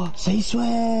 Oh, say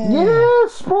swear.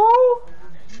 Yes, bro.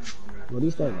 Well,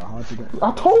 these days are hard to get.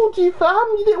 I told you, fam.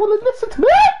 You didn't want to listen to me.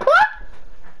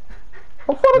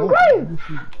 I'm fucking great.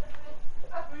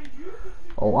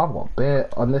 Oh, I've got bare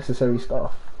unnecessary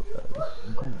stuff.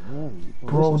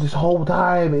 Bro, this whole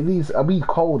time it leaves. I mean,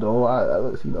 cold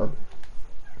though. You know.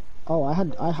 Oh, I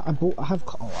have. Oh, I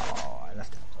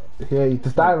left it. Yeah, you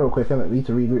just die real quick, innit? We need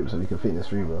to regroup so we can fit this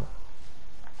through, bro.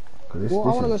 Cause this, Well, I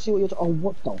this want to go is see what you're. Oh,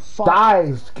 what the fuck?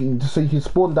 dies, just so you can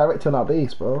spawn directly on our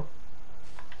base, bro.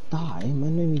 Die?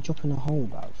 Man, made me drop in a hole,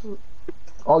 bro.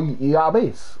 Oh, you out of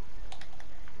base?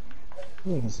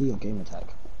 I can see your game tag.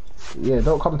 Yeah,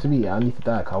 don't come to me. I need to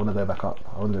die. 'Cause I want to go back up.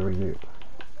 I want to regroup.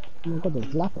 Oh my god,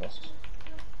 there's lapis.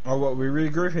 Oh, what, we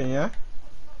regrouping, yeah?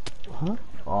 Huh?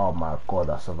 Oh my god,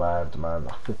 I survived, man.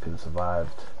 I flipping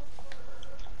survived.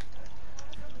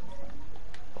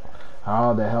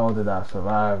 How the hell did I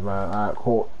survive, man? Alright,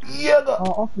 cool. Yeah,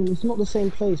 Oh, often it's not the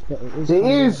same place, but it is. it kinda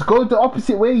is. Go the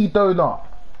opposite way, you donut.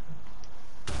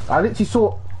 I literally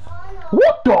saw.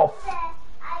 What the?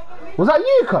 Was that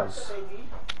you, cuz?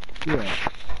 Yeah.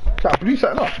 That blue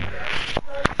setting up.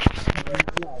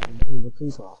 It was a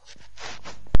creeper.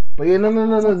 But yeah, no.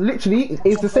 Literally,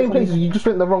 it's the same place. You just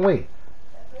went the wrong way.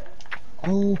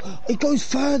 Oh, it goes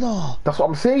further. That's what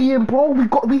I'm saying, bro.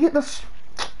 We hit the.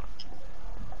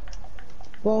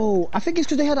 Bro, I think it's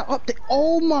because they had an update.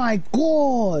 Oh my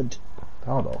god.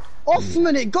 Hold off.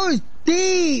 Offman, it goes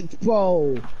deep,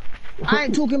 bro. I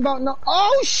ain't talking about no.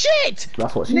 Oh shit!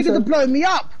 That's what she Niggas are said. blowing me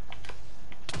up.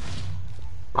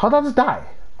 How did I just die?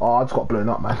 Oh, I just got blown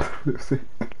up, man. Let's see.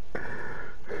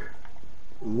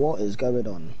 What is going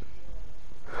on?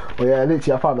 Oh yeah,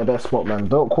 literally, I found the best spot, man.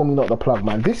 Don't call me not the plug,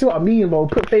 man. This is what I mean, bro.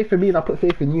 Put faith in me and I put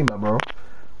faith in you, man, bro.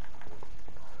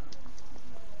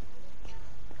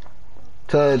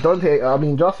 To Dante, I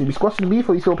mean, Justin, we squashing the beef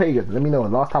or you still pagan? Let me know.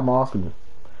 Last time I asked you.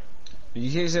 You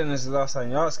keep saying this the last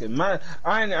time you asked it. Man,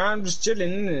 I'm just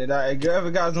chilling, innit? Like, whatever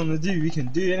guys want to do, we can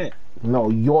do, innit? No,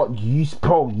 bro, you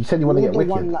said you want to get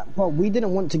wicked. Bro, we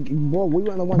didn't want to. Bro, we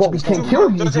weren't the ones. What, we can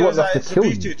kill you? You want us to kill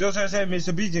you? Don't say it's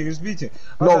a beating, it's a beating.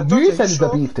 No, you said it's the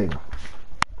beef thing.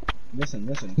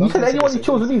 Listen. You said anyone who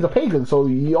kills me is a pagan, so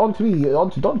you're on to me, you're on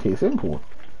to Dante. Simple.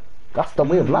 That's the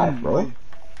way of life, bro.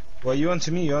 Well, you on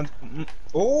to me,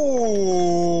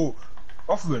 Oh!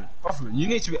 Offman, you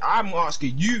need to be. I'm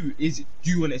asking you, do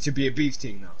you want it to be a beef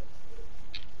thing now?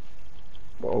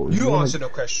 Bro, you answer the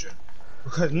question.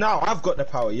 Because now I've got the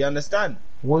power, you understand?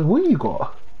 What you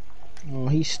got? Oh,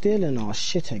 he's stealing our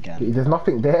shit again. There's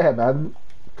nothing there, man.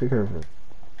 Take care of it.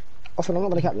 Often, I'm not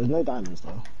gonna cap. There's no diamonds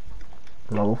though.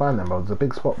 No, we'll find them, bro. It's a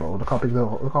big spot, bro. Look how big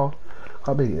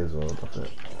how big it is, bro. That's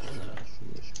it.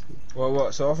 Well,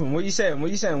 what? So often, what you saying?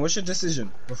 What's your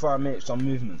decision before I make some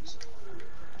movements?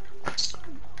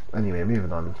 Anyway,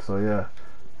 moving on. So yeah,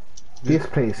 this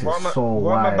place is so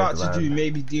what wild, I'm about man. to do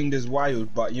may be deemed as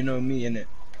wild, but you know me, innit?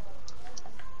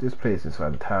 This place is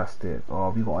fantastic. Oh,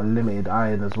 we got unlimited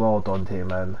iron as well, Dante,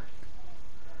 man.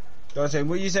 Dante,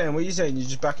 what you saying? You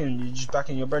just back in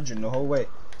your bedroom the whole way.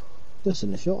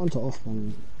 Listen, if you're onto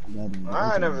Offman, then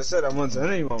I never said I want to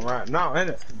anyone right now,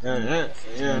 innit?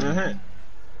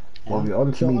 Well, you're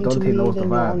on to me. Dante knows the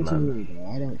vibe, man. Me,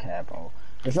 bro. I don't care, bro.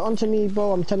 If you're onto me,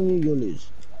 bro, I'm telling you, you'll lose.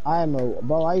 I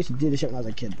used to do this shit when I was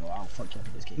a kid, bro. I'll fuck you up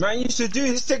in this game. Man, you should do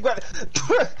this thing, but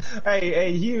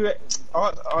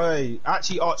I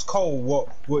actually asked Cole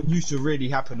what used to really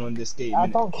happen on this game. I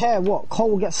don't care what. Cole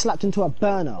will get slapped into a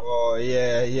burner. Oh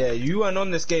yeah, you weren't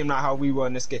on this game like how we were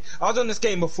on this game. I was on this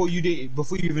game before you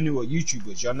even knew what YouTube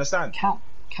was. You understand? Cap.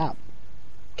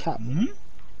 Hmm?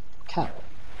 Cap.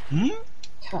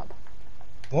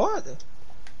 What?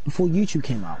 Before YouTube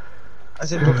came out. I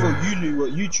said before you knew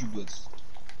what YouTube was.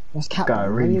 That's cap. Guy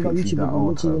really when thinks he's that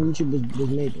old, when YouTube was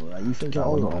made, bro. Like, you think you're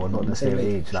old? We're not the same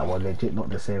age. Like, we're legit not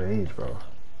the same age, bro.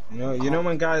 You know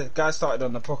when guys started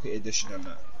on the Pocket Edition and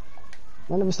that.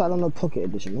 I never started on the Pocket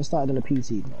Edition. I started on the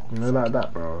PC, bro. You know like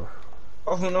that, bro.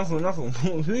 Nothing.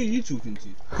 Who are you talking to?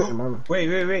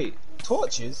 Wait.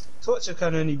 Torches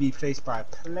can only be placed by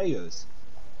players.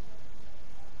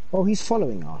 Oh, he's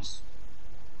following us.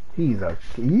 You're just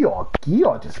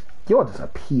a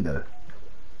pedo.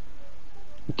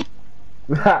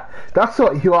 That's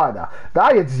what you are now.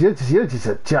 Now you're just a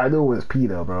ginormous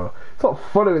pedo, bro. Stop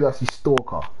following us, you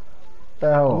stalker.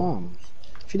 The hell.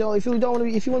 If you want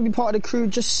to be part of the crew,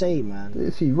 just say, man.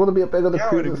 If you want to be a bit of the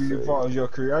crew, I want to be part of your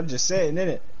crew. I'm just saying,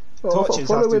 innit? Torches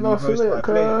have to be hosted by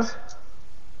players.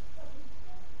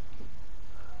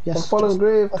 Yes. Following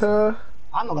grave,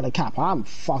 I'm not gonna cap. I'm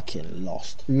fucking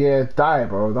lost. Yeah, die,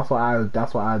 bro. That's what I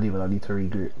do when I need to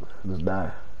regroup. Just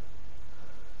die.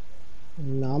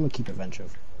 No, I'm gonna keep it venture.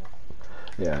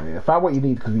 Yeah. Find what you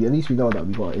need, because at least we know that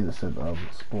we got an innocent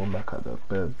spawn back at the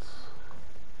beds.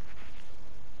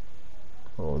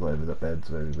 Or not even the beds,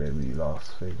 maybe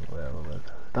last thing, whatever, man.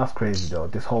 That's crazy though.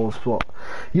 This whole spot.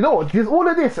 You know what? There's all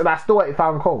of this, and I still ain't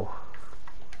found coal.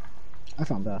 I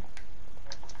found that.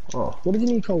 Oh. What did you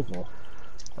need coal for?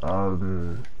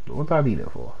 What do I need it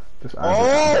for? Just no!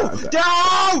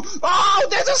 Oh,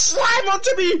 there's a slime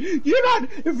onto me! You know,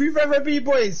 if we've ever been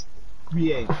boys,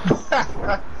 we ain't. Gosh,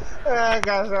 I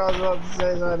was about to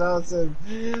say something else.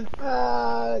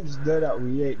 Just know that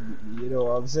we ain't. You know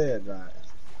what I'm saying, right?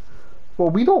 Well,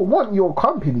 we don't want your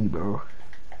company, bro.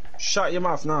 Shut your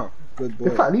mouth now, good boy.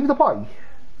 In fact, leave the party.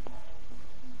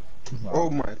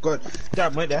 Oh my god,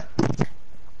 damn, wait there.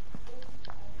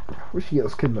 Wish he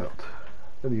gets kidnapped.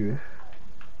 Anyway.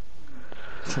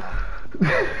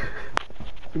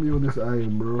 Give me all this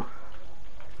iron, bro.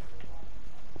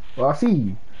 Oh, I see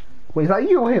you. Wait, is that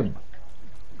you or him?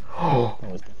 Oh,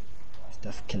 it's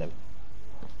death. Kill him.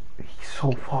 He's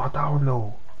so far down,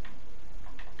 though.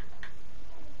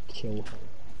 Kill him.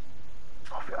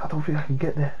 I don't think I can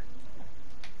get there.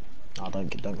 Oh, don't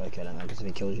go kill him, because if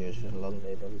he kills you, it's just a long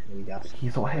day, bro. He's gonna be gassed.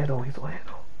 He's not here, though. He's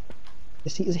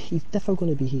definitely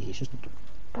gonna be here. He's just.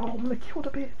 Bro, I'm gonna kill the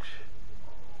bitch.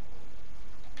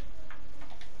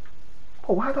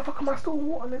 Oh, why the fuck am I still in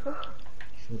water, nigga?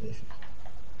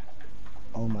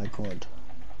 Oh my god.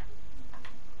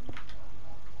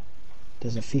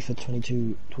 There's a FIFA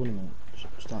 22 tournament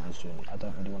starting soon. I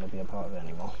don't really want to be a part of it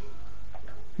anymore.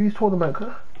 Who's tournament,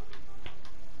 huh?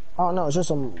 Oh no, it's just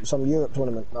some Europe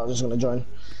tournament. I was just gonna join.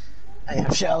 I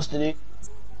have shit else to do.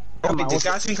 Oh, did this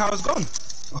guy think I was gone?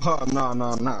 Oh, no.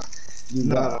 No.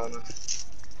 No.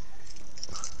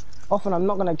 Often, I'm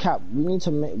not gonna cap. We need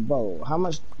to make bro. How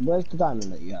much? Where's the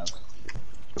diamond that you have?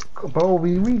 Bro,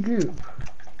 we regroup.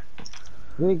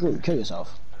 Really good. Kill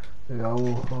yourself. Yeah, I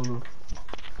will. Hold on.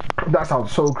 That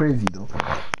sounds so crazy, though.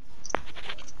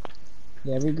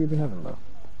 Yeah, regroup in heaven, bro.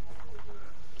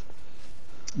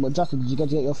 Well, Justin, did you get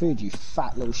to get your food? You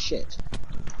fat little shit.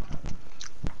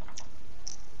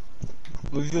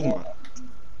 What are you doing, man?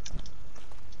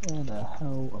 Where the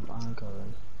hell am I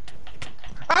going?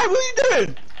 Hey, what are you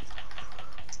doing?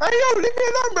 Hey, yo, leave me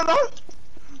alone, brother.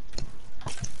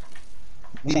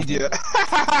 Idiot.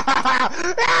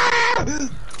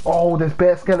 Oh, there's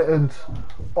bear skeletons.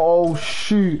 Oh,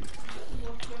 shoot.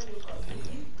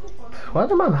 Why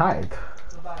did the man hide?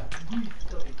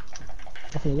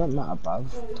 I think it doesn't matter, bruv.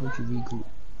 Told you regroup.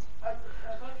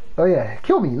 Oh, yeah.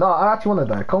 Kill me. No, I actually want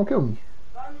to die. Come kill me.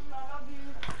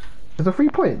 There's a 3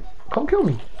 point. Come kill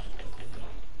me.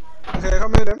 Okay,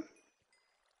 come here then.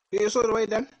 Get your sword away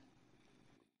then.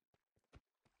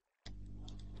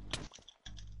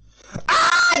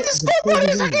 Ah! The scorpion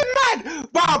is fucking mad!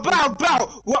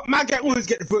 Bow! What man get always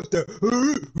get the first there?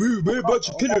 We're a bunch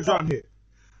of killers around here.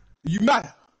 You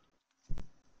mad?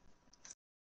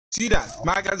 See that?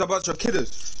 My guy's a bunch of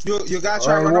killers. Your guy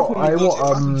trying to run up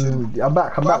on me. I'm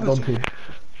back, Dante.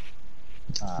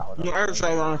 Your Eric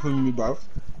trying to run up on me, bro.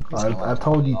 I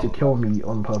told you to kill me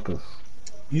on purpose.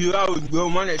 You are with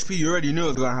 1 HP, you already knew it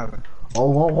was gonna happen. Oh,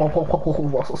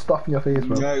 what's the stuff in your face,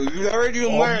 bro? Yeah, you already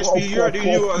on 1 HP, you already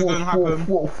knew what was gonna happen.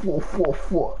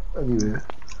 Anyway.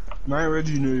 Man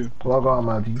already knew. Well, I got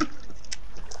my G.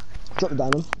 Drop the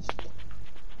diamond.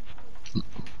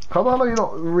 How about you're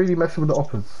not really messing with the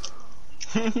uppers?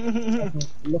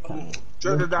 Look at me.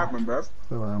 Drop the diamond, bruv.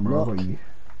 So, bro,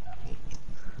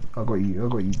 I got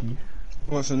you, G.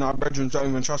 Well, so now brethren don't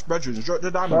even trust brethren. Drop the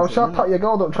diamond. Bro, shut up, your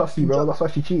girl don't trust you, bro. That's why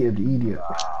she cheated, you idiot.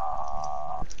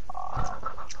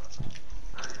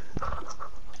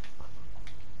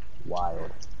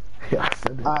 Wild. Yeah, I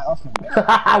said it. Alright,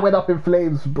 I went up in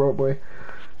flames, bro, boy.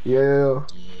 Yeah.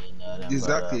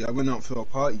 Exactly, I went out for a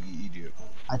party, you idiot.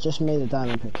 I just made a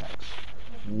diamond pickaxe.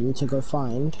 We need to go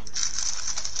find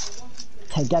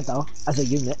together as a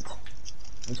unit.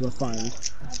 Let's go find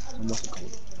what's it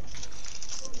called?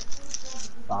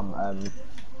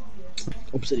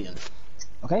 Obsidian.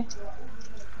 Okay?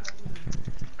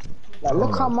 Like,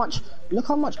 look how much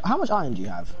iron do you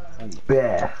have?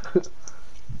 Bear.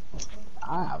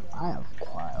 I have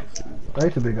quite a few. I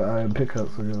need to make an iron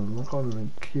pickaxe again. I can't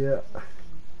even care.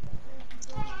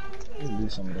 Do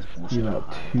some of this bullshit. You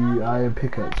got 2 iron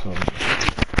pickaxe on.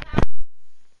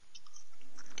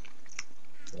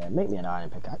 Yeah, make me an iron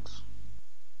pickaxe.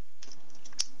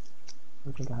 I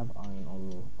don't think I have iron on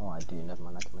me. Oh, I do. Never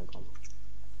mind. I can make one.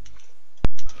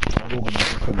 I'm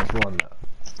organized to put this one.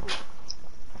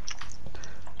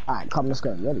 Alright, come. Let's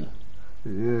go. Ready?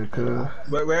 Yeah, cuz.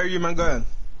 Where are you, man, going?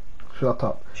 Shut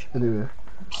up. Anyway.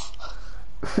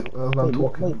 I'm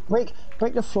talking. Wait,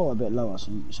 break the floor a bit lower so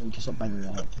you can stop banging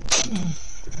your head.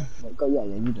 Wait, go, yeah,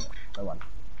 you do it. Go on.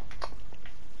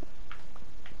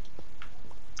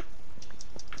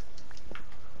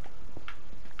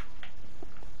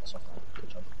 That's okay. Good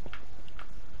job.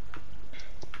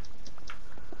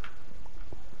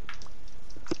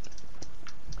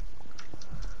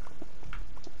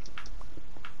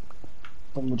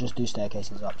 Then we'll just do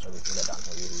staircases up so we can get down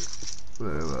here really.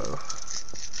 Very well.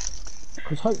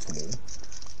 Because hopefully,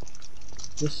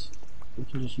 we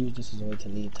can just use this as a way to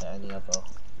lead to any other.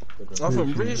 I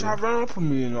thought British have run up on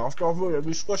me, and after I thought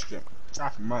we squashed it.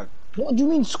 That's mad. What do you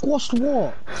mean squashed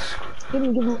what?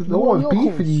 No one's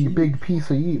beefing you, big piece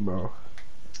of you, bro.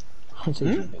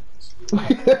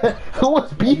 No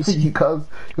one's beefing you, cuz.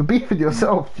 You're beefing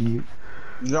yourself, G.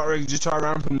 You're not ready to try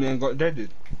around on me and got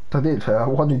deaded. I did, I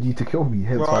wanted you to kill me,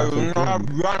 hence why I said kill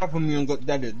me. Ran up on me and got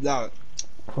deaded, loud.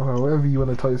 Whatever you want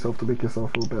to tell yourself to make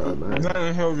yourself feel better, man.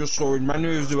 Man, held your sword. Man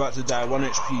knew he was about to die, 1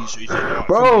 HP, so he said, oh,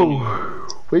 bro,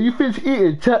 when you finish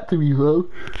eating, chat to me, bro.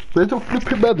 There's no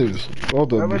flipping manners.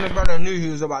 Hold on. When the brother knew he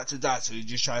was about to die, so he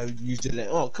just tried to use the like,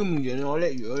 oh, come again, I'll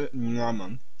let you. Nah,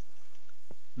 man.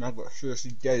 Man got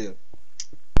seriously dead.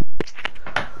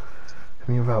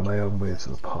 Me about my own way to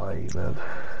the party, man.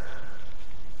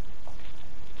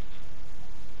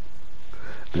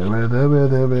 Hold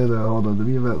on, let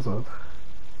me invent something.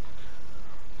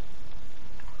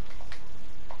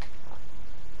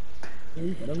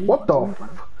 What the f...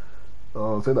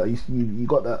 Oh, say that you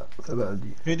got that. Say that.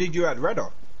 Who did you add, Redder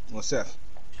or Seth?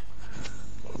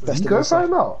 Best You of go myself.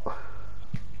 find out.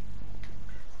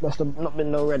 Must have not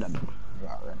been no red up.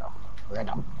 Yeah, red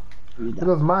up. It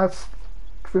was my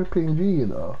tripping G, you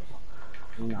know.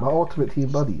 No. My ultimate team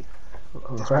buddy.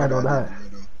 That's Right Redder on I that.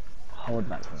 did, Redder. Hold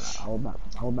back from that.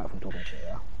 Hold back from talking shit,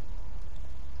 yeah?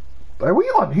 Hey, what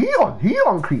you on? He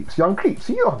on creeps. Young creeps.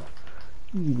 He on.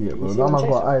 Idiot, bro. You see That him man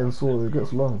got chasing? iron sword. It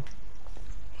gets long.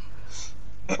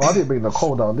 Oh, I didn't bring the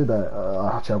coal down, did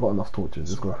I? Actually, I got enough torches.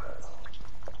 Let's go.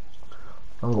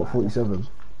 I've got 47.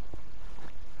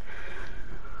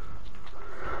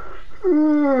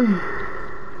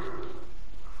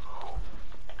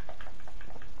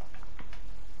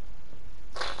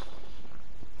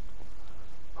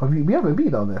 We haven't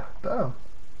been down there. Damn.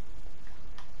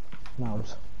 No.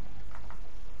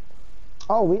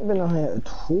 Oh, we ain't been on here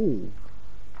at all.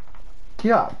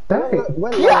 Yeah, dang.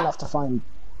 We're low enough to find.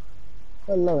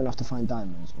 We're low enough to find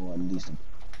diamonds, or at least.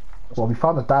 Well, we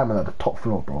found a diamond at the top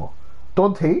floor, bro.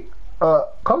 Dante,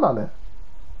 come down there.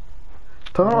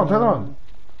 Turn around, turn around.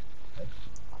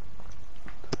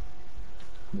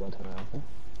 You want to turn around, okay?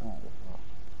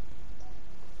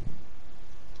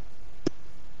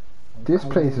 This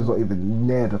place is not even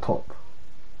near the top.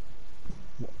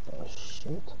 What the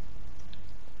shit?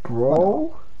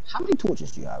 Bro? How many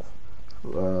torches do you have?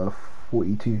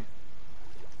 42.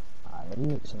 Alright, let me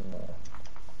make some more.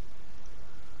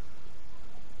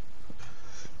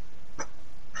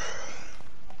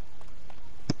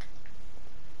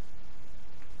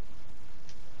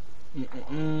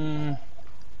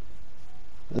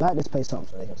 Light this place up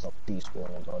so they can stop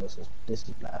despawning as well. This is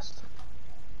blessed.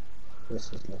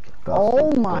 This is looking.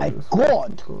 Oh my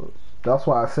god! That's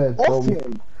what I said, bro. Off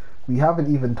him! We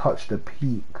haven't even touched the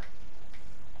peak.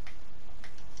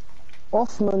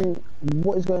 Offman,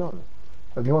 what is going on?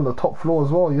 And you're on the top floor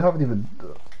as well. You haven't even.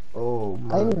 Oh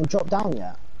man. I didn't even drop down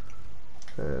yet.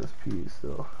 There's peak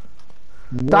still.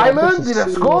 What Diamond, this is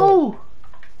let's so- go!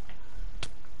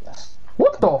 Yes.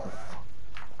 What the f?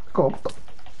 God, what the?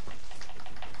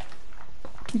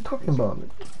 What are you talking about?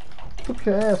 Look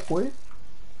your ass, boy.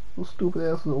 You stupid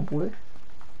ass little boy.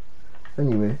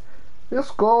 Anyway,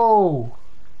 let's go.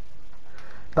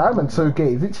 Diamond's so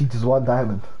gay. It's literally just one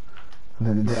diamond. And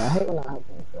then Yeah, I it's hate when that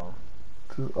happens, bro.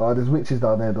 oh, there's witches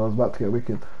down there. Though. I was about to get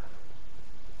wicked.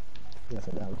 Yeah,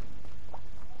 for them.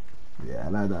 Yeah, I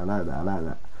like that. I like that. I like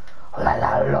that. I like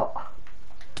that a lot.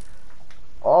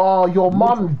 Oh, your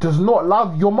mum does not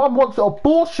love. Your mum wants an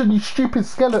abortion. You stupid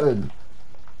skeleton.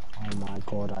 Oh my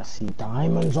god, I see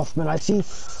diamonds, Offman. I see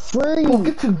three. Bro,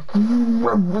 get you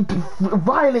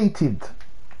violated.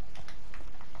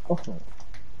 Offman.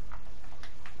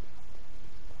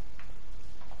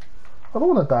 I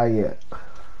don't want to die yet.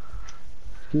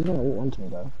 He's gonna walk onto me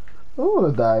though. I don't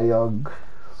want to die young.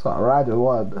 So I ride with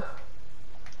one.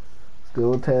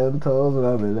 Still 10 toes and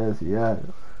I'm in this, yeah.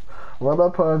 Run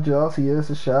up on Josie, it's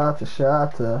a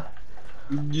shatter.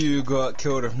 You got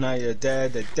killed, if now you're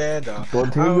dead.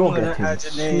 Don't tell I you're wanna getting add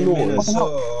your name in a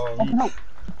slaughtered. song.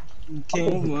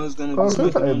 King was gonna Oh, be so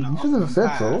smoking on you shouldn't have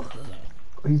said so.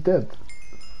 He's dead.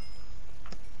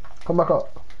 Come back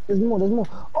up. There's more.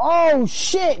 Oh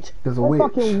shit! There's a There's witch.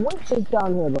 fucking witches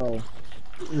down here, bro.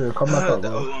 Yeah, come back up, The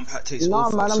bro. O1 pack takes Nah,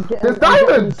 all man, I'm force. getting. There's I'm getting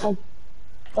diamonds! these-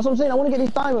 That's what I'm saying. I want to get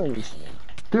these diamonds.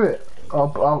 Do it.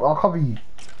 I'll cover you.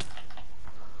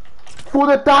 For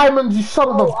the diamonds, you son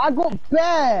of Oh, a... I got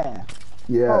bear.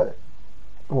 Yeah. Oh.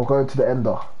 We'll go to the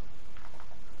ender.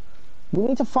 We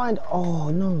need to find. Oh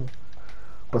no.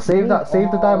 But save that.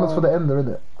 Save the diamonds for the Oh. ender,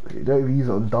 innit? You don't even use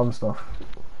it on dumb stuff.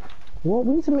 What?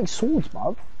 We need to make swords,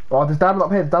 bro. Oh, there's diamond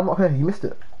up here. Diamond up here. You missed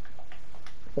it.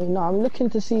 Hey, no, I'm looking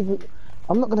to see if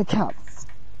I'm not gonna cap.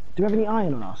 Do we have any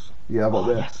iron on us? Yeah, I got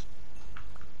there. Yes.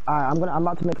 Alright, I'm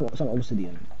about to make some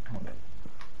obsidian. Hold on.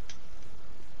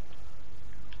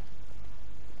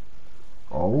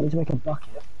 I Oh. need to make a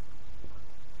bucket.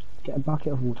 Get a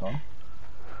bucket of water.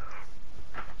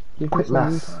 Give me Quick some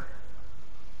mass. water.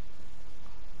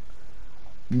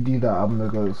 You do that. I'm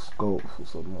gonna go scope for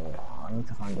some more. Oh, I need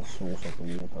to find the source of the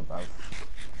water, bro.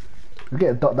 You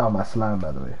get a dot down my slime,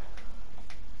 by the way.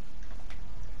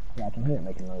 Yeah, I can hear it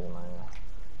making noise in my ear.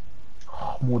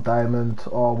 Oh, more diamond.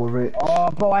 Oh, we're rich. Oh,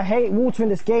 bro, I hate water in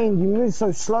this game. You move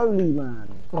so slowly, man.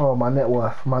 Oh, my net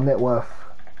worth. My net worth.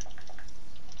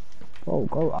 Oh,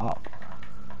 go up.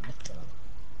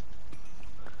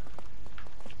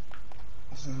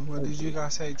 So what did you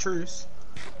guys say? Truce?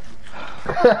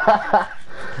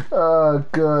 Oh,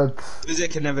 good.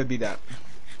 Visit can never be that.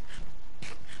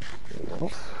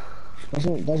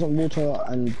 Doesn't water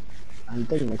and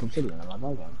thing make obsidian? Am I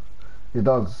wrong? It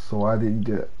does. So why didn't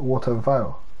you do it? Water and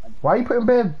fire. Why are you putting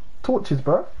bare torches,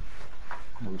 bro?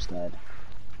 I'm scared.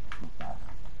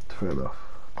 Fair enough.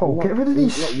 Oh, What- get rid of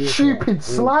these what you- stupid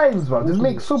slimes, bro. This water-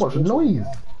 makes so much water- noise.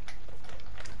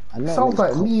 I know. Sounds it's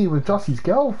like cold. me with Jossie's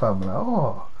girl, fam. Like,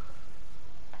 oh.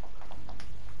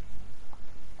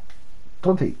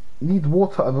 Dante, you need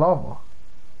water and lava.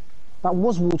 That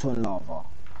was water and lava.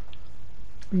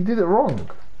 You did it wrong.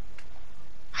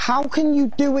 How can you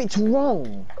do it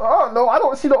wrong? Oh, no, I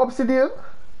don't see the obsidian.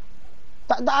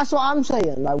 That's what I'm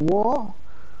saying. Like, what?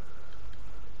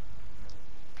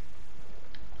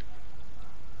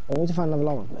 I need to find another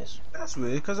lava place. That's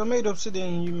weird, because I made obsidian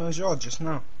in human's yard just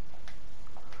now.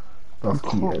 That's You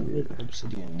key. can't make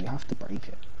obsidian. You have to break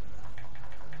it.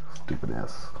 Stupid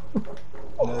ass.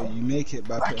 No, you make it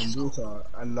by putting water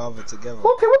and lava together.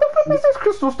 Okay, what the fuck is this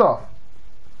crystal stuff?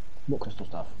 What crystal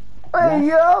stuff? Hey,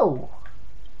 yo!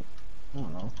 I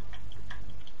don't know.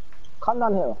 Come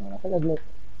down here, man. I think there's no.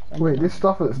 Wait, this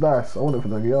stuff looks nice. I want it for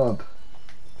the yard.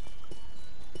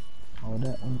 Oh,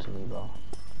 they're onto me, bro.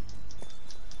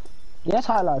 Yes,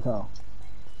 highlighter.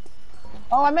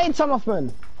 Oh, I made some of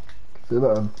them. See that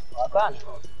one? I can.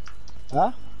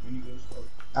 Huh?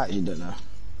 Actually, don't know.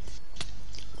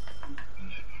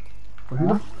 Who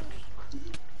the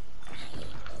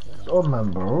It's on,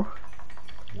 man, bro.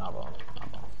 Nah, bro.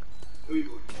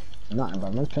 Nothing,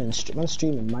 bro. Man's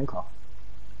streaming Minecraft.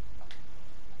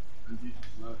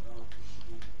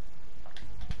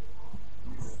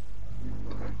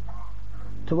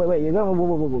 So wait, you're going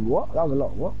what? That was a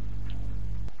lot. What?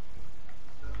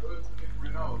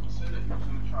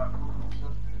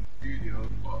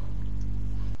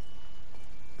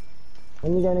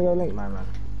 When you gonna go link, man?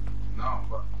 No,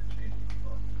 but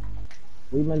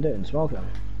What you been doing? Smoking?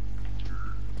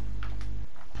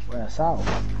 Where? South?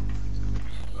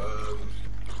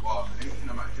 well, anything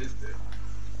I'm at his day,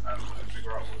 and I'm trying to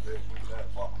figure out what they put there.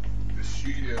 But the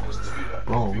studio, there's two that.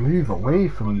 Bro, move away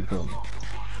from me, film.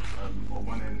 Or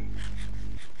one in.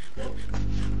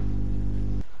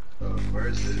 Where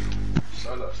is it?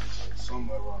 Salas,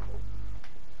 somewhere around there.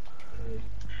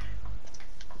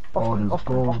 Oh, there's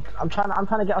gold. I'm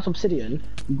trying to get us obsidian.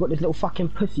 You've got this little fucking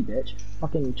pussy bitch,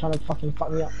 fucking trying to fucking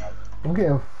fuck me up, man. I'm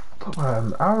getting fucked by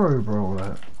an arrow, bro.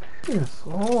 Like, piss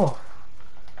off.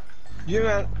 You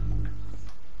man,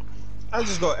 I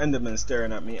just got Enderman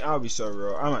staring at me. I'll be so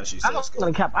real. I'm actually so I'm not scared.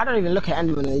 gonna cap. I don't even look at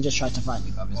Enderman and he just tries to fight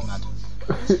me, bro. It's mad.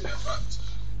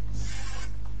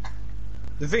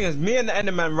 The thing is, me and the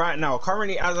Enderman right now,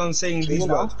 currently as I'm saying these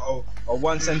words, are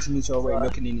 1 centimeter away,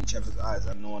 looking in each other's eyes,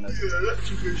 and no one has.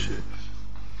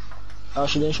 Oh,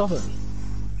 she didn't shopping.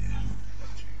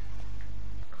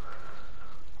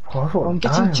 Oh, I thought I'm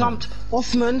getting diamond. jumped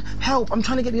off, man. Help! I'm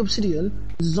trying to get the obsidian.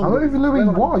 I don't even know where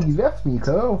you are. You left me, cuz.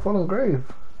 I'm following grave.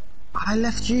 I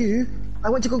left you. I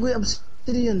went to go get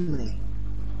obsidian, mate.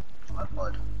 Oh my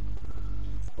god.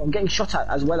 I'm getting shot at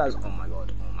as well as. Oh my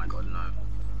god. Oh my god, no.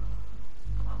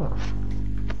 Huh.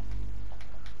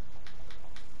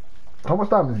 How much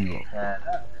diamonds you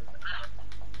got?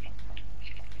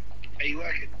 Are you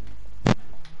working?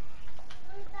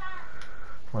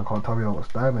 I can't tell me how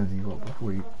much diamonds you got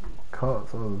before you cut.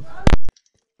 So.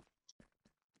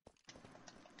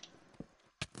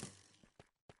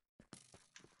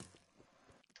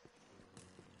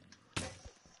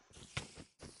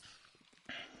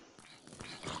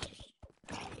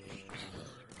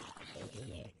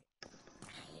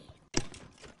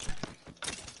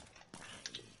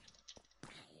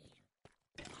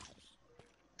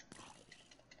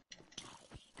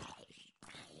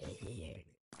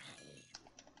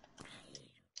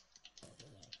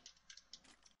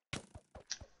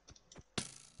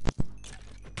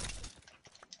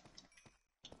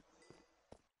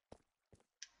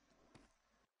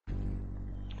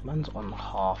 Man's on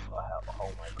half a health.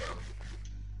 Oh my god.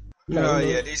 No,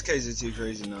 yeah, these cases are too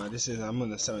crazy now. I'm on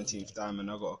the 17th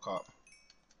diamond. I got a cup.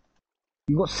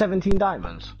 You got 17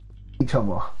 diamonds? Each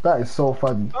other. That is so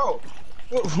funny. Oh,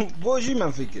 what was you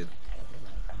man thinking?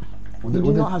 You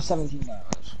do not have 17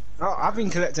 diamonds. Oh, I've been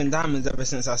collecting diamonds ever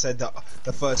since I said that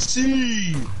the first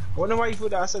C. I wonder why you thought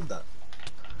that I said that.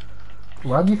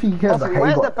 Why do you think you care about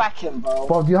Where's the backing, bro?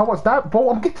 Bro, do you know what's that?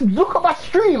 Bro, I'm getting. Look at my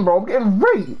stream, bro. I'm getting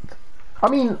raped. I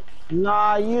mean.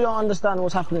 Nah, you don't understand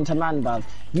what's happening to man, bruv.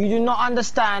 You do not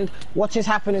understand what is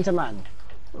happening to man.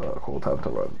 Cool, time to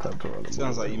run.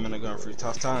 Sounds like you men are going through a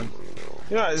tough time.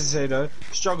 You know what I say though?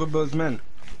 Struggle builds men.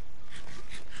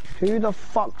 Who the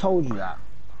fuck told you that?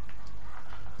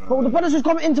 Bro, the brother's just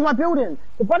come into my building.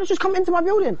 The brother's just come into my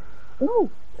building. No,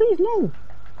 please, no.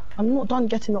 I'm not done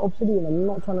getting the obsidian. I'm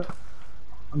not trying to.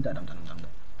 I'm dead. Oh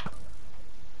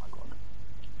my god.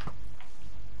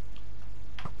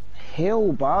 I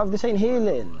Heal, bruv. This ain't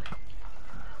healing.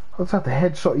 I just have to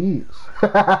headshot you.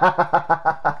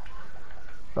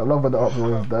 I love when the option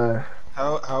was there.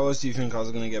 How else do you think I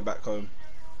was gonna get back home?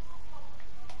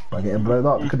 By getting blown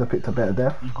up, you could have picked a better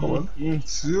death. Come on.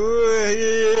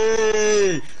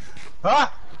 Sweet.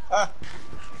 Ah!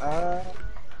 Ah!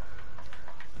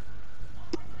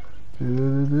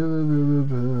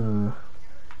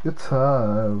 Good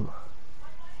time.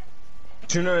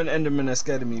 Do you know an Enderman are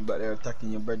scared of me, but they're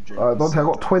attacking your bedroom? Alright, Dante, I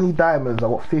got 20 diamonds, I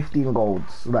got 15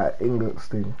 golds, like ingots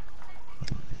thing.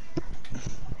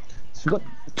 So you got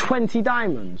 20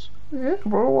 diamonds? Yeah,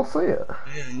 bro, I'll say it.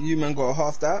 Yeah, you man got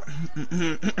half that.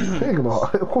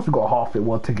 Of course we got half it,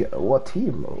 what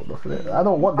team though? I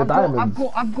don't want the diamonds.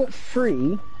 I've got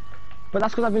 3, but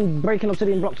that's because I've been breaking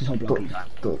obsidian blocks this whole block time.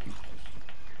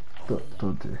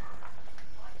 Dante.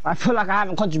 I feel like I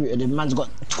haven't contributed if man's got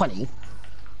 20.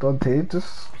 Dante,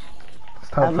 just... It's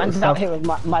time man's out here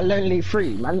with my lonely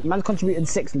 3. Man's contributed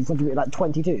 6 and contributed like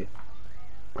 22.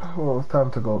 Well, it's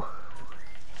time to go.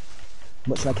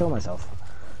 But should I kill myself?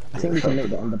 I think we can make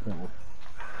the ender pool.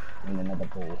 In another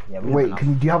pool. Yeah, wait,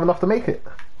 do you have enough to make it?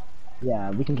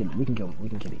 Yeah, we can kill it.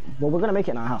 Well, we're gonna make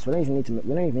it in our house. We don't even need to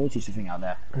teach the thing out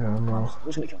there. Yeah, I know. I'm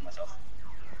just gonna kill myself.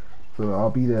 So I'll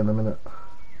be there in a minute.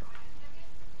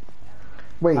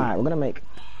 Wait. Alright, we're gonna make...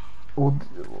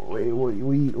 Wait, what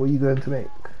are you going to make?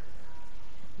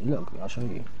 Look, I'll show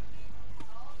you.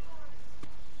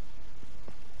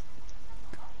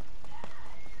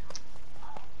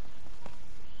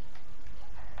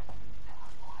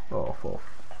 Oh, for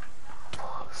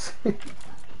fuck's sake.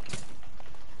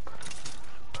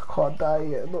 I can't die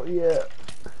yet, not yet.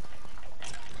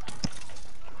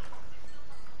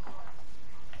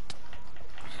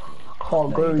 I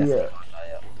can't go yet.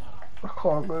 I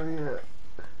can't go yet.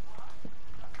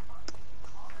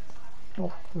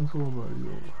 Oh, that's all about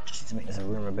you. Just to make this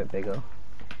room a bit bigger.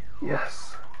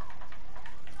 Yes.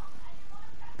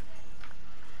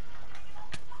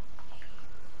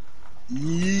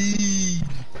 You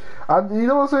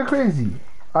know what's so crazy?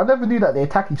 I never knew that they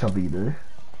attack each other, you know?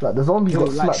 Like the zombies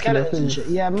got like smacked in the skeletons and face.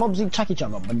 shit. Yeah, mobs attack each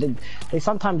other, but they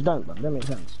sometimes don't, but that makes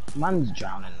sense. Man's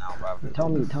drowning now, bro. Tell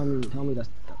me that's...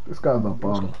 This guy's a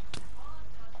bum.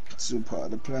 It's all part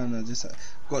of the plan. I just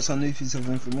got some new piece of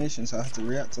information, so I have to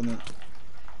react on it.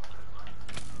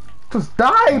 Just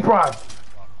die, bruv!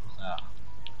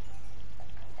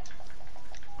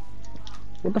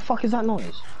 What the fuck is that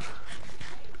noise?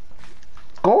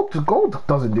 Gold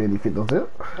doesn't do anything, does it?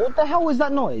 What the hell is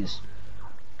that noise?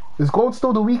 Is gold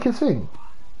still the weakest thing?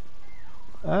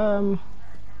 No.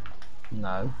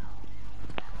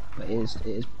 But it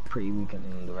is pretty weak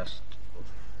in the rest of...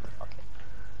 Okay.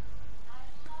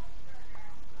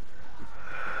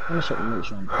 Let me make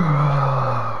sure I'm...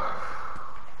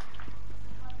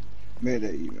 Made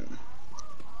it, you man.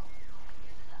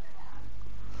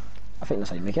 I think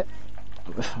that's how you make it.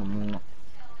 I'm not...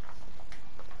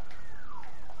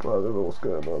 I don't know what's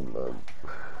going on, man.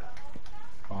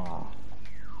 Oh.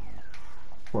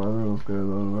 I don't know what's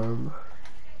going on,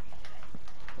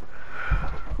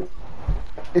 man.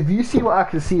 If you see what I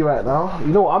can see right now, you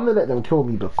know what, I'm gonna let them kill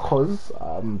me because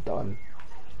I'm done.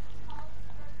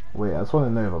 Wait, I just want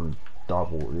to know if I'm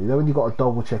double. You know when you got to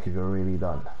double check if you're really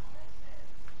done.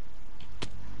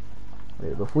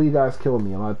 Wait, before you guys kill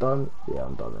me, am I done? Yeah,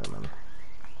 I'm done there, man.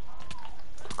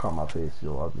 Cut my face,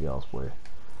 you ugly ass boy.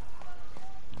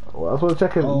 Well, I just want to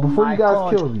check it before you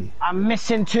guys kill me. I'm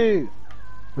missing 2.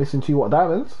 Missing 2 what,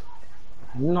 diamonds?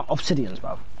 Not obsidians,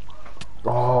 bro.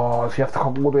 Oh, so you have to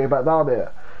come all the way back down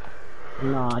there.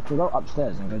 Nah, I can go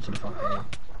upstairs and go to the fucking...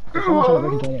 There's someone trying to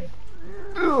break into it.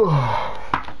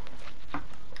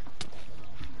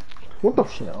 What the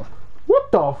shit off?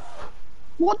 What the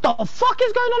What the fuck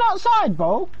is going on outside,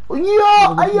 bro?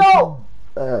 Yo!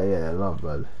 Yeah, love,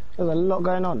 man. There's a lot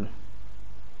going on.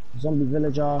 Zombie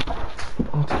villager. I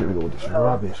want to get rid of all this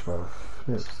rubbish, bro.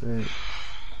 Flip's sake.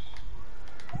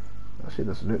 That shit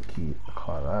doesn't look cute, I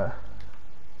can't lie.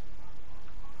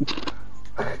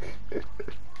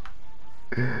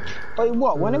 Wait,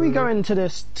 what? When are we going to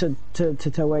this, to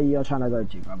where you're trying to go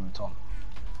to, brother Tom?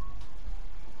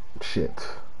 Shit.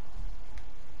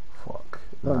 Fuck.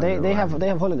 No, they have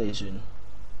holidays soon.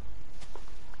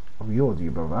 You'll do,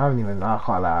 bro. I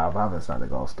can't lie, I haven't signed the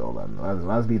girl still, man.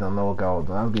 That's been on no girl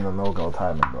timing,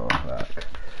 bro. Like,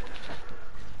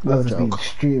 that's just been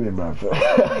streaming, bro.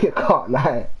 You can't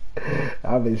lie. I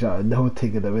haven't shot no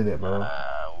thing in a minute, bro.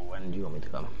 When do you want me to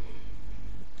come?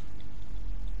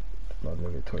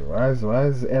 Why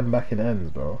is M back in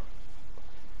ends, bro?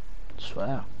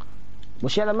 Swear.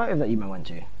 Was she at the motive that you went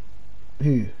to?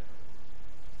 Who?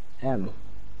 M.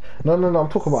 No, I'm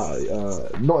talking about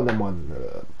Nottingham one.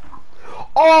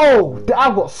 Oh,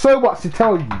 I've got so much to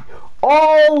tell you.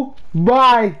 Oh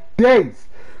my days,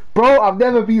 bro! I've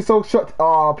never been so shocked.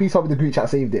 Oh, please tell me the group chat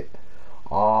saved it.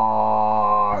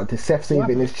 Oh, the Seth saved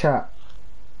it in his chat.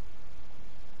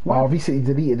 Oh, recently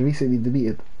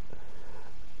deleted.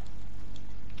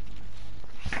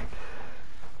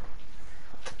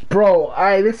 Bro,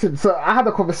 listen. So I had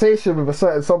a conversation with a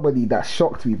certain somebody that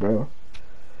shocked me, bro.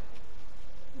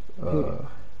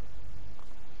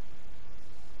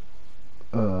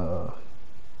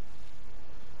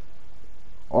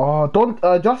 Oh, don't,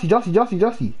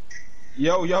 Jossie.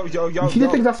 Yo. You see the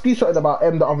things I screenshotted about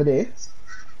M the other day?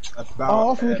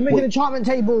 About, we can make an enchantment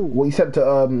table. What you sent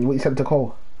to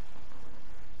Cole?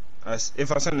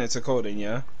 if I send it to Cole, then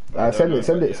yeah. Send it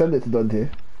to Dante.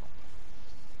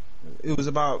 It was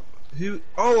about who?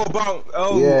 Oh, about Yeah,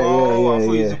 I thought you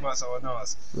were yeah. talking about someone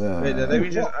else. Yeah. Wait, let me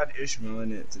just add Ishmael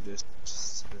in it to this.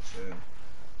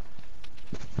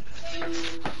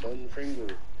 Don Pringle.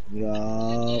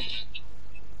 Yeah.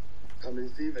 Come in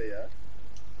Viva, yeah?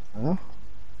 Huh?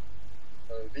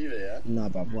 Viva, yeah? No,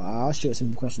 but I asked you a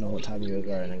simple question of what time you were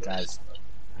going, and guys,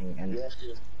 and You asked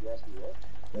me what?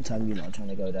 what time you lot are trying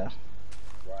to go there?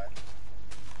 Why?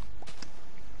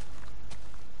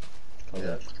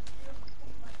 Yeah.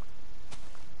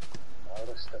 Why would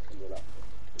I step on your laptop?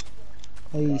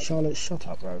 Hey, Charlotte, shut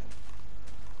up, bro.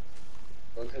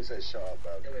 Don't say shut up,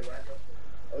 bro.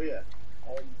 Oh yeah.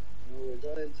 We were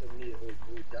going to meet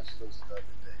Gaston's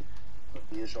birthday.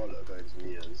 Me and Charlotte are going to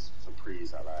Mia's for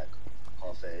pre's at like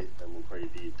 8:30, then we'll probably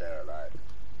be there at like.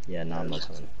 Yeah, no, I'm not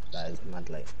coming. That is mad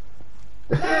late.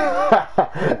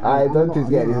 I don't think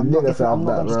getting his nigga sound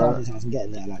that, bro. I'm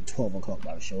getting there at like 12 o'clock,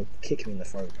 bro. She'll kick me in the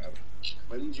throat, bro.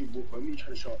 When were you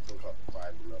trying to show up for like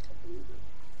 5 in the fucking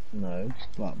No,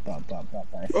 but.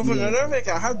 I don't think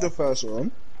I had the first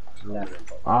one.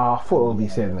 I thought it would be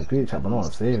saying in the group chat, but no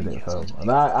one saved it, fam.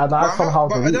 And I somehow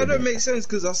But deleted that don't it. make sense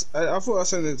because I thought I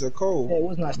sent it to Cole. Yeah, it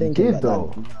was nice thinking. did, but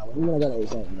though. We're gonna get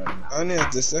it all. I only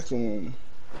had the second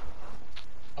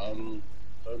one.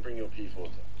 Don't bring your P4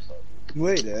 so.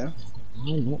 Wait there.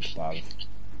 Why not, bruv?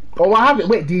 Oh, I have it.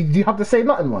 Wait, do you have to say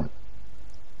nothing one?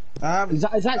 I have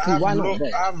Exactly, why not?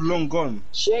 I have long gone.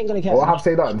 She ain't gonna care. Oh, I have to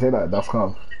say nothing. That's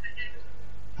calm.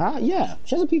 Huh? Yeah,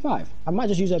 she has a P5. I might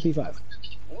just use her P5.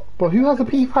 But who has a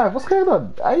P5? What's going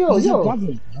on? Hey, He's her yo.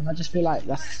 brother, and I just feel like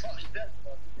that's.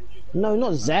 No,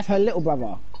 not Zeph, her little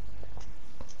brother.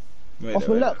 Wait Off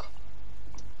me, there, look.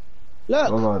 Look.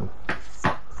 Hold on.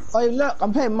 Oh, look,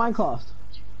 I'm playing Minecraft.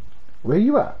 Where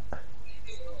you at?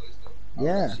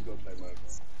 Yeah.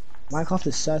 Minecraft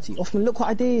is 30. Offman, look what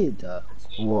I did.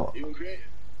 What? You were creative.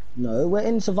 No, we're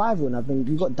in survival and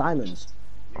we got diamonds.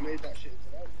 You made that shit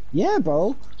tonight. Yeah,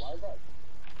 bro. Why is that?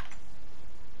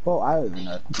 Bro, I don't even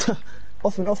know.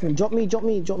 Offman, drop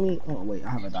me. Oh, wait, I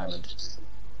have a diamond.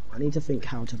 I need to think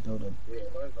how to build a Yeah,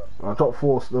 why is that? I dropped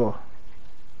 4 still.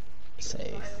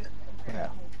 safe.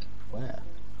 Where?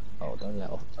 Oh, don't let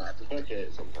off. I have to look at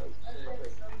it sometimes.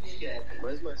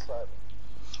 Where's my sniper?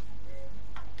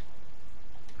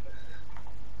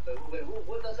 Wait,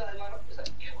 what does that line up? Is that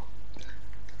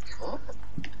huh?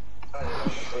 I don't know,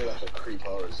 it's probably like a creeper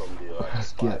or a zombie or like a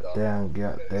spider.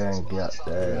 Get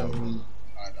down.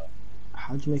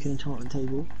 How'd you make an enchantment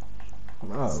table? I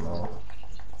don't know.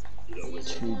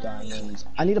 2 diamonds.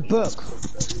 I need a book.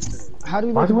 How do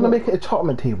we Why make do you a want to book? make it a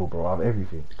enchantment table, bro? I have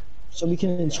everything. So we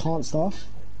can enchant stuff?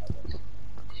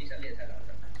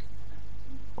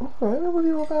 Okay,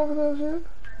 nobody wants to have that shit.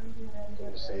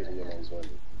 I'm saving your man's money.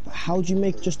 But how'd you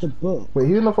make just a book? Wait,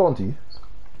 who's on the phone to you?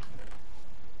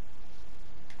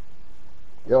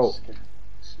 Yo.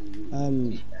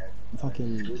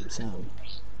 Fucking Sam.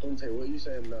 Dante, what are you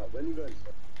saying now? When are you going to?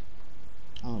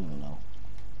 I don't even know.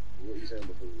 What are you saying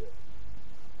before you go?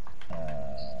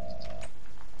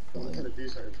 I'm trying to do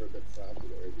something for a bit before I have to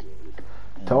get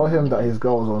ready. Tell him that his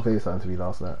girl was on FaceTime to me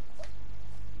last night.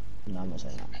 No, I'm not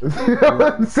saying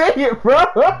that. Say it, bro!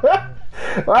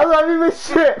 Why do I even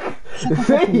shit?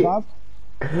 Say it! Bruv.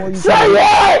 What are you Say saying?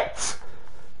 it!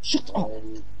 Shut up!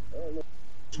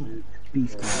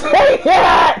 Beef guy. Say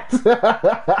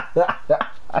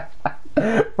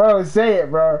it! Bro, say it,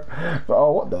 bro.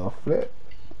 Oh, what the flip?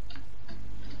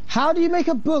 How do you make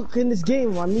a book in this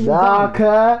game, man? Nah,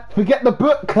 cuz. Forget the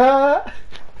book, cuz.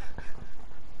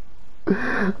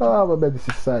 Oh, I'm a menace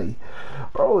to say.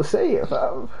 Bro, say it,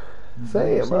 fam.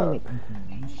 Say it, bro.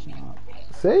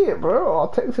 Say it, bro. I'll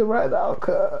text him right now,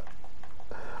 cuz.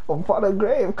 I'm for the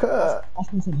grave, cuz.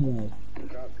 Offman said hello.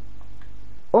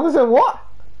 What said what?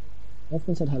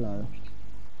 Offman said hello.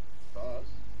 Us?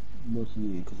 More to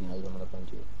you, because you know he's on the phone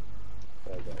to you.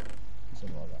 He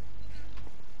said all that.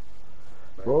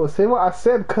 Bro, say what I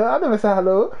said, cuz. I never said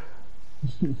hello.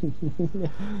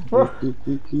 Bro,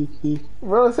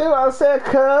 say what I said,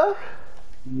 cuz.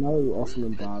 No,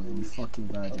 Osman, bruv, you fucking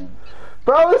virgin.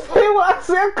 Bro, say what I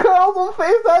said, cuz. I was on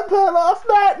FaceTime to her last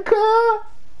night, cuz.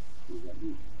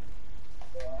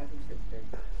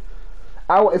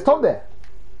 Is Tom there?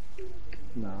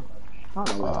 No. I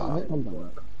don't know. I hope Tom don't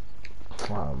work.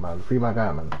 Wow, man. Free my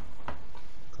guy, man.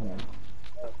 Come on.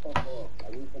 Fuck off.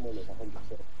 I need someone that's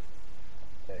 100%.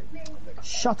 Okay.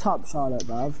 Shut up, Charlotte,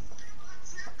 bruv.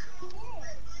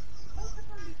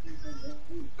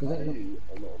 Cause I'm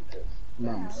not pissed.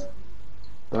 mums.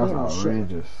 That's Yeah, shit.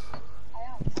 outrageous.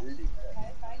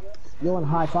 You're on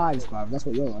high fives, bruv. That's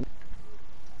what you're on.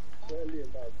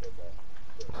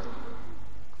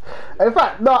 In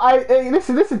fact, no,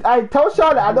 listen, I tell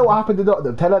Charlotte I know what happened to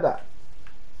Nottingham. Tell her that.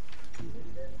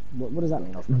 What does that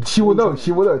mean? She will know.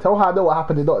 Tell her I know what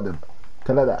happened to Nottingham.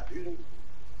 Tell her that.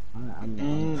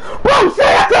 Bro,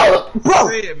 say it, bro!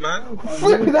 Say it, man.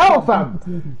 Flipping hell, fam!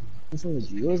 What's wrong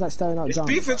with you? You always like staring out It's junk.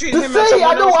 beef between Just him say and it, I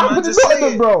someone know what else, man. happened to Just say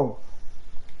Nottingham, it. bro!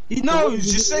 He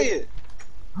knows. Just say it.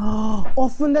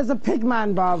 Often there's a pig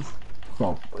man, bruv.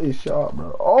 Bro, please shut up,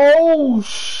 bro. Oh,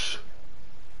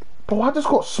 Bro, I just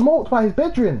got smoked by his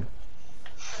bedroom.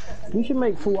 We should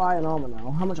make full iron armor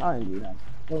now. How much iron do you have?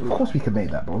 Of course we could make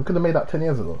that, bro. We could have made that 10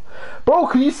 years ago. Bro,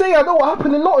 can you say I know what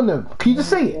happened in Nottingham? Can you just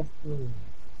say it?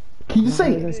 Can you just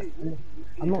say it?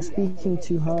 I'm not speaking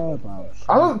to her, bruv.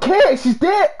 I don't care, she's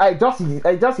there. Hey,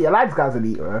 Jossie, your lads guys are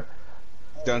neat, bro.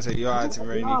 Don't say you're out to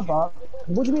Rainy. Nah, bruv.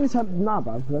 What do you mean it's her? Nah,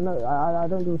 bruv. I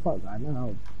don't give a fuck. I know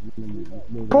how.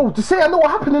 Bro, just say I know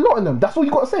what happened in Nottingham. That's all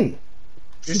you gotta say.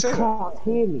 She Just say that. can't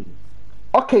hear me.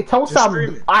 Okay, tell Just Sam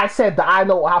scream it. I said that I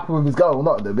know what happened with his girl in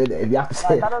Nottingham, innit? If you have to say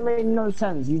Like, it. that don't make no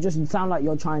sense. You just sound like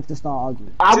you're trying to start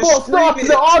arguing. I'm Just not starting scream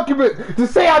the it. argument to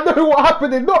say I know what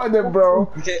happened in Nottingham, bro.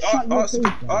 Okay, Shut your face,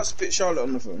 man. ask Spit Charlotte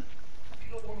on the phone.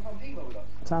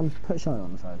 Sam, put Charlotte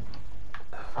on the phone.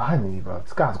 Finally, bro.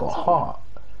 This guy's got a heart.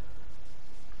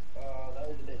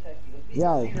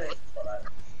 Yo. What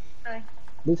are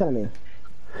you telling me?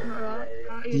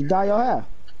 Did you dye your hair?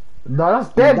 No, that's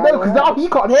dead, no, because now he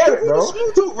can't hear it, bro.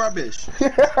 Small talk rubbish.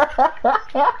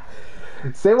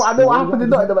 Say what I know what happened in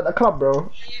Nottingham at the club,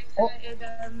 bro.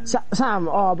 Sam,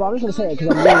 but I'm just gonna say it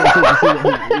because I'm really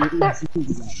intrigued to see what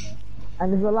you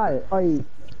And if you're like,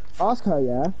 ask her,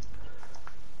 yeah?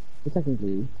 A second,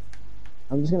 please.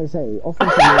 I'm just gonna say, often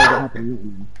said what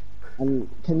happened, and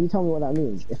can you tell me what that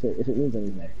means, if it means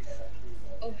anything?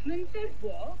 Hoffman said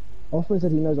what? Hoffman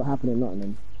said he knows what happened in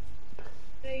Nottingham.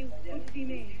 So, what does he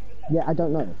mean? Yeah, I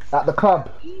don't know. At the club.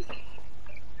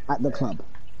 At the club.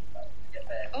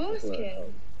 Ask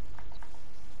him.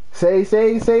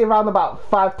 Say around about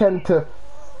 5'10" to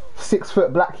 6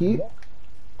 foot black heat.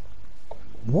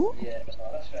 What?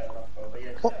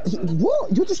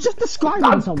 What? You're just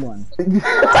describing someone. say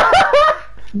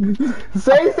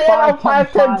around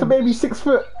 5'10" to 5'10" maybe 6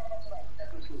 foot.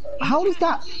 How does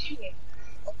that...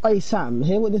 Hey, Sam,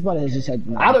 hear what this brother has just said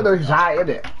now. I don't know if he's high,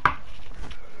 innit?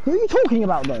 Who are you talking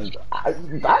about, though? I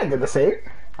ain't gonna say it.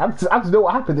 I just know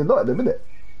what happened in Nottingham, innit?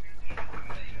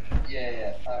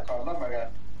 Yeah.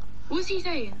 What's he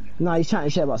saying? Nah, he's chatting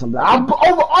shit about some black people.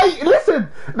 Listen.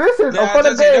 I'm full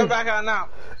of Go grave. back out now.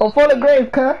 I'm full of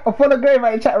grave, cuz. I'm full of grave,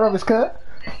 I ain't chatting rubbish, cuz.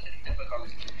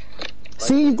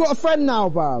 See, you've got a friend now,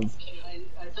 bruv. Dante,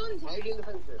 I'm not.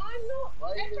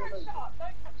 Don't shut up.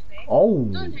 Don't touch me. Oh.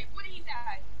 Dante, what did he say?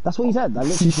 That's what he said. I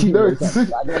literally She repeated knows.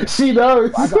 what he said. She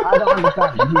knows. I don't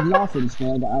understand. He's laughing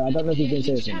still, but I don't know if he's being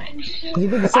serious or not. Because he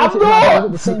did the same I'm thing. He did the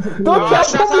not. same thing to me. Don't tell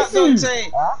Shut up, promise you. don't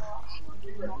say.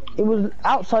 It was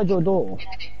outside your door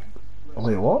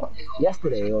Wait, what?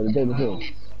 yesterday or the day before.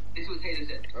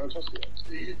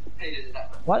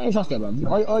 Why don't you trust him,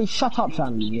 man? Shut up,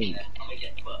 Sam, you leave.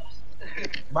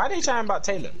 Why are they chatting about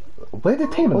Taylor? Where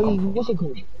did Taylor come from? What's it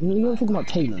called? You're not talking about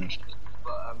Taylor.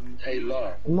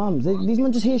 Taylor. Mums, these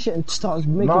men just hear shit and start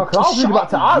making... No, cause I was really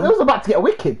I was about to get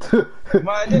wicked.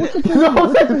 Why did it? You know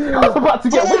what I'm saying? I was about to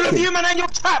get All of wicked. you man and your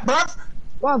chat, bruv.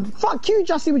 Well, fuck you,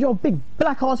 Justy, with your big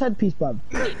black ass headpiece, bruv.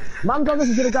 Mum don't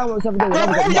listen to the guy once every day. Bruv,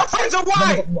 all your friends are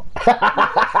white.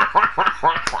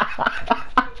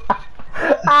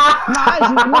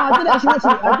 I did actually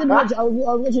watch it. I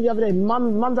was watching the other day.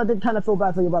 Mums, I did kind of feel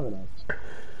bad for your brother, though.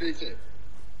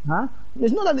 Huh?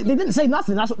 It's not that they didn't say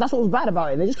nothing. That's what was bad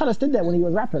about it. They just kind of stood there when he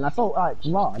was rapping. I felt like,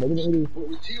 wow, they didn't really... What,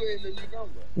 was T-Way in the new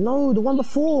round? No, the one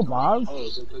before, bruv. Oh,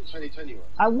 the 2021.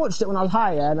 I watched it when I was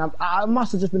high, and I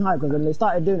must have just been high, because when they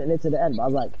started doing it near to the end, but I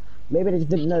was like, maybe they just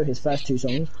didn't know his first two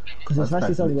songs, because his first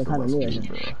two songs were kind of new, I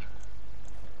think.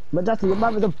 But Justin, your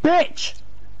mother's a bitch!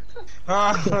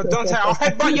 Don't say I'll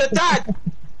headbutt your dad.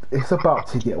 It's about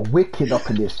to get wicked up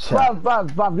in this chat.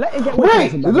 Bruv, let it get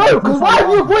Wait, wicked. no, because why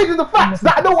are you avoiding the facts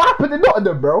that I know what happened in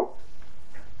Nottingham, bro?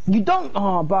 You don't,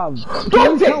 bruv.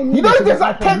 Don't you know there's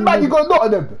like 10 man you got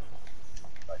Nottingham.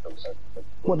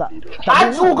 What that?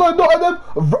 Ants all got Nottingham,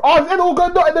 RZ all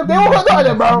got Nottingham, they all got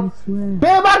Nottingham, bro.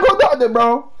 Bear man got Nottingham,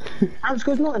 bro. Ants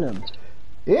goes Nottingham.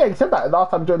 Yeah, he said that last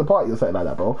time during the party or something like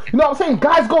that, bro. You know what I'm saying?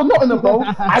 Guys go Nottingham, bro.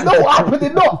 I know what happened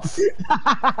in Notts.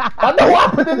 I know what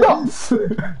happened in Notts.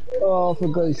 Oh, for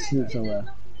God's sake, somewhere.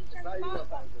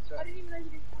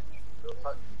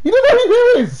 You don't know who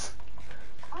he is.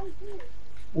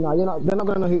 No, you're not. They're not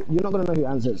gonna know who. You're not gonna know who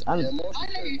Ants is. Yeah,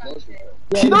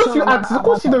 She knows who Ants is. Of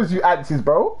course, she knows who Ants is,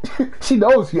 bro. She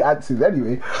knows who Ants is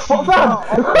anyway. What fam?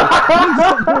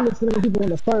 People on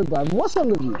the phone, bro. What's wrong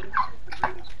with you?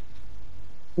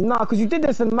 Nah, because you did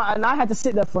this and I had to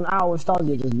sit there for an hour with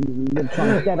Stadia just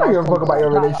trying to get out. I don't give a fuck about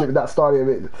your relationship with that Stadia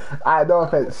bit. No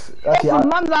offense. Actually, Listen,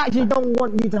 man, I actually don't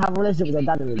want you to have a relationship with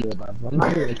your dad anymore, bro. I'm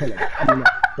not here to kill it. I mean,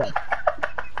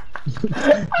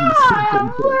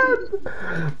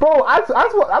 bro,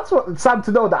 that's what Sam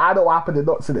to know that I know what happened in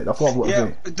Notts in it. That's what I'm Yeah,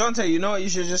 saying. Dante, you know what you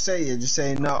should just say? You just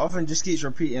say, no, often just keeps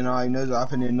repeating, he knows what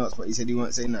happened in Nuts, but he said he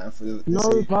won't say nothing for the no,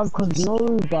 bruv, because no,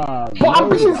 bruv. But I'm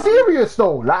being serious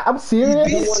though. Like, I'm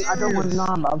serious. I don't want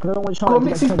none, bruv. I don't want Go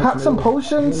mix these packs and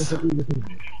potions.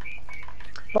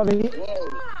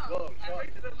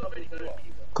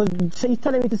 Because he's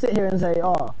telling me to sit here and say,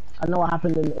 oh, I know what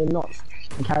happened in Knots,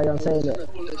 and carry on saying it.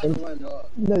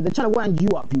 No, they're trying to wind you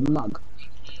up, you mug.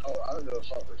 Oh, I don't know if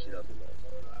she doesn't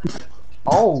know.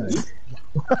 Oh.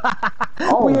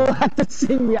 We all had to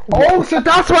sing. Oh, so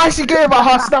that's why she gave out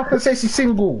her snap and said she's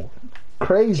single.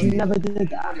 Crazy. You never did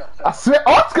that. I swear.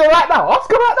 Ask her right now. Ask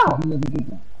her right now. You never did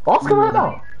that. Ask her right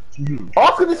now.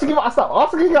 Ask her if she give out a slap.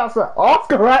 Ask her if she give out a slap.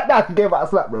 Ask her right now if she gave out a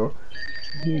slap, bro.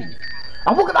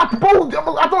 I'm looking at the bro.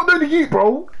 I don't know the youth,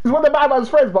 bro. He's one of my man's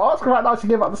friends, but ask her right now if she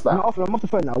gave out the slap. I'm off the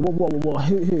phone now. What?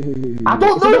 Who? I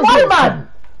don't know my man.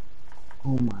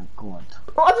 Oh my god.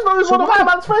 I just know he's one of my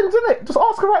man's friends, innit? Just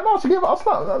ask her right now if she gave out a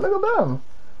slap. Like, look at them.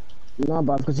 No,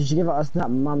 but because if she give out a snap,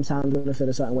 mum sounds gonna feel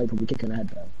a certain way, probably kick her in the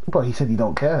head, bro. But he said he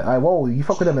don't care. Whoa, you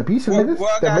fuck with them abusive niggas?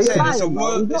 What They're I said, mating. it's a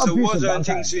Warzone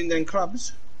thing soon, then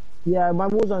clubs. Yeah, my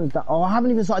Warzone's that. Oh, I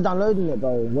haven't even started downloading it,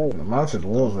 bro. Wait. The mountain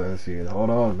Warzone, see. Hold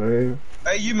on, bro.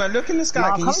 Hey, you man, look in the sky,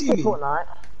 Nah, can you see me? Fortnite.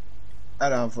 I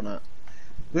don't have Fortnite.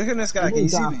 Look in the sky, can you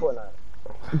see me? Fortnite.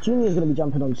 Junior's gonna be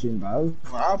jumping on soon, bro.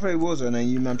 Well, I'll play Warzone and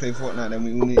you man play Fortnite, then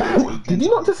we all need to Did you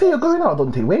not just say you're going out,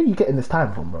 Dante? Where are you getting this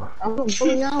time from, bro? I'm not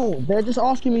going out. They're just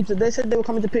asking me to. They said they were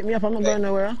coming to pick me up. I'm not going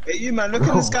nowhere. Hey, you man, look in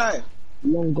the sky.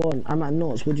 Long gone. I'm at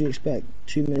Knots. What do you expect?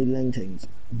 Too many lane things.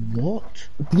 What?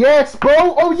 Yes, bro.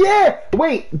 Oh yeah.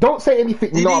 Wait, don't say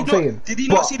anything. You know what I'm saying? Did he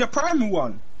not see the prime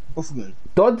one? Offerman.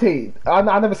 Dante, I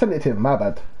never sent it to him. My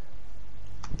bad.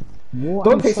 What?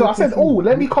 Dante, so I said, oh,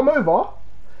 let me come over,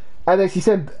 and then she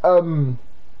said, I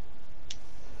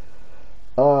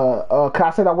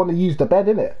said I want to use the bed,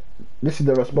 innit? This is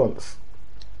the response.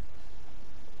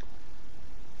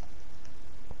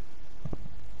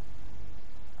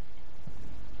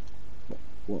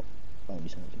 What? Oh, you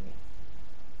sent it to me.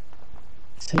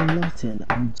 Say nothing.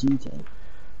 I'm cheating.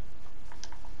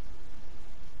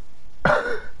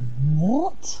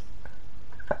 What?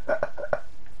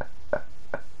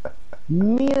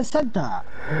 Mia said that.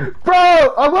 Bro,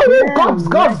 I want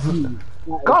you.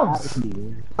 Guns.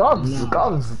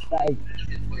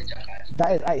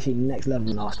 That is actually next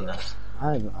level nastiness.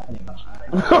 I don't know.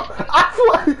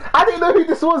 I didn't know who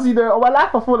this was, you know. All my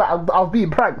life I thought like I was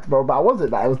being pranked, bro, but I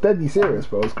wasn't. Like, it was deadly serious,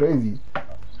 bro. It was crazy.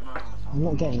 I'm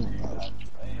not getting it,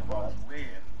 bro.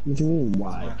 What do you mean,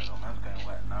 why?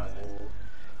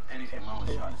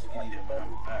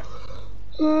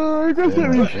 Where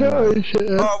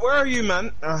are you,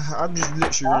 man? I'm just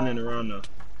literally running around now.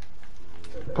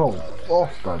 Bro,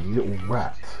 off, man, you little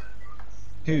rat.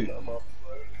 Who?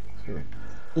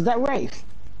 Is that Wraith?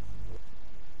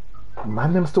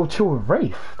 Man, them still chill with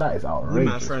Wraith. That is outrageous. You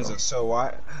man friends bro. are so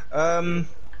white. I don't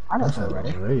know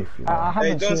already. Wraith, you know.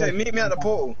 Hey, Dante, meet me at the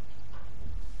portal.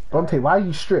 Dante, why are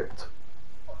you stripped?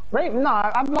 Wraith? No,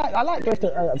 I like just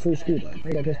a free school though.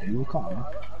 Maybe I just you can't.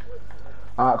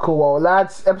 Alright, cool. Well,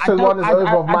 lads, episode 1 is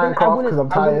over of Minecraft because I'm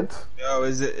tired. Yo,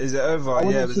 is it over?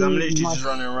 Yeah, because I'm literally just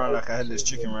running around like a headless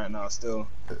chicken right now still.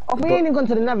 Oh, we ain't even gone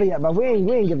to the Nether yet, but we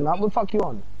ain't giving up. We'll fuck you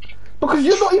on. Because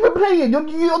you're not even playing.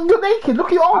 You're naked. Look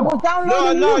at your I armor. was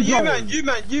downloading. No, bro.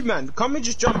 you man. Can't we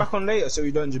just jump back on later so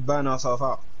we don't just burn ourselves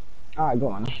out? Alright, go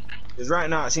on. Because right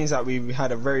now it seems like we've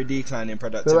had a very decline in So,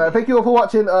 productivity. thank you all for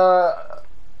watching.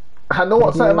 I know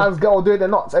what certain man's girl doing their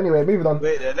knots. Anyway, moving on.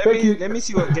 Wait, let me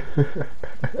see what.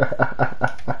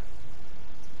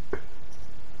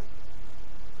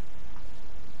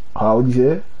 How would you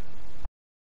say?